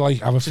 Haven't you got to like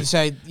have a?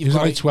 Say you've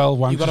got like 12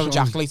 wanks. You've got to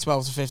ejaculate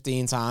 12 to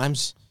 15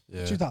 times.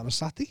 Yeah. Do that on a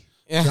Saturday.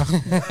 Yeah,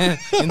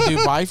 in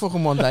Dubai,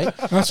 fucking one day.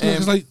 That's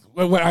because like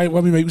when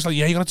my mate was like,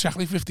 "Yeah, you got to check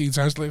like 15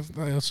 times." Like,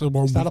 that's a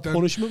one Is that a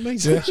punishment,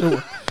 mate? Yeah.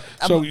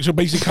 So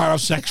basically, can't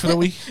have sex for a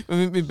week.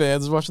 My bird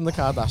was watching the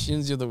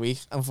Kardashians the other week,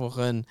 and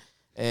fucking.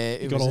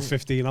 He got all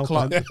 15 out.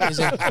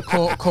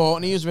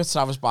 Courtney was with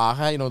Travis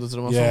Barker, you know the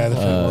drummer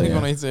from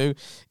Blink-182.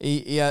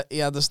 He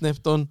had the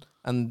snip done,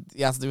 and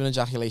he had to do an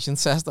ejaculation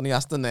test, and he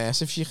asked the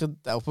nurse if she could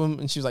help him,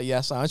 and she was like,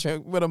 yes, and she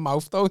went, with her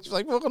mouth though. She was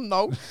like, fucking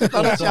no,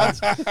 not a chance.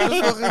 Just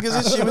fucking because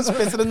his human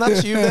spitted in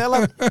that tube there,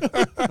 like.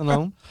 I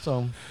know,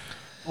 so.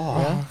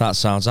 Yeah. That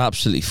sounds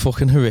absolutely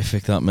fucking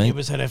horrific, that, mate. It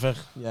was horrific.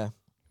 Yeah.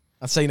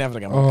 I'd say never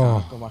again, but I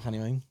can't go back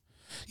anyway.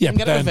 Yeah, you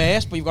can get it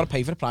reversed, but you've got to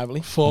pay for it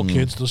privately. 4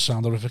 kids does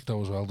sound horrific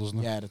though as well, doesn't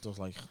it? Yeah, it does.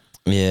 Like,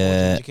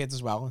 yeah, kids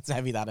as well. It's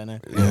heavy that, innit?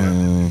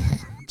 Yeah,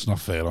 it's not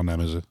fair on them,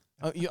 is it?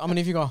 How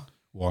many have you got?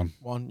 One.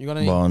 You got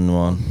any? One.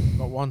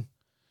 Got one.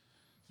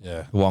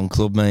 Yeah. One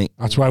club, mate.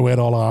 That's why we're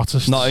all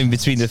artists. Not in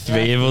between the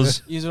three of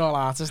us. You're all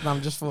artists, and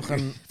I'm just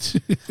fucking.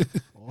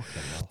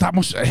 That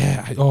must.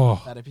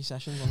 Therapy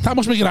sessions. That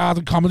must make it hard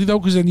in comedy though,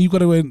 because then you got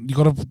to win. You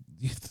got to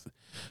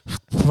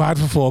provide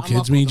for 4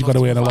 kids means you got to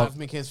win a lot.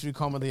 My kids through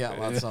comedy yet,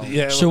 lad, so.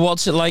 Yeah. So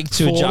what's it like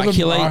to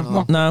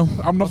ejaculate now?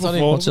 I'm not for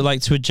 4. What's it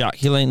like to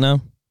ejaculate now?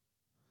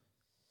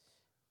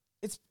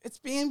 It's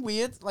been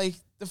weird. Like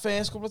the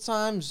first couple of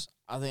times,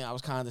 I think I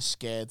was kind of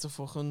scared to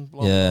fucking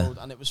blow load,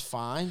 and it was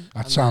fine.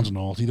 That sounds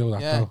naughty though.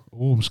 Though.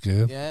 Oh, I'm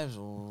scared. Yeah.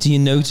 Do you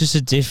notice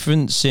a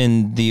difference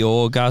in the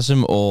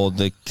orgasm or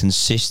the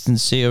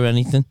consistency or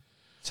anything?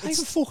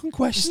 It's a fucking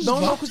question.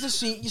 No,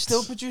 because you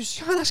still produce.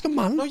 You can't ask a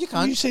man. No, you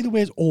can't. You say the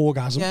word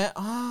orgasm. Yeah.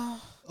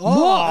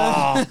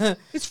 What?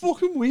 It's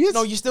fucking weird.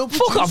 No, you still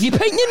produce. Fuck off! You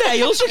paint your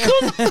nails, you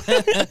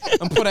cunt.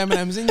 And put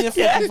M&Ms in your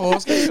fucking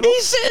foreskin.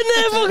 He's sitting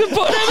there fucking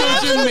putting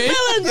M&Ms in the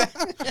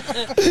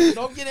melon.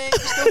 No, you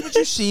still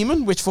produce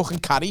semen, which fucking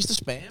carries the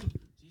sperm.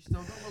 You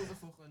still got loads of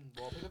fucking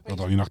wallpaper paste.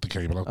 Hold on, you knocked the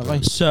cable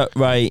out. So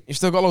right, you've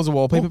still got loads of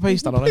wallpaper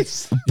paste,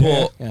 alright?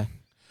 But yeah.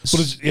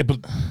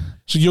 But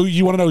so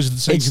you want to know is it the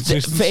same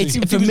consistency?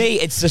 For me,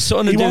 it's the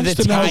something to do with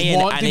the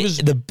tie-in and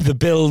the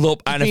build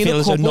up, and I feel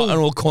as though nothing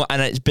will come, and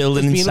it's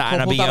building inside,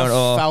 and I be going,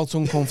 felt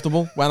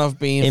uncomfortable when I've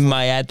been in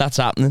my head. That's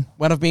happening.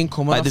 When I've been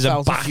coming, like there's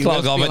a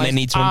backlog of it, and they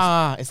need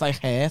to. It's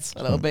like hurt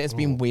a little bit. It's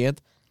been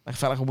weird. I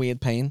felt like a weird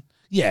pain.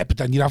 Yeah, but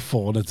then you'd have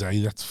 4 in a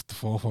day. That's the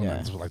 4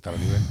 nights like that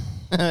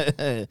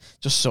anyway.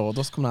 Just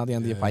sawdust coming out the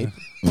end of your pipe.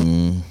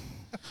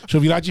 So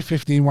have you had your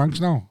 15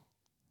 wanks now?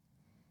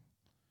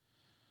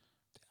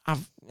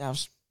 I've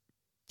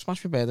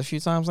smashed my bed a few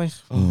times, like.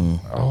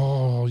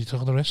 Oh, you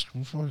took the risk.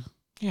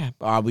 Yeah,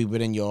 we were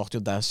in York the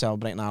other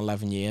celebrating our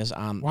 11 years,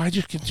 and why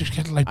just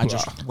get like? I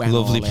just went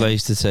lovely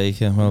place to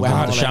take it.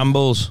 Well,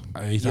 Shambles.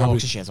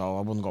 York's shit. I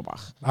wouldn't go back.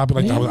 I'd be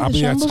like, it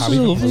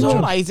was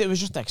alright. It was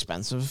just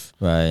expensive,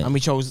 right? And I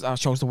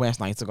chose the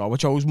worst night to go. We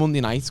chose Monday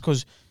night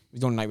because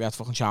the only night we had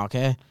fucking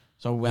childcare.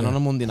 So we went on a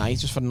Monday night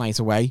just for the night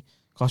away.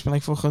 Cost me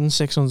like fucking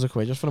 600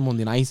 quid just for a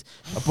Monday night.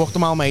 I booked the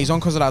Malmaison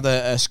because it had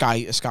a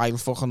Sky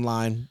fucking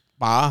line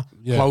bar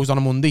closed on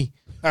a Monday.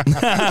 You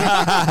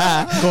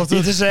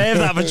deserve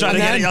that for trying to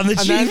get it on the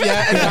cheap.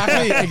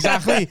 Yeah,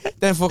 exactly.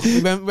 Then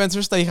we went to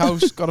a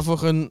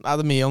steakhouse, had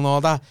a meal and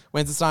all that.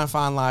 Went to try and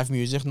find live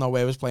music.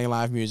 Nowhere was playing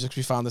live music. So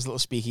we found this little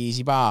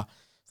speakeasy bar.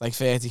 It's like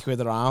 30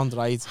 quid around,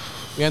 right?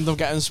 We ended up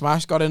getting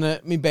smashed. Got in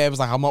it. My babe was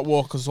like, I'm not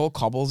walking, because it's all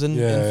cobbles in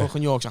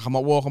fucking York. Like, I'm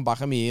not walking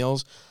back at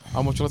meals.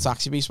 How much will a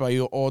taxi be? So I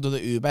ordered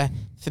the Uber.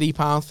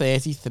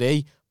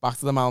 £3.33 back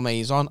to the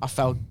Malmaison. I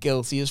felt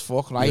guilty as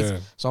fuck, right? Yeah.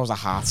 So I was like,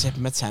 hard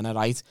tipping my tenner,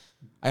 right?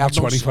 I had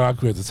 25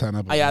 quid a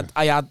tenner.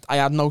 I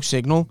had no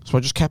signal, so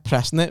I just kept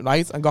pressing it,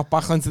 right? And got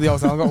back into the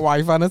hotel and got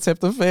Wi-Fi and I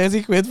tipped him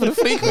 30 quid for the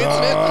 3 quid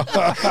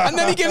trip. And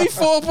then he gave me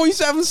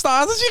 4.7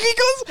 stars.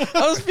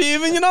 I was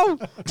fuming, you know.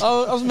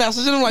 I was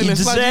messaging him like, you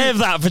deserve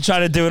that for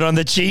trying to do it on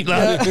the cheap,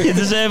 lad. You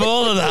deserve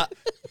all of that.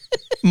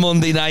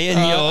 Monday night in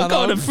York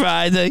on a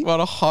Friday.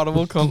 What a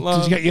horrible cunt,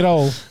 lad. Did you get your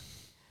all?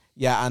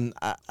 Yeah, and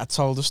I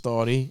told the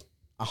story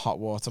at Hot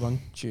Water on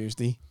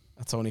Tuesday.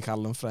 at Tony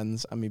Carroll and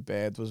Friends, and my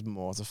bird was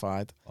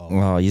mortified.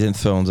 Oh, you didn't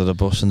throw under the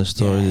bus in the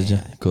story, did you?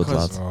 Good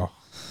lad.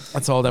 I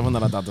told everyone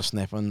that I'd had the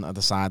snip, and I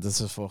decided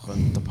to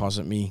fucking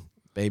deposit me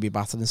baby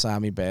batter inside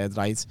my bed,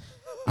 right?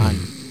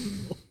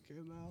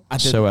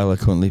 And so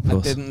eloquently put.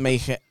 I didn't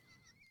make it.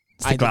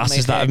 It's the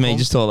glasses that have made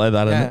you talk like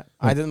that, isn't it?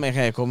 I didn't make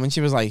her come, and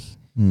she was like,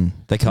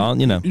 they can't,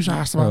 you know. Who's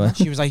asked about that?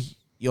 She was like,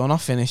 "You're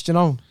not finished, you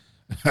know."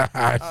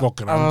 I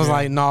fucking am. I was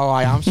like, "No,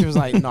 I am." She was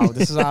like, "No,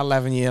 this is our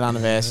 11-year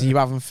anniversary. You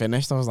haven't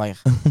finished." I was like,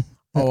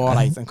 "Oh, all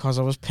right." And because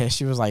I was pissed,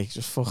 she was like,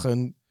 "Just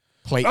fucking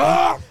plate me."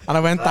 And I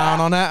went down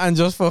on it and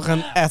just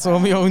fucking ate all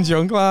my own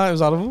junk. Like, it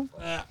was horrible.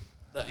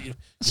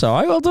 So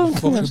I well done.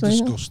 Fucking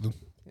disgusting.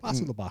 That's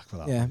in the back for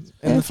that. Yeah,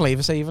 in the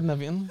flavour saver and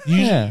everything.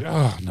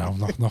 Oh, no,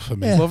 not for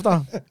me. Yeah. Love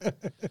that.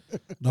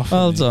 Not for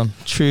Well me. done.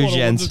 True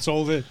gent.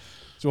 Told it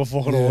to a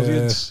fucking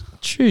audience.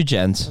 True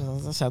gent.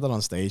 I said it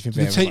on stage. My Did it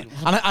baby was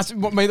take- like,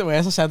 and what made it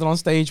worse, I said it on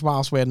stage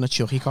whilst wearing a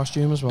Chucky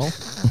costume as well.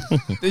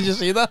 Did you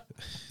see that?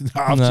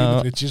 I've No. seen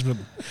the pictures, but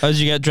How did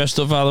you get dressed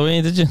up for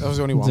Halloween, did you? That was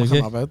the only one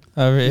Okay. from my bed.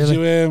 Oh, did really?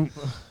 you,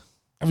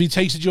 have you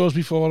tasted yours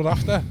before or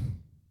after?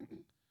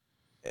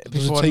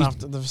 Before taste- and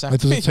after the Does it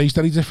vasectomy. taste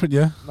any different,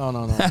 yeah?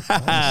 No.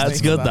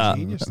 That's good, that.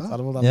 Genius, that.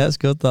 Terrible, that. Yeah, it's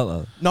good, that,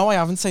 lad. No, I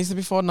haven't tasted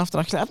before and after.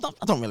 Actually,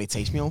 I don't really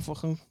taste my own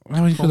fucking. I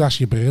mean, you could ask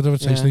your bird if it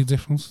tastes Yeah. any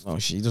different. Oh,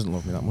 she doesn't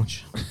love me that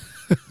much.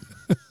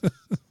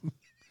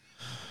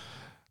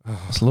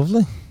 It's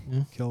lovely.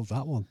 Killed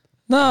that one.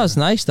 No, it's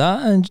nice, that.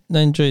 I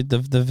enjoyed the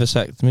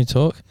vasectomy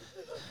talk.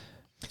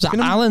 So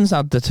Been a- Alan's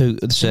had the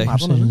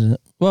circumcision, isn't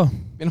it? Well,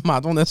 Been a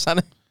mad one this,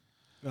 hasn't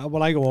it?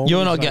 When I go home,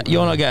 you're it's not like,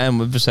 you're not getting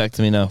with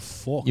vasectomy, no.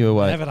 Fuck. You were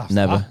away. Never after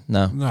Never. that.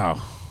 No. No.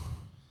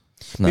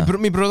 No.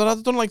 My brother had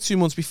it done like 2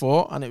 months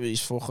before, and it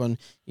was fucking.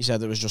 He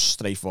said it was just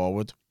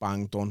straightforward,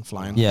 bang, done,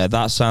 flying. Yeah,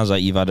 that sounds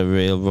like you've had a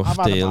real rough I've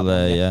had a deal bad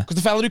there, one, yeah. Because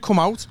the fella who come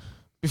out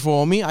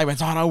before me, I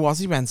went, "Oh no, what?"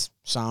 He went,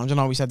 "Sound," you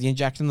know. He said the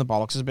injection in the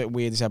bollocks is a bit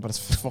weird. He said, "But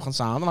it's fucking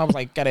sound," and I was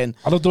like, "Get in."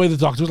 I love the way the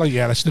doctor was like,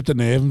 yeah, I slipped a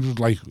nerve and was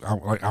like,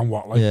 and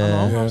what? Like,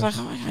 Yeah. I was like,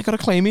 oh, "I got a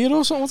claim here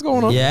or something. What's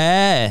going on?"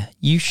 Yeah.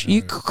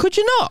 Could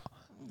you not?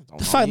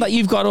 The fact that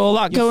you've got all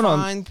that going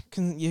on.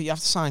 You have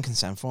to sign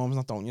consent forms,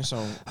 not don't you?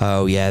 So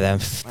Oh, yeah, them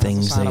I have to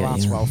things. sign They about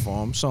get, you know. 12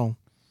 forms. So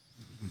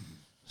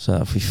So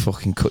if we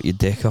fucking cut your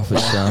dick off,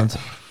 it's sound.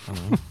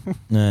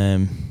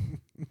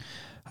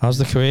 How's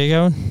the career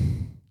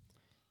going?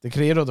 the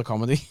career or the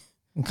comedy?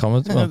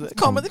 Comedy? Well,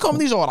 The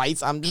comedy's all right.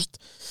 I'm just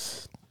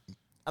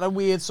at a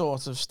weird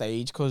sort of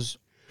stage because,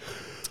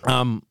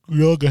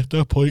 we all get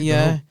that point.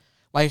 yeah,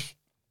 like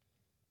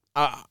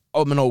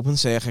I'm an open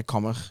circuit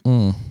comic,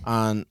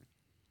 and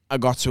I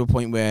got to a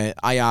point where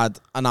I had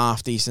an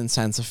half decent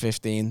 10 to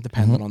 15,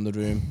 depending on the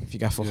room. If you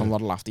get fucking a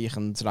lot of laughter, you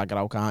can drag it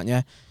out, can't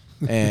you?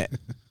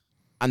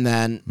 And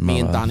then me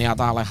and Danny had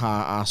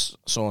our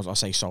sort of, I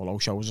say solo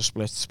show, was a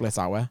split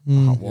hour,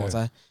 hot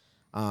water.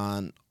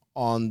 And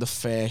on the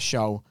first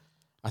show,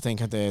 I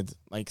think I did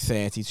like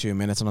 32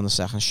 minutes, and on the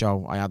second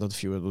show, I added a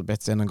few little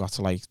bits in and got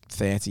to like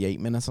 38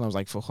 minutes, and I was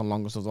like, fucking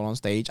longest I've done on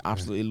stage.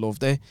 Absolutely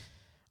loved it.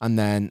 And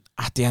then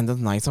at the end of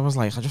the night, I was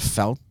like, I just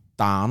felt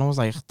down. I was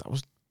like, that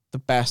was the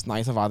best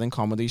night I've had in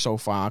comedy so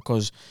far,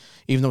 because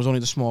even though it was only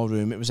the small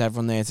room, it was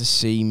everyone there to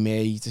see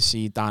me, to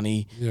see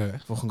Danny. Yeah.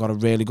 Fucking got a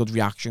really good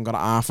reaction, got a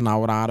half an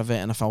hour out of it,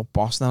 and I felt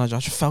boss. Then I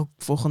just felt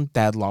fucking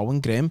dead low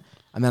and grim,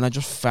 and then I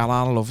just fell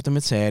out of love with the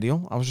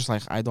material. I was just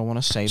like, I don't want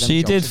to say them so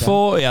you did jokes again.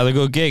 40, had a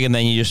good gig, and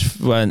then you just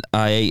went,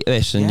 I ate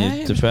this, and Yeah, you're it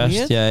was depressed.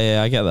 weird.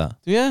 Yeah, I get that.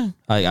 Yeah,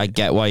 I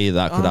get why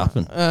that could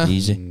happen.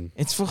 Easy.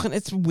 it's fucking,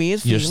 it's a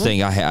weird You feeling. just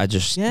think, I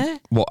just, Yeah,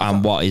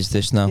 what is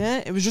this now?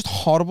 yeah, it was just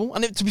horrible.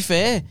 And to be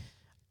fair,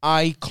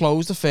 I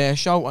closed the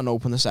first show and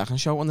opened the second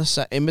show,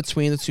 and in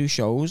between the two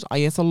shows, I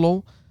hit a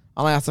lull,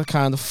 and I had to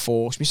kind of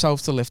force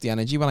myself to lift the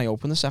energy when I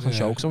opened the second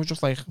show, because I was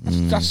just like,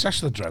 That's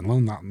the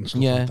adrenaline, that and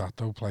stuff Yeah. like that,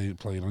 though,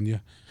 playing on you.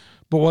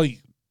 But,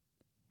 like,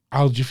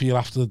 how did you feel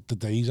after the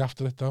days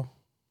after it, though?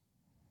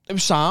 it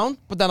was sound,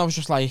 but then I was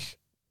just like,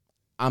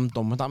 I'm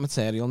done with that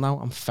material now.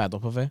 I'm fed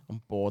up of it.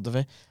 I'm bored of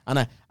it. And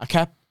I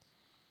kept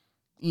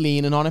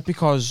leaning on it,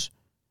 because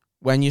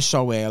when you're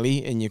so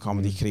early in your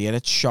comedy career,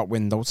 it's shot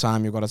window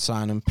time. You've got to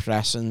sign and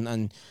press,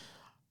 and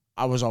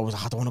I was always,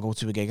 I don't want to go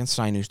to a gig and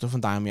try new stuff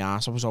and die on my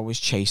ass. I was always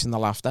chasing the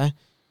laughter.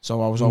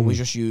 So I was always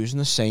just using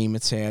the same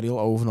material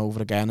over and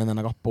over again, and then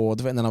I got bored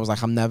of it, and then I was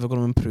like, I'm never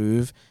going to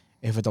improve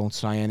if I don't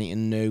try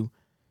anything new.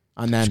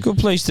 And then It's a good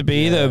place to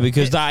be, though,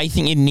 because I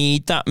think you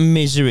need that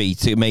misery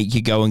to make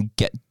you go and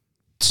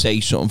say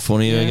something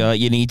funny. Yeah. Like,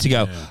 you need to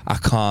go, I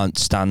can't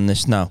stand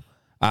this now.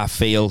 I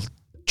feel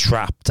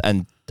trapped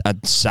and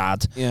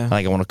sad. Yeah.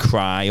 Like I want to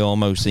cry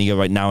almost. And you go,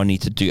 right now I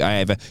need to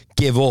I either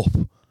give up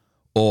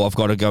or I've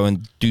got to go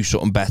and do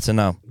something better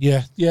now.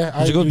 Yeah.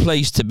 It's a good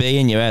place to be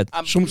in your head.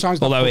 Sometimes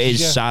that Although it pushes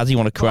is you. sad, you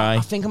want to cry. I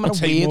think I'm I at a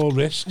take weird more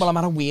risks. Well, I'm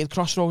at a weird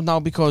crossroad now,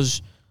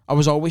 because I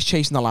was always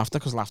chasing the laughter,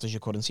 because laughter's your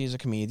currency as a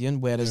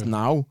comedian. Whereas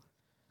now,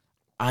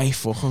 I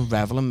fucking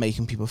revel in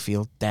making people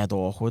feel dead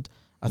awkward.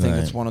 I think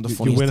Right. it's one of the You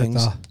funniest win at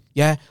things. that.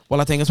 Yeah, well,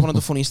 I think it's one of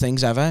the funniest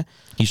things ever.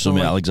 You saw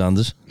me at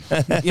Alexander's.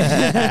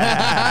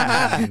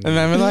 Yeah.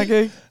 Remember that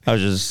gig? I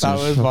was just... That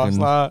was boss,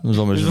 like. It was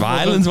almost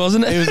violent,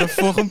 wasn't it? It was a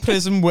fucking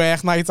prison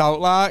work night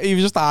out, like. He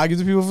was just arguing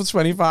to people for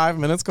 25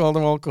 minutes, called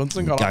them all cunts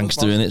and got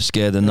Gangster in it,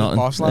 scared of nothing.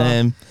 Boss,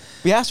 like.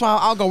 But yeah, so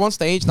I'll go on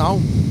stage now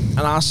and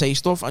I'll say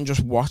stuff and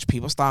just watch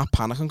people start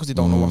panicking because they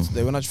don't know what to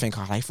do, and I just think,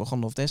 oh, I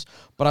fucking love this.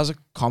 But as a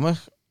comic,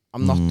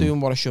 I'm not doing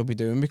what I should be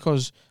doing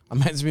because I'm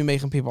meant to be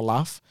making people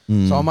laugh.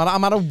 So I'm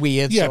at a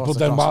weird Yeah, sort but of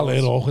then while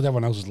crossroads. they're awkward,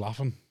 everyone else is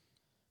laughing.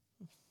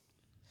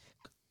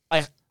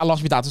 I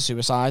lost my dad to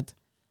suicide,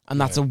 and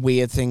that's a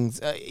weird thing.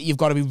 You've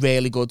got to be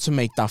really good to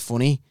make that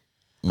funny,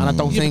 and I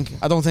don't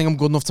think I'm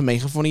good enough to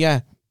make it funny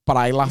yet. But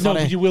I laugh No, at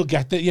but it. you will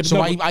get it. Yeah, So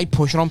no, I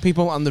push it on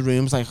people, and the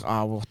room's like,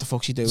 oh, what the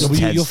fuck's he doing? no,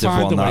 but you'll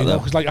find one a way that,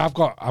 because like I've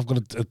got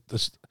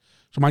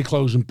so my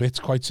closing bit's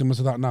quite similar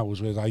to that now.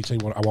 Is where I say,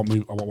 I want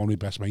one of my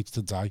best mates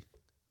to die.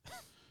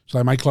 So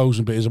like my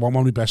closing bit is I want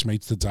one of my best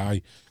mates to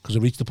die because I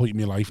reached the point in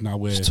my life now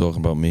where Just talking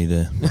about me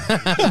there.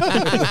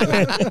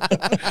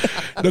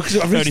 no,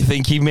 Only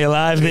thing keep me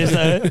alive is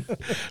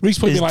reached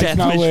the point in my life death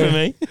now wish where for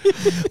me.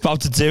 About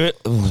to do it.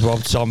 Oh,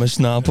 Rob Thomas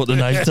now. Put the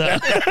knife down.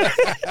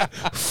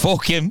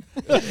 Fuck him.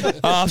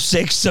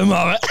 6:30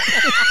 tomorrow.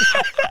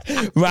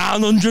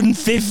 Round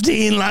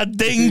 115, lad.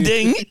 Ding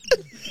ding.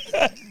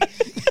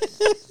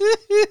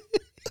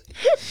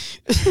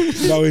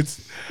 no,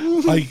 it's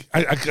like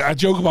I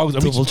joke about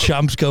Double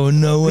champs going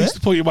nowhere. It's the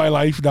point in my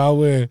life now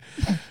where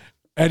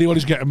anyone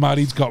who's getting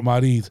married's got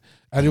married.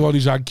 Anyone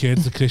who's had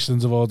kids, the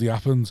Christians have already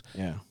happened.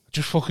 Yeah.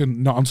 Just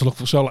fucking not on to look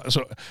for. So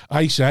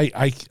I say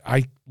I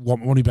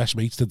want one of my best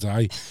mates to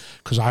die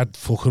because I'd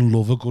fucking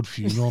love a good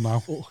funeral now.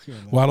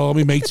 While all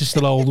my mates are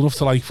still old enough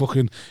to like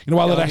fucking,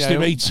 while the rest of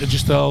my mates are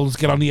just old,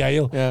 get on the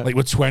ale. Yeah. Like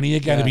we're 20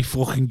 again, it'd be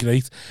fucking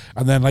great.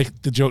 And then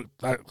like the joke,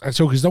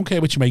 so because don't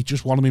care which mate,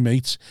 just one of my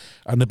mates.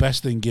 And the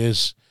best thing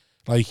is,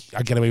 like,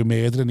 I get away with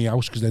murder in the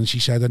house because then she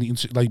said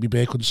anything, like, my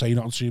bear couldn't say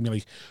nothing to me,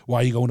 like, why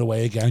are you going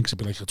away again? Because I'd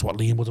be like, that's what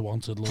Liam would have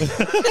wanted, love.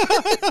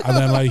 And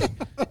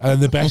then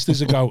the best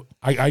is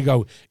I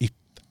go,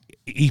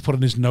 he put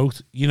in his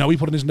note, he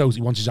put in his note,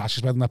 he wants his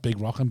ashes better than that big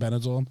rock in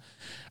Benidorm.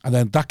 And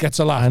then that gets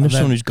a laugh. I know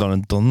someone who's gone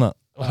and done that.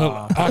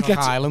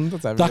 Hyland,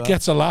 that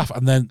gets a laugh,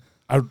 and then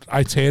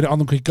I turn it on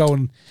them quick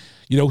going,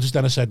 notice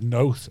then I said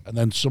note, and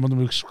then some of them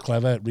who's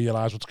clever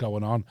realise what's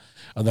going on,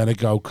 and then I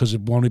go, because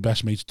one of my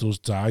best mates does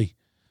die,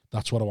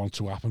 that's what I want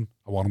to happen.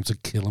 I want him to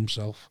kill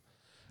himself.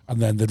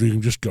 And then the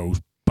room just goes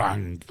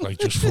bang, like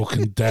just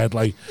fucking dead.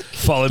 Like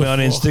follow me on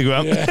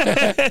Instagram.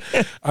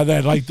 Yeah. And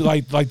then like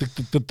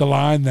the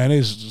line then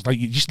is like,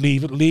 you just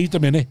leave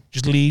them in it.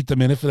 Just leave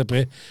them in it for a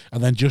bit.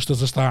 And then just as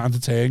they're starting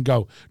to turn,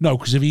 go, no,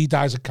 because if he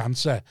dies of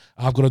cancer,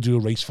 I've got to do a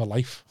race for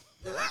life.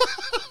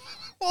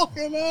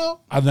 Fucking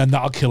hell. And then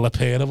that'll kill a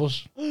pair of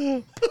us.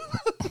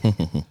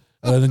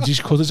 And then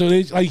just cut it. So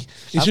it's like,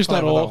 it's just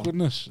that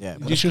awkwardness. Yeah,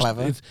 but it's it's just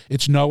clever.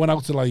 it's knowing how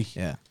to like.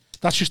 Yeah.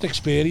 That's just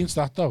experience.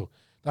 That though.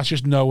 That's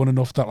just knowing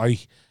enough that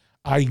like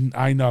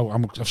I know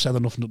I've said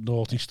enough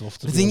naughty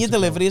stuff. It's in your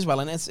delivery as well,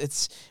 and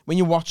it's when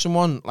you watch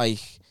someone like,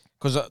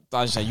 because as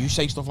I say, you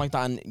say stuff like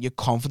that, and your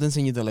confidence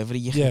in your delivery,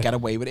 you can get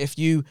away with it. If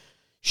you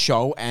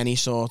show any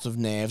sort of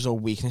nerves or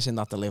weakness in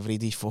that delivery,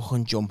 they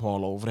fucking jump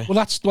all over it. Well,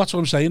 that's what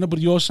I'm saying. But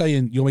you're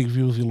saying you're making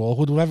people feel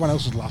awkward. When everyone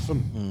else is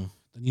laughing,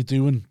 then you're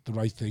doing the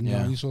right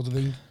thing, sort of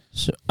thing.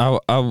 So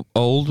how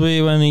old were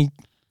you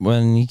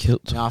when he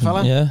killed? Yeah,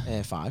 fella.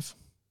 Yeah, 5.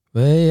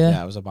 Well, Yeah,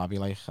 I was a babby.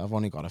 Like, I've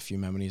only got a few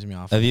memories of me.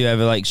 Have you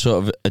ever like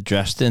sort of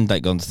addressed it and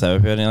like gone to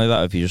therapy or anything like that?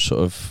 Or have you just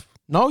sort of?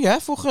 No, yeah,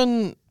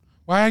 fucking.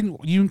 Why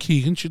you and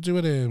Keegan should do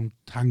it?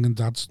 Hanging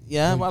dads.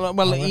 Yeah,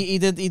 well, he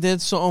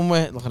did something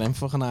with. Look at him,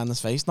 fucking on his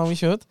face. No, he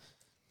should.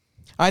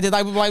 I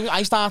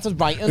started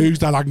writing. Who's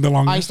that hanging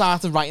along? I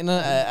started writing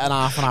an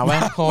half an hour.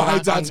 My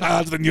dad's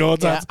harder than your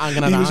dad.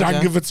 Yeah, he was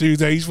hanging for 2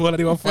 days before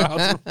anyone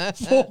found him.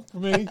 Fuck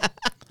me.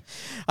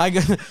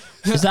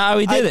 Is that how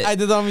he did it? I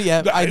did it on me.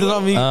 Yeah, I did it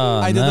on me.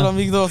 I did it on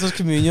my daughter's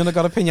communion. I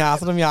got a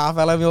piñata and my half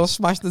fella. We all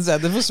smashed the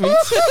head in for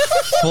sweets.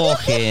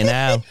 Fucking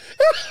hell!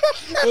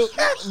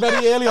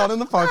 Very early on in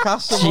the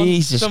podcast,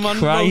 Jesus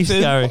Christ,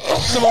 Gary!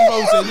 Someone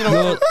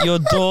wrote in, your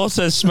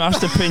daughter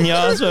smashed a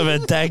piñata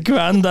with her dead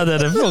granddad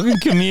at a fucking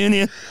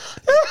communion.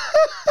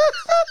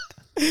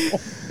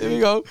 There we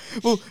go.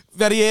 Well,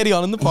 very early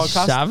on in the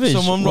podcast, Savage.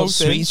 someone wrote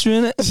sweets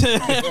in. in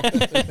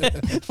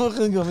it.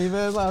 Fucking gummy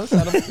bears. I was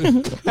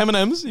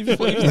M&M's. Even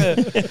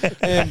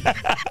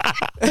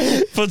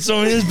Put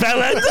some in his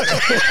belly.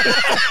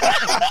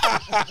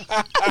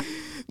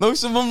 No,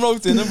 someone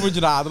wrote in and would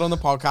you rather on the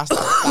podcast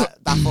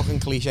that fucking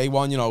cliche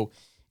one,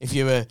 if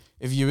you were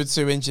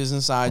 2 inches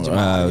inside your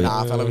man and your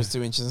half fella was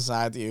 2 inches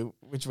inside you,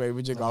 which way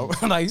would you go?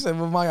 And I said,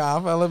 well, my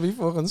half fella be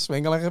fucking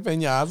swinging like a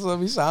piñata, so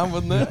that'd be Sam,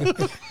 wouldn't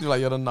it? You're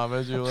like, you're a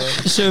knobhead, you are.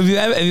 So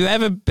have you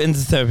ever been to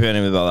therapy or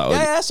anything about that?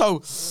 Yeah,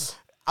 so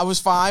I was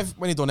 5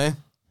 when he done it.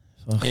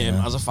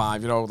 As a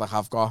 5-year-old, like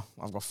I've got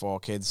 4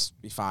 kids,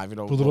 be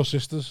 5-year-old. Brother or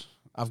sisters?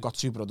 I've got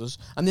 2 brothers.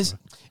 And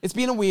it's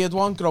been a weird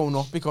one growing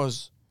up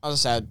because, as I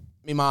said,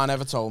 my ma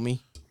never told me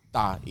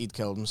that he'd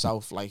killed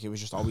himself. Like, he was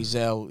just always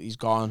ill. He's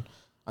gone.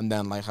 And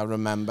then, like, I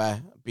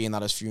remember being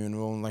at his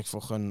funeral and, like,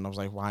 fucking, I was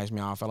like, why is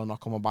my fella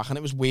not coming back? And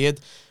it was weird.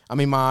 I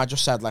mean, Ma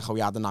just said, like, oh,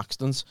 he had an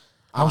accident.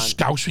 How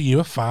scouse were you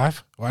at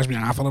 5? Why is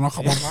my fella not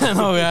coming back?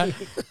 Oh, yeah.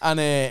 And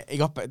the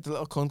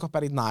little cunt got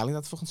buried in Ireland.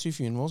 Had fucking 2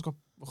 funerals. Had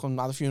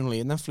a funeral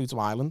here and then flew to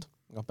Ireland.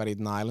 Got buried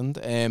in Ireland.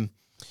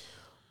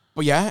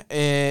 But yeah,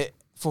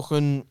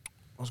 fucking,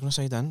 what was I going to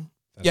say then?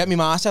 Yeah, my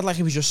ma said, like,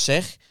 he was just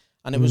sick.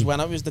 And it was when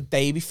it was the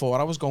day before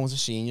I was going to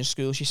senior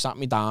school, she sat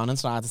me down and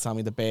tried to tell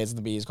me the birds and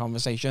the bees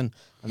conversation.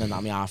 And then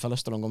that my half fella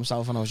strung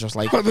himself, and I was just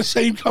like... the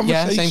same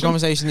conversation? Yeah, same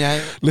conversation,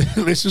 yeah.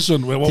 Listen,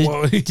 son,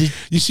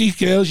 you see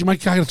girls, you might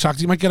get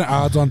attracted, you might get it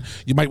hard on,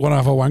 you might want to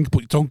have a wank,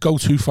 but don't go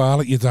too far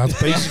like your dad,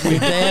 basically.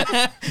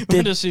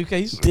 With a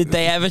suitcase. Did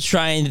they ever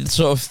try and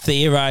sort of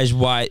theorise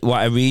what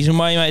a reason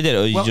why you might do it,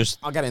 or you just...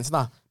 I'll get into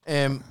that.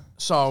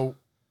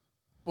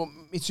 But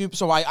me too.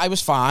 So I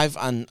was 5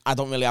 and I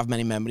don't really have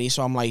many memories.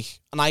 So I'm like,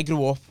 and I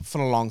grew up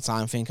for a long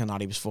time thinking that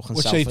he was fucking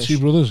selfish. What's 2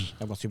 brothers?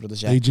 I've got 2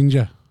 brothers, yeah. Hey,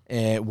 ginger?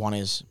 One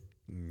is.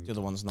 The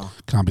other one's not.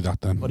 Can't be that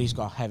then. But he's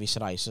got heavy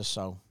psoriasis,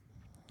 so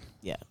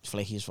yeah,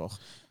 flaky as fuck.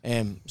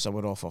 So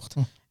we're all fucked.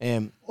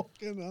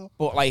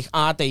 But like,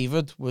 our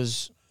David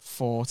was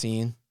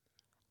 14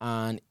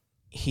 and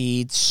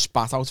he'd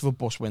spat out of a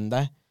bus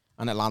window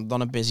and it landed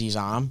on a Busy's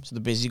arm. So the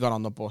Busy got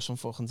on the bus and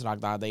fucking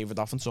dragged our David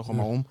off and took him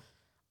home.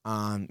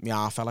 And my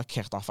half fella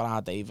kicked off at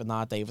our David, and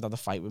our David had a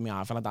fight with my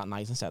half fella that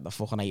night and said, the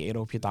fucking 8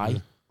 hope you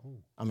die.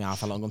 And my half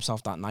fella hung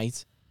himself that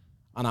night.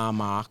 And our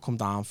ma come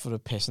down for a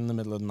piss in the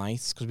middle of the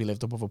night because we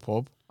lived above a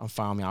pub and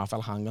found my half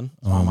fella hanging.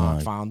 So our ma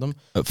found him.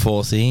 At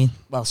 14?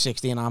 Well,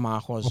 16 our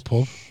mark was. What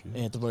pub?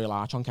 The Royal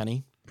Arch on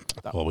Kenny.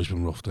 Always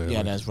been rough there.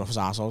 Yeah, there's rough as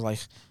arseholes,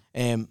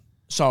 like.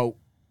 So,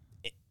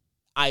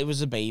 I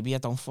was a baby, I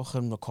don't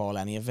fucking recall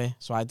any of it.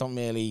 So I don't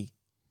really...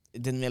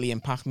 It didn't really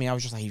impact me. I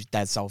was just like, he was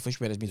dead selfish,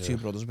 whereas my 2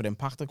 brothers were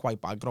impacted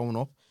quite bad growing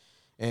up.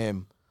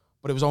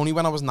 But it was only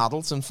when I was an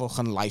adult and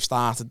fucking life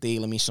started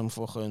dealing me some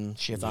fucking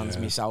shit onto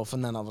myself,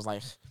 and then I was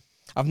like,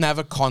 I've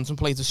never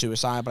contemplated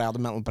suicide, but I had a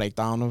mental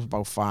breakdown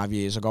about 5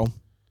 years ago.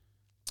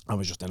 I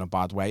was just in a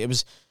bad way.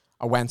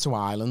 I went to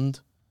Ireland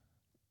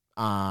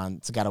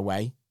and to get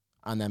away,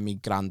 and then my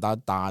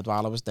granddad died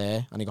while I was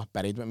there, and he got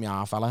buried with my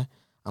half fella.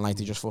 And like,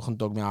 they just fucking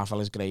dug my half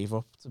fella's grave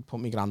up to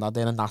put my granddad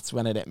in, and that's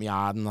when it hit me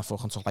hard, and I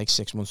fucking took like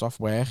 6 months off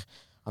work.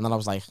 And then I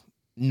was like,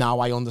 now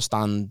I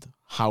understand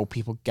how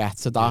people get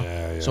to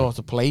that sort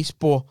of place,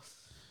 but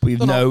we've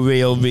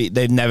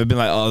they've never been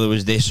like, oh, there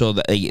was this or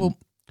that. Well,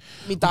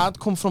 my dad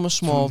come from a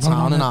small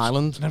town in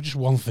Ireland. It's never just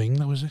one thing,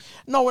 though, is it?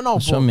 No,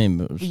 That's what I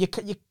mean. you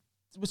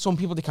with some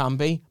people they can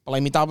be, but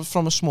like my dad was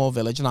from a small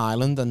village in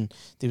Ireland, and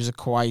there was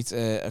quite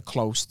a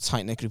close,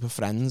 tight-knit group of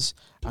friends,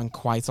 and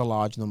quite a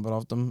large number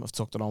of them have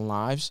took their own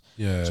lives.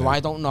 Yeah. So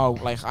I don't know,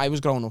 like, I was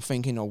growing up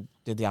thinking, oh,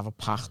 did they have a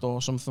pact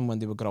or something when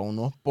they were growing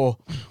up? But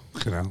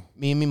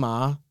me and my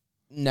ma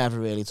never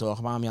really talk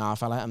about my half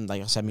fella, and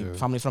like I said, my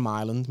family from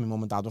Ireland, my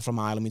mum and dad were from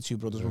Ireland, my 2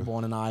 brothers were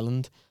born in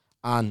Ireland,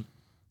 and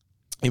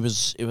it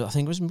was I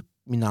think it was my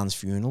nan's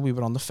funeral. We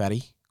were on the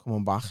ferry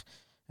coming back,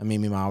 and me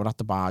and my ma were at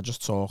the bar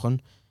just talking.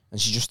 And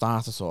she just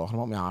started talking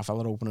about my half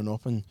fella opening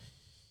up, and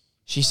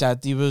she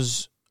said there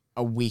was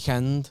a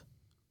weekend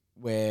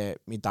where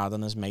my dad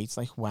and his mates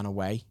like went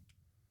away,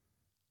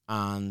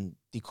 and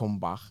they come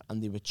back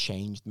and they were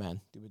changed men.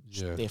 They were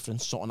just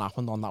different. Something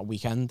happened on that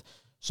weekend.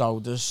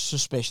 So there's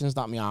suspicions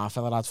that my half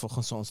fella had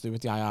fucking something to do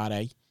with the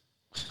IRA.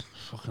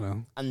 Fucking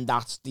hell. And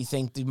they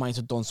think they might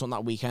have done something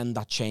that weekend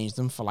that changed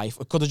them for life.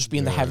 It could have just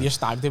been the heaviest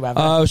stag they ever.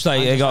 Oh, it's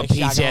like they got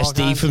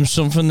PTSD from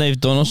something they've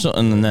done or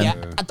something, and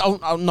then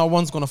no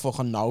one's gonna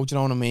fucking know. Do you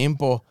know what I mean?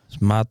 But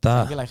it's mad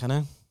that. You're like, I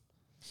know.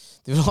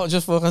 They were all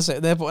just fucking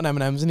sitting there putting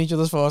M&Ms in each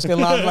other's foreskin.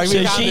 Like,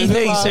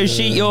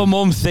 your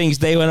mum thinks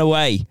they went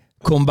away,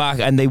 come back,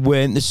 and they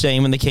weren't the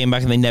same when they came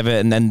back, and they never,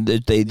 and then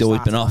they'd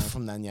always been off.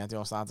 From then, yeah, they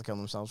all started to kill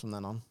themselves from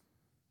then on.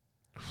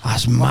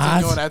 That's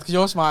mad. Because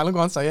you're smiling, go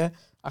on, say it.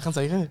 I can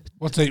take it.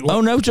 Oh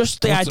no, just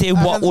the idea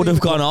what would have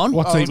gone on.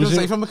 What date was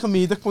it? From a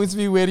comedic point of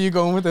view, where are you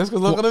going with this?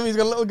 Because look at him, he's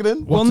got a little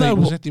grin. What date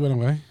was it he went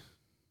away?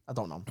 I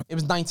don't know. It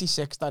was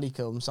 96 that he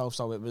killed himself,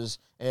 so it was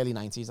early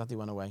 90s that he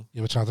went away.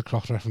 You ever tried to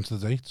cross-reference the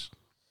dates?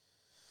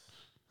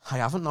 I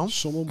haven't, no.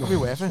 Someone will be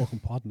worth it. Fucking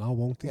pod now,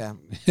 won't they? Yeah.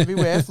 It'd be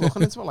worth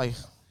looking into it, like,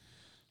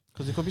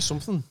 because it could be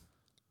something.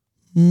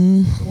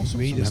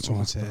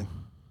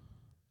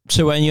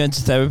 So when you went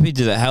to therapy,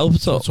 did it help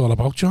at all? What's it all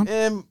about, John?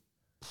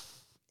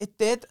 It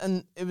did,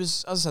 and it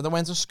was, as I said, I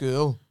went to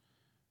school,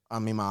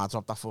 and my ma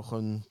dropped that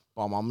fucking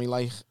bomb on me,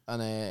 like,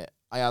 and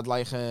I had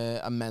like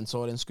a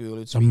mentor in school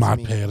who'd a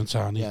mad parent,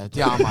 aren't you? Yeah,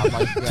 they are mad,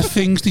 like, the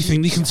things they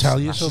think they can tell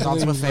you. So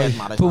that's a fair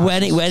marriage. But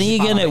when are you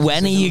gonna?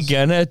 When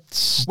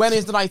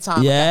is the right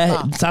time?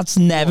 Yeah, that's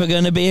never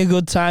gonna be a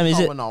good time, is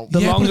it? No. The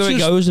longer it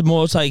goes, the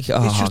more it's like,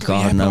 oh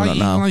god, no, not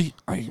now.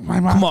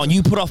 Come on,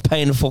 you put off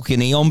paying a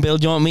fucking Eon bill.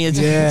 Do you know what I mean?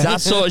 That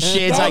sort of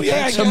shit. It's like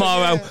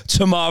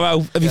tomorrow.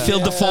 Have you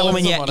filled the form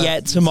in yet? Yeah,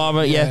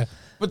 tomorrow. Yeah.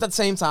 But at the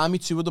same time, me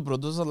 2 of the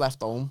brothers had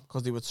left home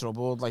because they were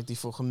troubled. Like, they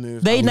fucking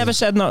moved. They never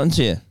said nothing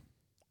to you.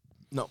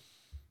 No.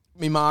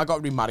 my ma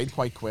got remarried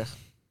quite quick.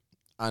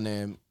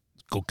 And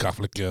good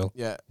Catholic girl.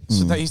 Yeah.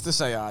 So they used to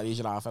say, he's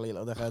your half fella, you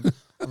little dickhead.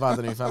 I've had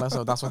a new fella,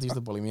 so that's what they used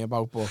to bully me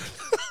about. But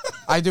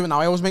I do it now.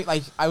 I was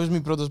my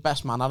brother's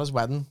best man at his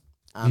wedding.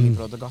 And my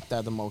brother got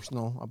dead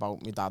emotional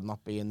about my dad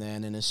not being there.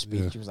 And in his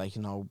speech, he was like,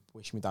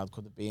 wish my dad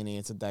could have been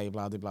here today,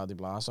 blah, blah, blah,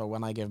 blah. So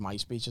when I gave my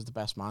speech as the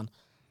best man,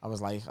 I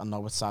was like, I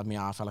know it's sad my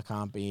half fella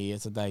can't be here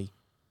today.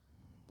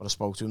 But I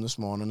spoke to him this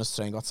morning, his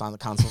train got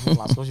cancelled from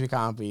Glasgow, so he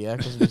can't be here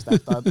because of his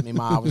stepdad. My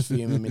ma was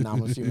fuming, my nan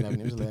was fuming,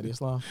 everything was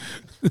hilarious. Like.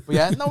 But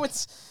yeah, no,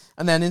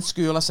 and then in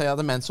school I say I had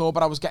a mentor,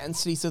 but I was getting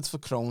treated for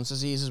Crohn's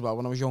disease as well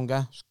when I was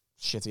younger.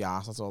 Shitty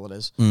ass, that's all it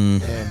is.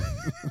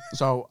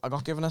 So I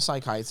got given a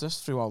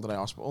psychiatrist through Alderley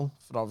Hospital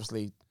for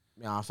obviously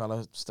my half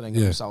fella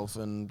stringing himself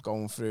and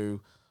going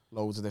through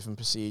loads of different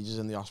procedures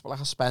in the hospital. Like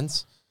I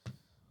spent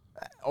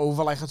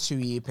over like a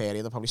 2-year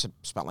period, I probably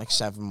spent like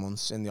 7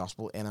 months in the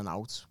hospital in and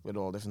out with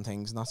all different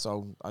things and that.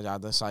 So I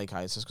had a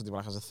psychiatrist because they were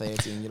like as a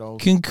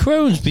 13-year-old. Can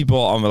Crohn's be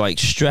brought on with like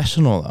stress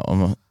and all that? I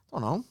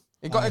don't know.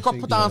 It got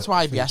put down to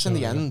IBS in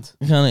the end.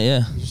 Can it?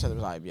 Yeah. You said it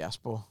was IBS,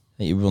 but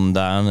you run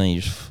down and you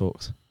just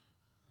fucked.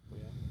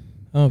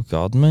 Oh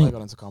God, mate! I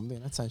got into comedy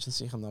and attention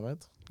seeking that bed.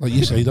 Like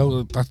you say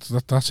though,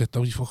 that's it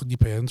though. You fucking your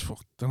parents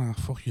fuck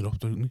you up,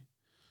 don't they?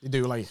 You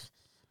do like.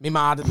 Me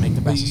ma didn't make the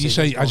best. You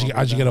say as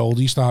you get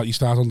older, you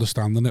start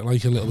understanding it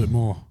like a little bit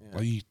more.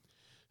 Yeah.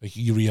 Like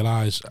you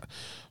realise.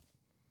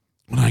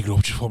 When I grew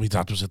up, just thought my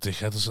dad was a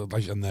dickhead, so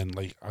like, and then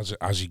like as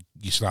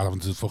you start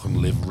having to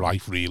fucking live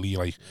life, really,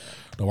 like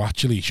no,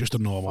 actually, he's just a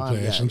normal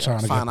person trying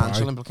to get by.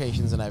 Financial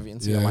implications and everything.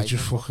 To your life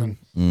just fucking.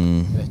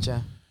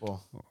 Richer,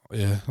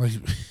 yeah, like.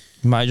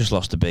 You might have just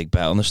lost a big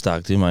bet on the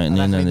stag do, mightn't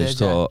you? And then just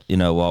thought, you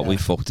know what, we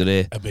fucked it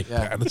here. A big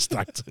bet on the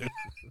stag do.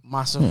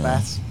 Massive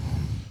bet.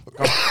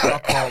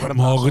 Got caught with a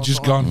mortgage is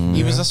gone.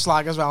 He was a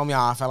slag as well, my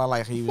half fella.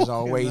 Like he was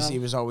always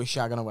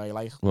shagging away,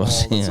 like all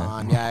the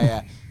time.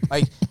 Yeah.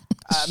 Like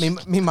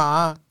me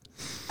ma.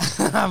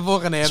 I'm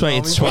fucking here. That's why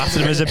you'd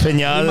swatted him as a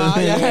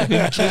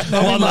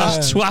pinata. One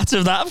last twat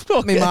of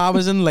that. My ma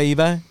was in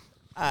labour.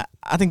 I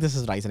think this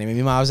is right anyway.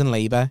 My ma was in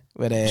labour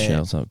with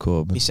shout out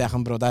Corbin. My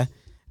second brother.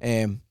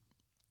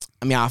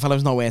 And my half fella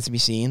was nowhere to be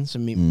seen. So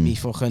my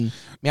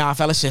half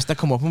fella's sister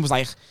come up and was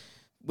like,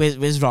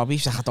 where's Robbie?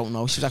 She's like, I don't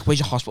know. She was like, where's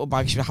your hospital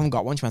bag? She was like, I haven't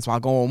got one. She went, well, I'll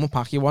go home and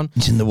pack you one.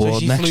 He's in the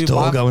ward next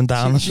door going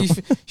down.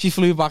 She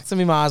flew back to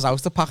my ma's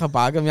house to pack a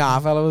bag, and my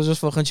half fella was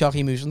just fucking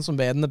chalky moosing some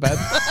bed in the bed.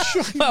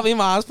 While my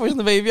ma's pushing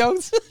the baby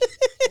out.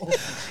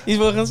 He's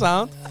fucking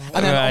sound.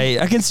 And then, right,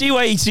 I can see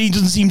why he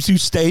doesn't seem too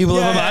stable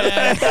of a man.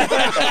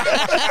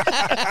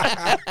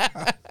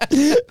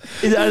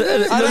 It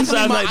doesn't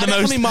sound like the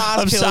most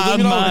of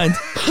sound mind.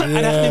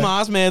 I reckon my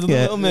ma's made a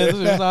little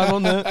suicide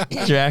one there.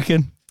 Do you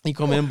reckon? He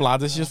come in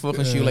bladders, just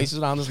fucking shoelaces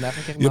around his neck.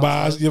 And your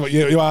ma's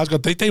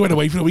got. They went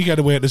away for the weekend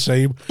and weren't the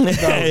same.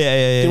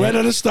 They went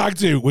on a stag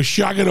do. We're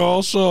shagging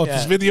all sorts.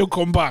 This video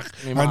come back,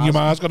 and your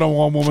ma's got a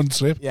one-woman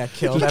trip. Yeah,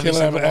 killed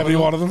every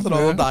one of them. They're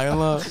all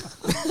dying.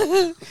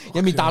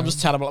 Yeah, my dad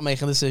was terrible at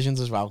making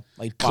decisions as well.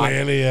 Like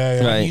clearly,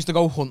 yeah. Right. He used to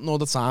go hunting all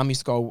the time. He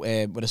used to go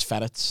with his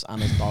ferrets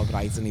and his dog,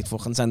 right? And he'd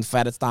fucking send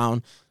ferrets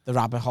down the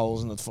rabbit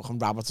holes, and the fucking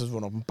rabbits would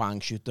run up and bang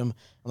shoot them,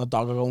 and the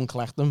dog would go and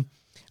collect them.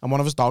 And one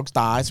of his dogs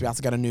died, so we had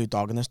to get a new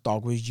dog, and this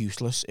dog was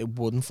useless. It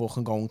wouldn't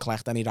fucking go and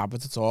collect any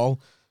rabbits at all.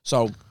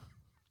 So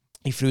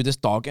he threw this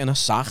dog in a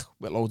sack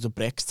with loads of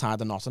bricks,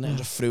 tied a knot in it, and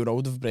just threw it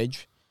over the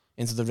bridge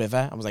into the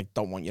river. I was like,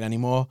 don't want you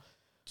anymore.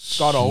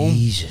 Got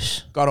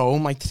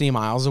home like 3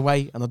 miles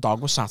away, and the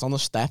dog was sat on the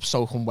steps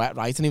soaking wet,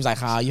 right? And he was like,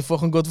 you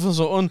fucking good for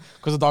something?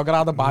 Because the dog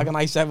had a bag, and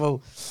I said,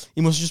 well,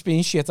 he must have just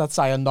been shit at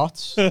tying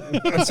knots.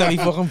 Until he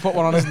fucking put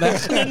one on his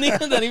neck, and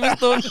then he was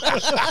done.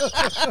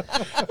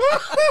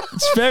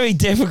 It's very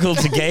difficult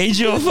to gauge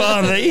your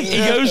father. He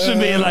goes from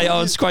being like,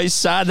 oh, it's quite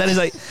sad. Then he's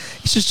like,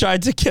 he's just trying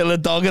to kill a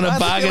dog in a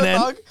bag, and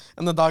then...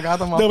 And the dog had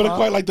him. No, but I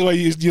quite like the way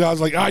you was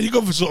like, you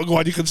go for something, go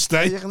on, you can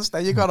stay. You can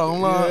stay. You got home,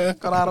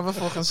 got out of a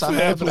fucking sack.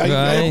 Fair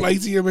play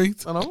to you,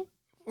 mate. I know.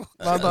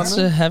 That's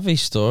a heavy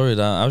story.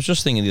 That I was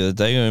just thinking the other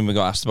day when we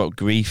got asked about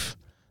grief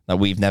that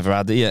we've never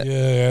had it yet.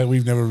 Yeah,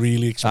 we've never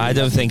really experienced. I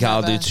don't think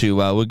I'll do too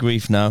well with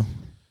grief now.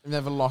 You've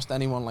never lost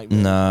anyone like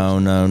really? No,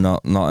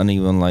 not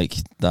anyone like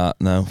that.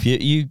 No,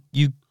 you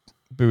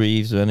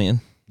bereaved or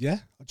anything? Yeah.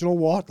 Do you know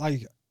what?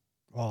 Like.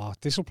 Oh,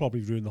 this will probably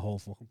ruin the whole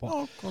fucking pot.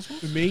 Oh, of course.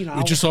 For me now,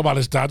 we just saw about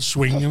his dad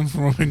swinging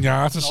from a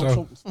pinata.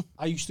 So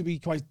I used to be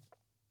quite.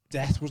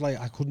 Death was like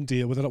I couldn't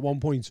deal with it at one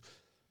point,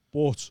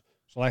 but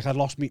so like I'd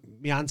lost me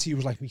auntie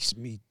was like me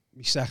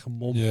second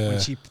mum. Yeah.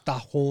 When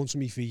that haunted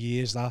me for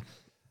years. That,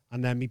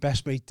 and then my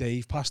best mate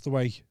Dave passed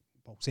away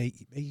about 8,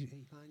 9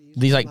 years.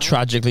 He's like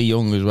tragically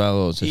young as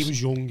well. Or he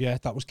was young, yeah.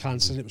 That was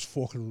cancer. And it was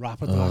fucking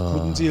rapid, and I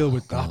couldn't deal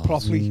with that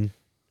properly.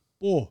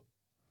 But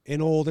in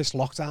all this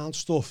lockdown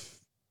stuff.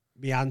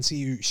 My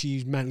auntie,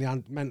 she's mentally,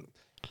 I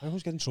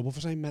always get in trouble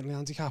for saying mentally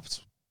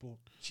handicapped, but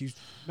she's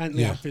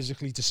mentally and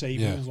physically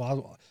disabled as well. I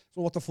don't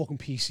know what the fucking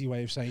PC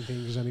way of saying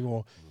things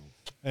anymore.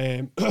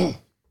 But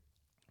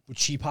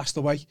she passed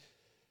away,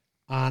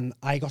 And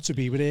I got to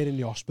be with her in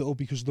the hospital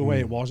because of the way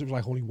it was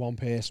like only one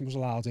person was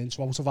allowed in.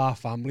 So out of our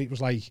family, it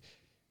was like,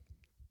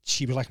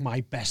 she was like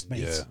my best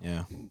mate.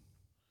 Yeah.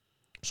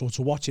 So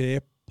to watch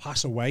her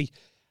pass away,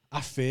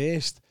 at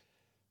first,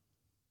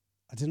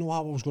 I didn't know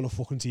how I was going to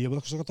fucking deal with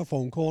it because I got the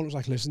phone call and it was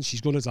like, listen, she's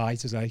going to die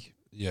today.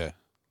 Yeah.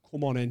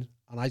 Come on in.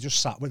 And I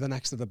just sat with her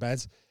next to the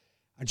bed.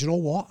 And do you know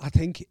what? I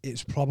think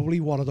it's probably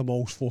one of the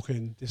most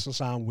fucking, this will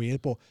sound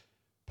weird, but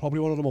probably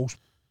one of the most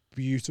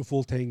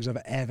beautiful things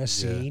I've ever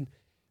seen.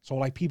 So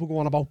like people go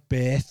on about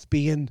birth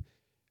being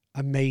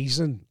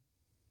amazing.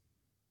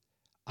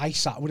 I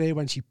sat with her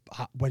when she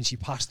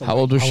passed away. How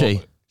old was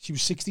she? She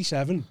was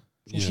 67.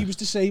 So she was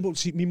disabled.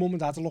 My mum and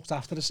dad had looked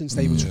after her since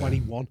they were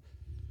 21.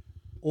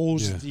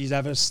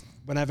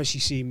 Whenever she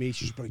seen me,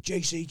 she'd be like,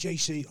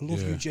 JC, I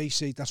love you,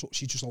 JC. That's what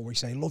she just always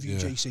say. Love you,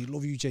 JC,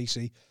 love you,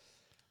 JC.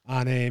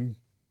 And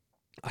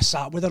I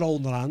sat with her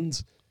holding her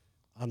hand,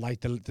 and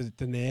like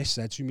the nurse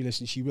said to me,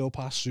 listen, she will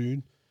pass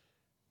soon.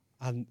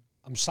 And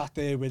I'm sat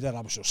there with her,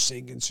 I was just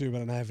singing to her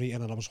and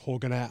everything, and I was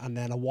hugging her, and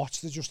then I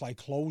watched her just like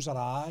close her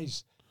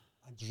eyes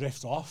and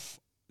drift off.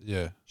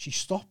 Yeah. She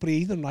stopped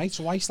breathing, right?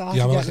 So I started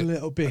getting a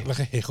little bit... Like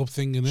a hiccup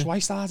thing, innit? So I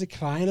started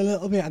crying a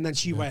little bit, and then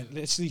she went,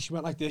 literally, she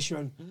went like this, she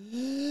went...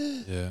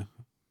 Yeah.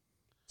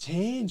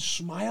 Turned,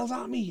 smiled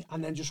at me,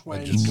 and then just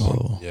went...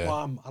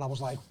 Wham, and I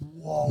was like,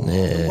 whoa.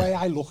 The way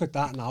I look at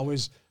that now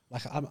is,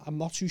 like, I'm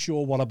not too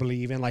sure what I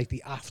believe in, like,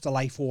 the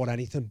afterlife or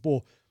anything,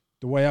 but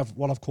the way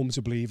what I've come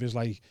to believe is,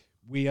 like,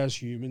 we as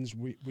humans,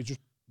 we're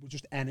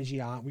just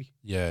energy, aren't we?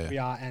 Yeah. We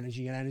are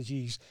energy, and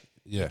energy's...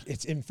 Yeah.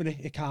 It's infinite.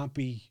 It can't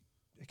be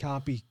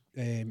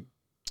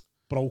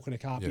broken. It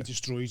can't be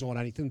destroyed or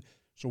anything.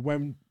 So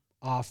when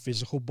our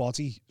physical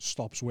body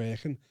stops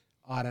working,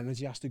 our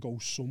energy has to go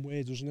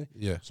somewhere, doesn't it?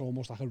 Yeah. It's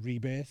almost like a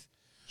rebirth.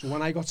 So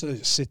when I got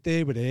to sit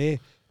there with her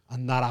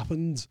and that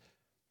happened,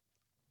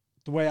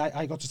 the way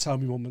I got to tell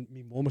my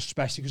mum,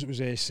 especially because it was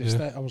her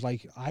sister, I was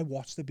like, I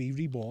watched her be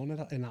reborn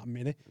in that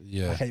minute.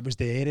 Yeah. Like, it was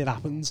there, it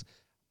happened.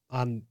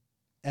 And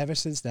ever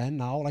since then,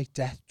 now, like,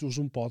 death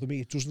doesn't bother me.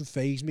 It doesn't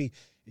faze me.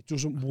 It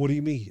doesn't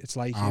worry me. It's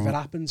like, if it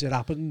happens, it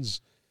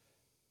happens.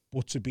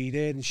 But to be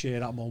there and share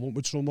that moment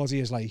with somebody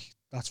is like,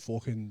 that's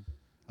fucking...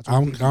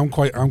 I'm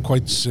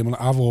quite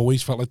similar. I've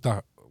always felt like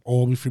that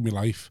all the way through my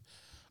life.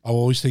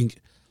 I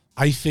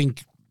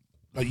think,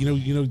 like, you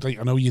know, like,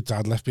 I know your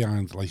dad left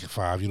behind like a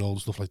 5-year-old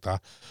and stuff like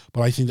that,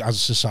 but I think as a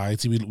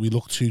society we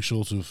look to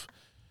sort of,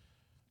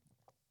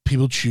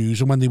 people choose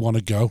them when they want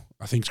to go.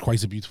 I think it's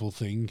quite a beautiful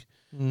thing.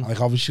 Like,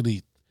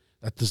 obviously,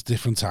 that there's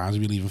different times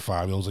when you're leaving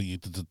 5-year-olds.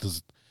 Like,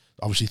 there's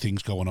obviously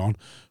things going on,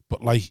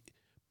 but like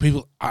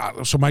people.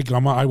 So my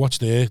grandma, I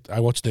watched her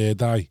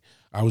die.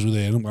 I was with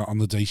her on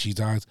the day she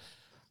died,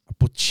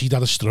 but she'd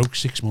had a stroke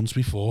 6 months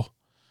before,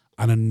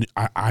 and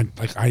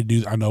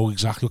I know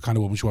exactly what kind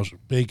of woman she was.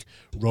 Big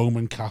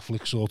Roman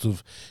Catholic sort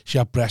of. She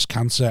had breast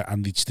cancer,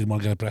 and they didn't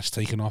want to get her breast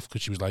taken off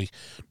because she was like,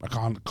 I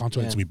can't do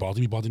it to my body.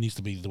 My body needs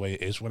to be the way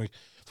it is for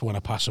when I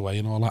pass away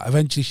and all that.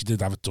 Eventually, she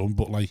did have it done,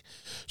 but like,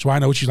 so I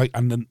know what she's like.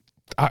 And then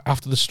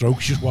after the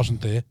stroke, she just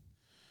wasn't there.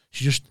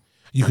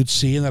 You could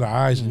see in her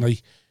eyes, and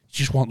like,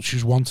 she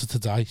just wanted to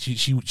die.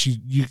 If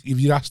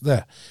you asked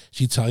her,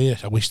 she'd tell you,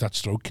 I wish that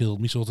stroke killed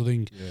me, sort of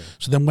thing. Yeah.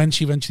 So then when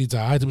she eventually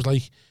died, it was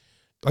like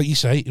you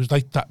say, it was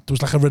like that. There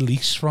was like a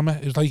release from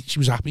it. It was like she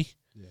was happy.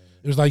 Yeah.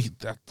 It was like,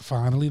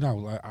 finally now,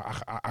 like,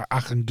 I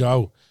can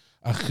go.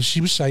 Because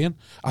she was saying,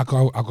 I'll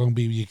go and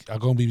be with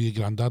your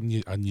granddad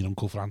and your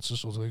Uncle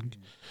Francis, sort of thing.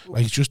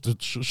 Like, it's just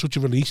such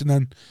a release. And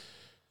then,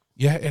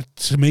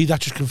 to me, that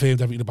just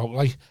confirmed everything about,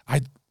 like,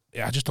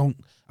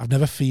 I've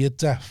never feared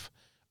death,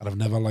 and I've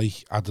never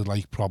like had a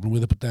like problem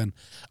with it. But then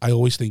I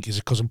always think, is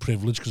it because I'm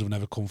privileged? Because I've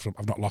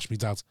not lost my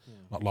dad,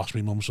 not lost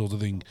my mum, sort of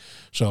thing.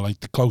 So like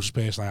the closest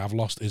person I have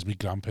lost is my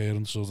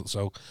grandparents.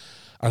 So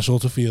I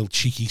sort of feel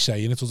cheeky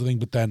saying it, sort of thing.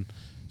 But then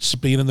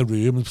being in the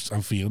room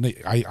and feeling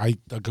it, I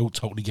go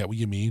totally get what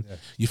you mean. Yeah.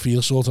 You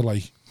feel sort of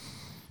like,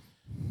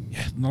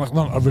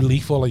 not a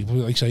relief, or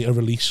like say a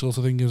release sort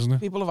of thing, isn't it?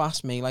 People have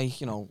asked me,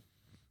 like, you know,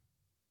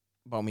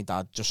 about my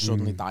dad just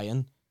suddenly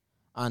dying.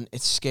 And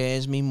it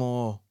scares me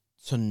more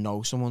to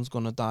know someone's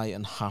going to die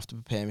and have to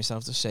prepare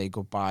myself to say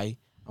goodbye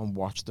and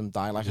watch them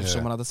die. Like, if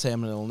someone had a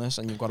terminal illness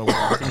and you've got to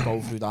watch them go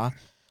through that.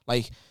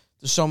 Like,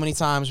 there's so many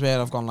times where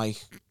I've gone, like,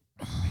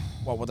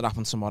 what would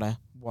happen tomorrow?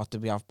 What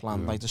did we have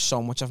planned? Like, there's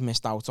so much I've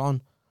missed out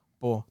on.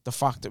 But the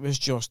fact it was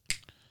just,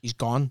 he's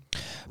gone.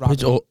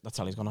 That's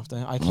how he's gone off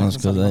there. That's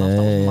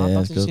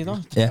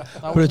good. Yeah.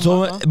 But it's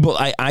all.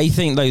 But I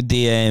think like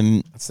the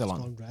It's still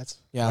on. Red.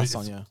 Yeah, that's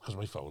on. Yeah. Because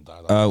my phone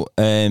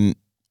died.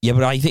 Yeah,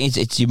 but I think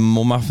it's your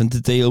mum having to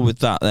deal with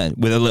that then,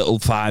 with a little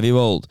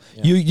 5-year-old.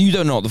 Yeah. You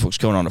don't know what the fuck's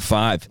going on at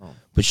 5,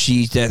 but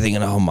she's there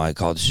thinking, oh my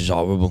God, this is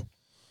horrible.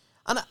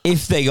 And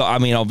if they got, I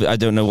mean, I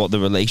don't know what the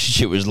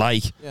relationship was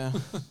like,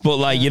 but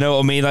like, you know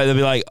what I mean? Like, they'll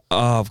be like,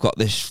 oh, I've got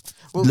this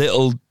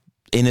little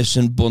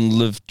innocent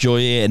bundle of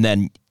joy here, and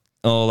then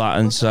all that,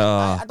 and so...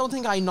 I don't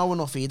think I know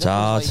enough either.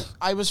 Like,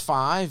 I was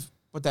 5,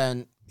 but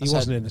then... He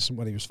wasn't innocent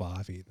when he was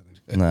 5 either.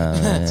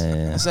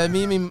 No, So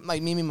me and my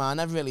man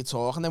never really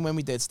talk, and then when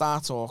we did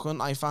start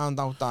talking, I found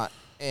out that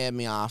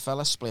my half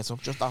fella split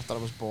up just after I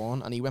was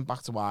born, and he went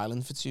back to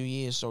Ireland for 2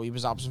 years. So he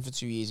was absent for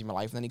 2 years in my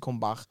life, and then he come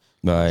back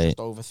just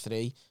over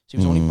 3. So he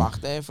was only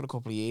back there for a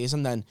couple of years,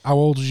 and then. How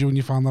old was you when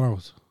you found that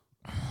out?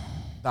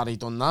 That he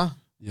done that?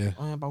 Yeah.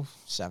 About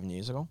 7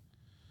 years ago.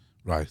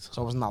 Right.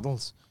 So I was an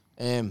adult.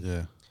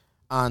 Yeah.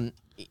 And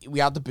we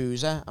had the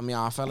boozer, and my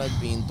half fella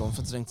had been done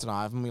for drink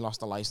driving. We lost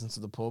the license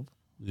to the pub.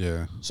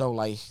 Yeah. So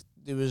like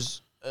there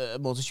was a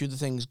multitude of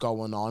things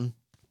going on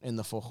in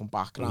the fucking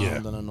background,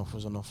 and enough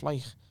was enough.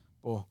 Like,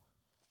 but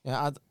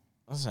yeah,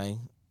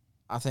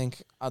 I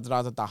think I'd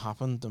rather that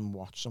happen than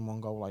watch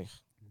someone go like.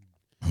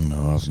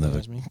 No, I've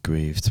never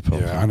grieved.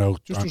 Probably. Yeah, I know.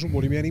 Just doesn't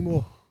worry me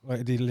anymore.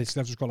 Like the list,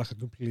 I've just got like a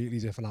completely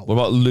different outlook.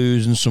 What about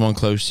losing someone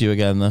close to you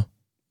again, though?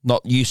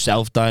 Not you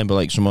self dying, but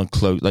like someone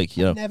close, like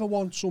you know. I never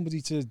want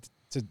somebody to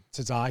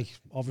die.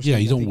 Obviously, yeah,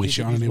 you don't wish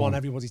it on anyone. You want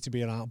everybody to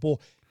be around, but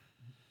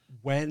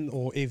when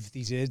or if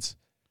they did,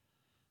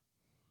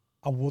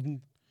 I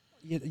wouldn't.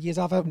 You'd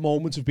have a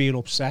moment of being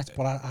upset,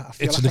 but I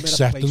feel it's like an I'm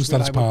acceptance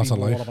that it's part of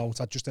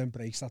life. I'd just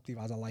embrace that they've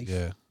had a life.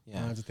 Yeah.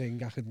 Kind of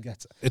thing. I couldn't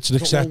get. It's an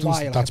acceptance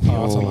that's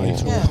part of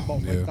life.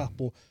 Like that,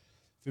 but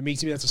for me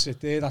to be able to sit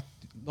there that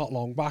not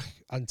long back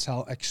and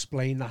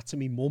explain that to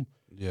me mum,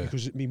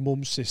 because my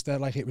mum's sister,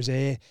 like it was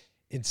her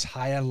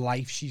entire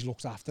life she's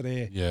looked after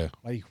her. Yeah.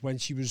 Like when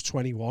she was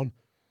 21,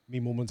 my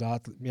mum and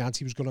dad, my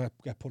auntie was gonna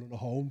get put in a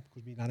home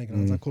because my nan and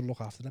granddad couldn't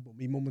look after her, but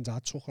my mum and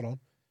dad took her on.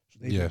 So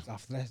they looked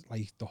after her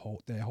like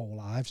their whole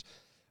lives,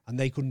 and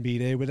they couldn't be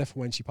there with her for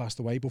when she passed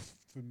away. But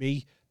for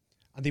me,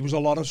 and there was a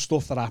lot of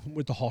stuff that happened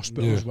with the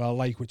hospital as well,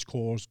 like which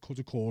could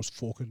have caused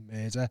fucking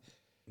murder.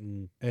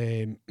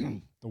 The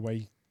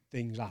way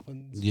things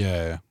happened.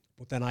 Yeah.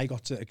 But then I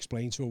got to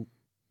explain to her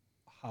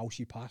how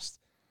she passed,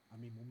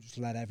 and my mum just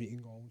let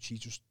everything go, and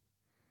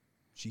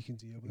she can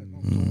deal with it now.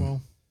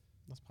 Well,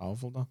 that's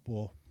powerful,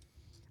 though.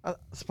 But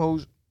I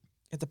suppose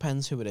it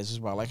depends who it is as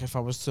well. Like if I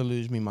was to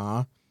lose my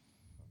ma,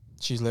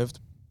 she's lived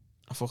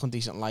a fucking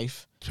decent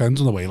life.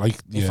 Depends on the way. Like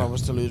if I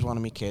was to lose one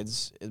of my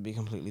kids, it'd be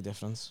completely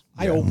different.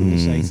 I openly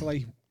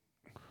say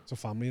to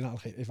family that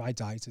like, if I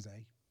die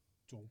today,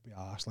 don't be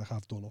arsed, like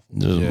I've done nothing.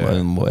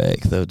 Doesn't work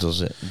though,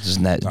 does it?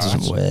 It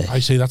doesn't work. I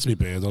say that to my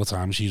bird all the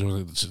time. She's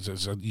always,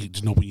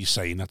 there's no point you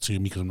saying that to me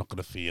because I'm not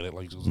going to feel it.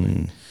 Like, doesn't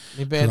it?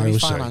 My bird would be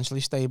financially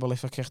stable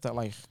if I kicked it,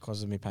 like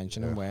because of my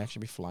pension and work. She'd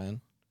be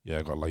flying. Yeah,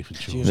 I got life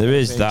insurance. There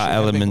is that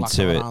element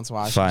to it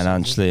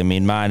financially. I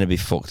mean, mine would be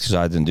fucked because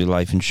I didn't do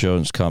life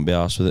insurance. Can't be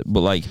arsed with it.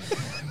 But like,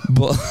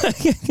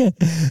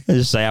 I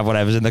just say have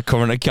whatever's in the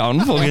current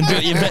account. Fucking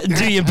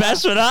do your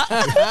best with that.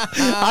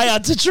 I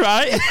had to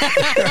try.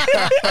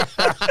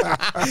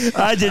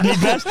 I did my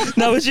best.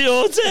 Now it's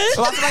your turn.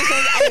 So that's what I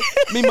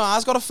said. My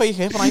ma's got a fake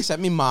hip, and I said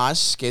my ma's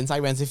skint.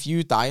 I went, if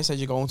you die, I said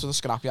you're going to the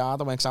scrapyard.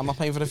 I went, 'cause I'm not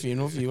paying for the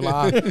funeral for you,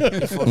 lad.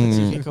 You fucking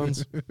cheeky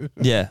cunt.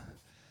 Yeah.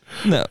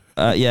 No.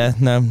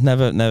 No.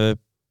 Never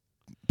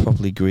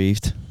properly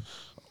grieved.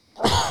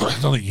 I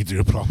don't think you do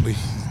it properly.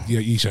 Yeah,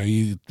 you say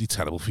you're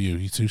terrible for you.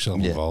 You're too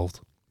self-involved.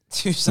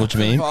 What do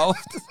you mean?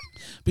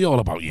 Be all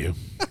about you.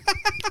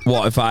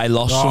 What if I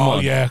lost someone?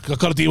 Oh yeah, I've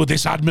got to deal with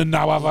this admin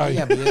now, have I?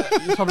 Yeah,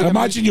 but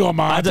imagine your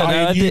mum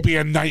dying, you be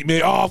a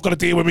nightmare. Oh, I've got to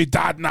deal with my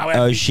dad now.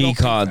 Oh, she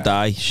can't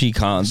die. She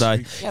can't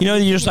die. You know,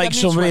 you're just like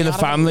somebody in the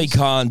family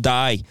can't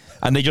die,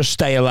 and they just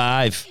stay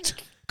alive.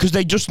 Because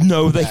they just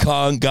know they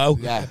can't go.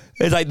 Yeah.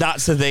 It's like,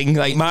 that's the thing.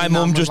 Like, my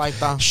mum just, like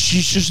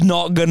she's just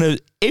not gonna,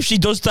 if she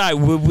does die,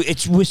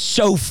 we're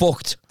so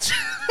fucked.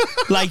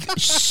 Like,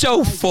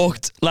 so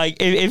fucked. Like,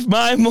 if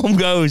my mum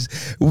goes,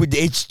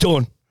 it's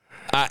done.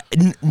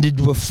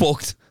 We're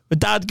fucked. My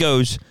dad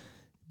goes,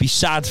 be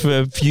sad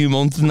for a few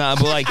months and that,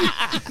 but like,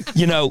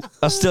 you know,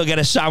 I'll still get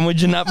a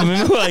sandwich and that from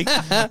him. Like,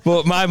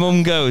 but my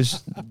mum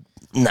goes,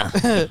 nah,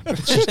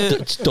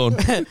 it's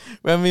done.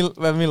 When we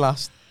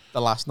the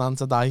last nan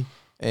to die,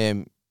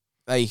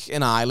 like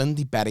in Ireland,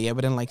 they bury you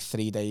within like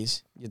 3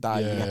 days. You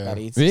die, you get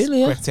buried.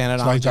 Really? Quick turnaround.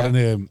 It's like that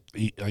in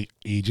like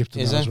Egypt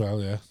and as well,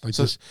 yeah. Like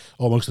so, this,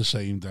 almost the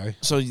same day.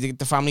 So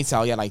the family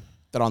tell you, like,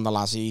 they're on the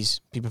lassies,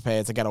 be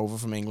prepared to get over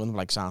from England,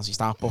 like, Sansi,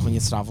 start booking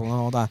your travel and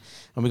all that.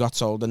 And we got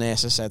told, the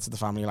nurses said to the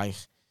family, like,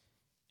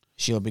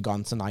 she'll be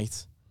gone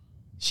tonight.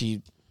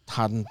 She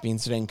hadn't been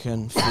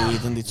drinking,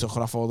 feeding, they took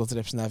her off all the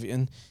drips and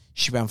everything.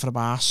 She went for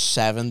about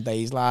 7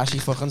 days last. She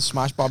fucking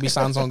smashed Bobby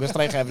Sands hunger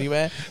strike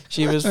everywhere.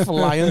 She was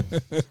flying.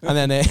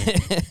 And then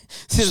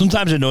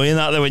sometimes annoying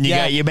that though when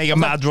you make a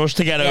mad rush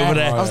to get over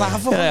there. I was like,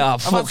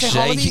 I'm taking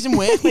holidays in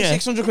work, pay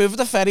 600 quid for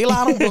the ferry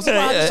line.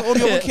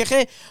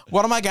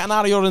 What am I getting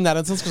out of your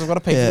inheritance? Because I've got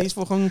to pay for these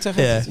fucking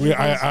tickets.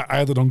 I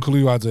had an uncle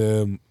who had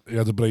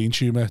a brain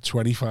tumour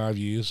 25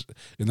 years.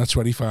 In that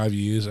 25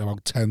 years,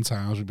 about 10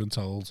 times we've been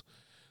told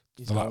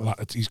he's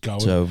going.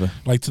 It's over.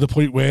 Like to the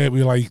point where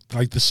we like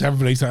the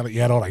 7th or 8th time, like,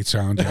 yeah, all right,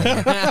 sound.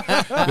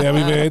 Yeah,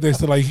 we've heard this.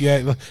 They're like,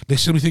 yeah,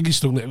 listen, we think he's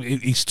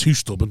too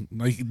stubborn.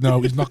 Like,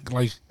 no, he's not.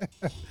 Like,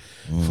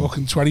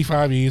 fucking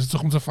 25 years it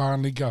took him to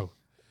finally go.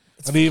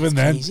 And even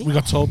then, we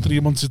got told 3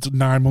 months,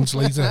 9 months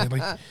later,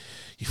 like,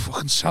 You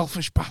fucking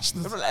selfish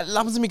bastard. It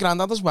happened to my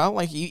granddad as well.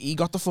 Like, he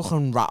got the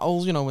fucking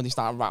rattles, you know, when they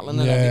started rattling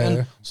and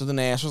everything. So the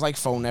nurse was like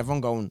phoning everyone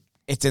going,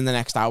 it's in the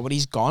next hour,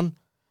 he's gone.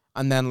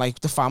 And then,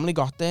 like, the family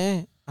got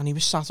there and he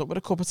was sat up with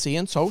a cup of tea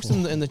and toast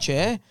in the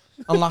chair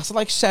and lasted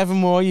like 7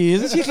 more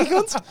years.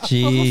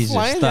 Jesus,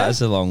 that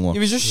is a long one. He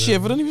was just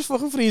shivering, he was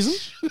fucking freezing.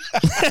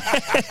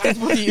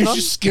 He was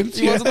just skint.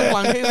 He wanted a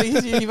blanket,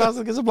 he was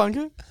like, it's a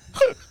blanket.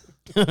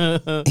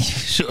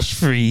 He's just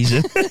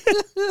freezing.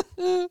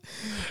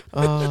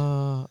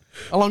 How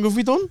long have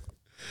we done?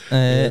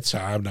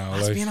 time now.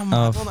 That's Like. been a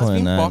mad one. That's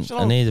been boxing.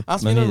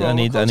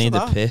 I need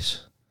a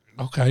piss.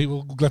 Okay,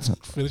 well, let's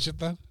finish it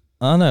then.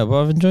 I know,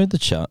 but I've enjoyed the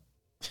chat.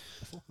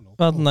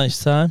 Had a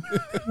nice time.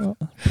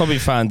 Probably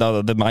found out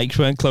that the mics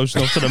weren't close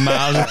enough to the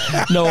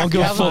mouths. No one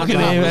could fucking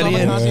hear any.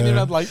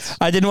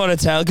 I didn't want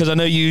to tell because I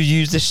know you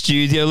use the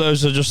studio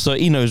loads, so I just thought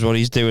he knows what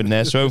he's doing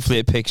there. So hopefully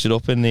it picks it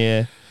up in the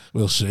air.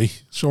 We'll see.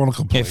 So I want to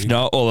complain. If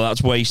not, all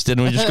that's wasted.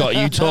 And we just got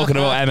you talking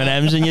about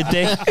M&M's in your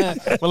dick.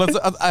 Well,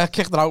 I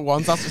kicked it out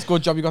once. That's a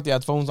good job you got the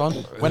headphones on.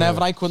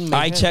 Whenever I couldn't make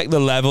it. I check the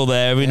level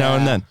there every now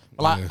and then.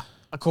 Well,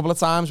 a couple of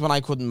times when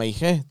I couldn't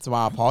make it to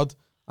our pod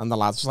and the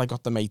lads just like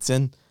got the mates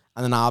in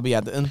and then I'll be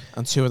editing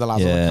and 2 of the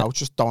lads on the couch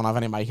just don't have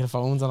any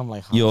microphones and I'm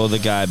like... You're the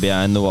guy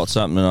behind the what's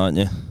happening, aren't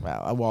you?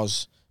 Well, I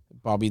was.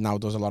 Bobby now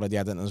does a lot of the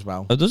editing as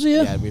well. Oh, does he?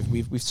 Yeah,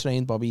 we've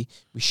trained Bobby.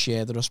 We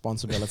share the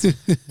responsibility.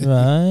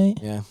 Right.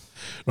 Yeah.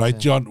 Right,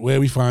 John, where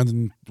are we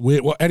finding...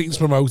 what editing's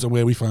promote and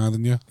where are we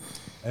finding you?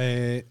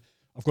 I'm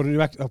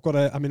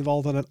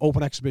involved in an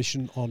open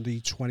exhibition on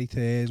the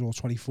 23rd or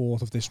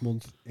 24th of this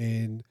month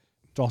in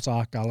Dot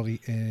Art Gallery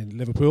in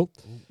Liverpool.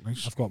 Oh,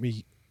 nice. I've got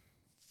me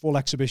full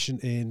exhibition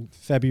in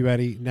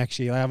February next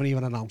year. I haven't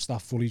even announced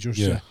that fully just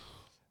yet.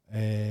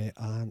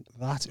 And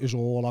that is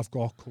all I've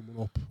got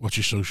coming up. What's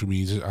your social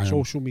media?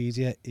 Social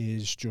media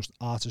is just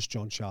Artist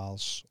John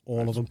Charles,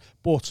 all of them.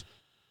 But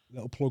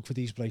little plug for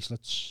these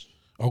bracelets.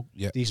 Oh,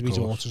 yeah. These are my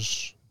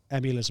daughters.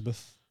 Emmy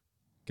Elizabeth.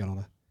 Get on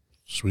it.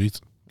 Sweet.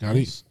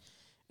 Gary?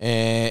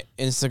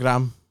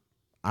 Instagram,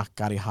 at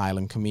Gary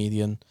Hyland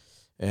Comedian.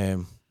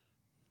 I'm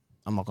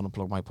not going to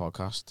plug my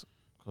podcast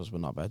because we're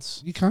not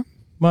beds. You can.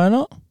 Why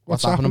not?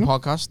 What's happening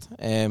podcast?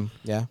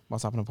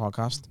 What's happening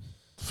podcast?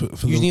 For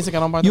you need to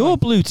get on by the You're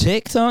blue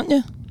ticked, aren't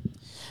you?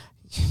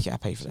 Yeah, I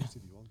pay for it.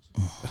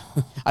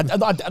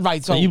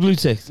 Right, so... Are you blue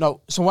ticked? No,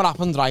 so what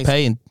happened, right?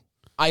 Paying?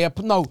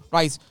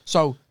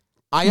 So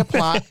I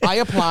applied...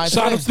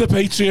 Sign up to the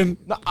Patreon.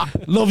 No,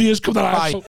 love yous, come to the house.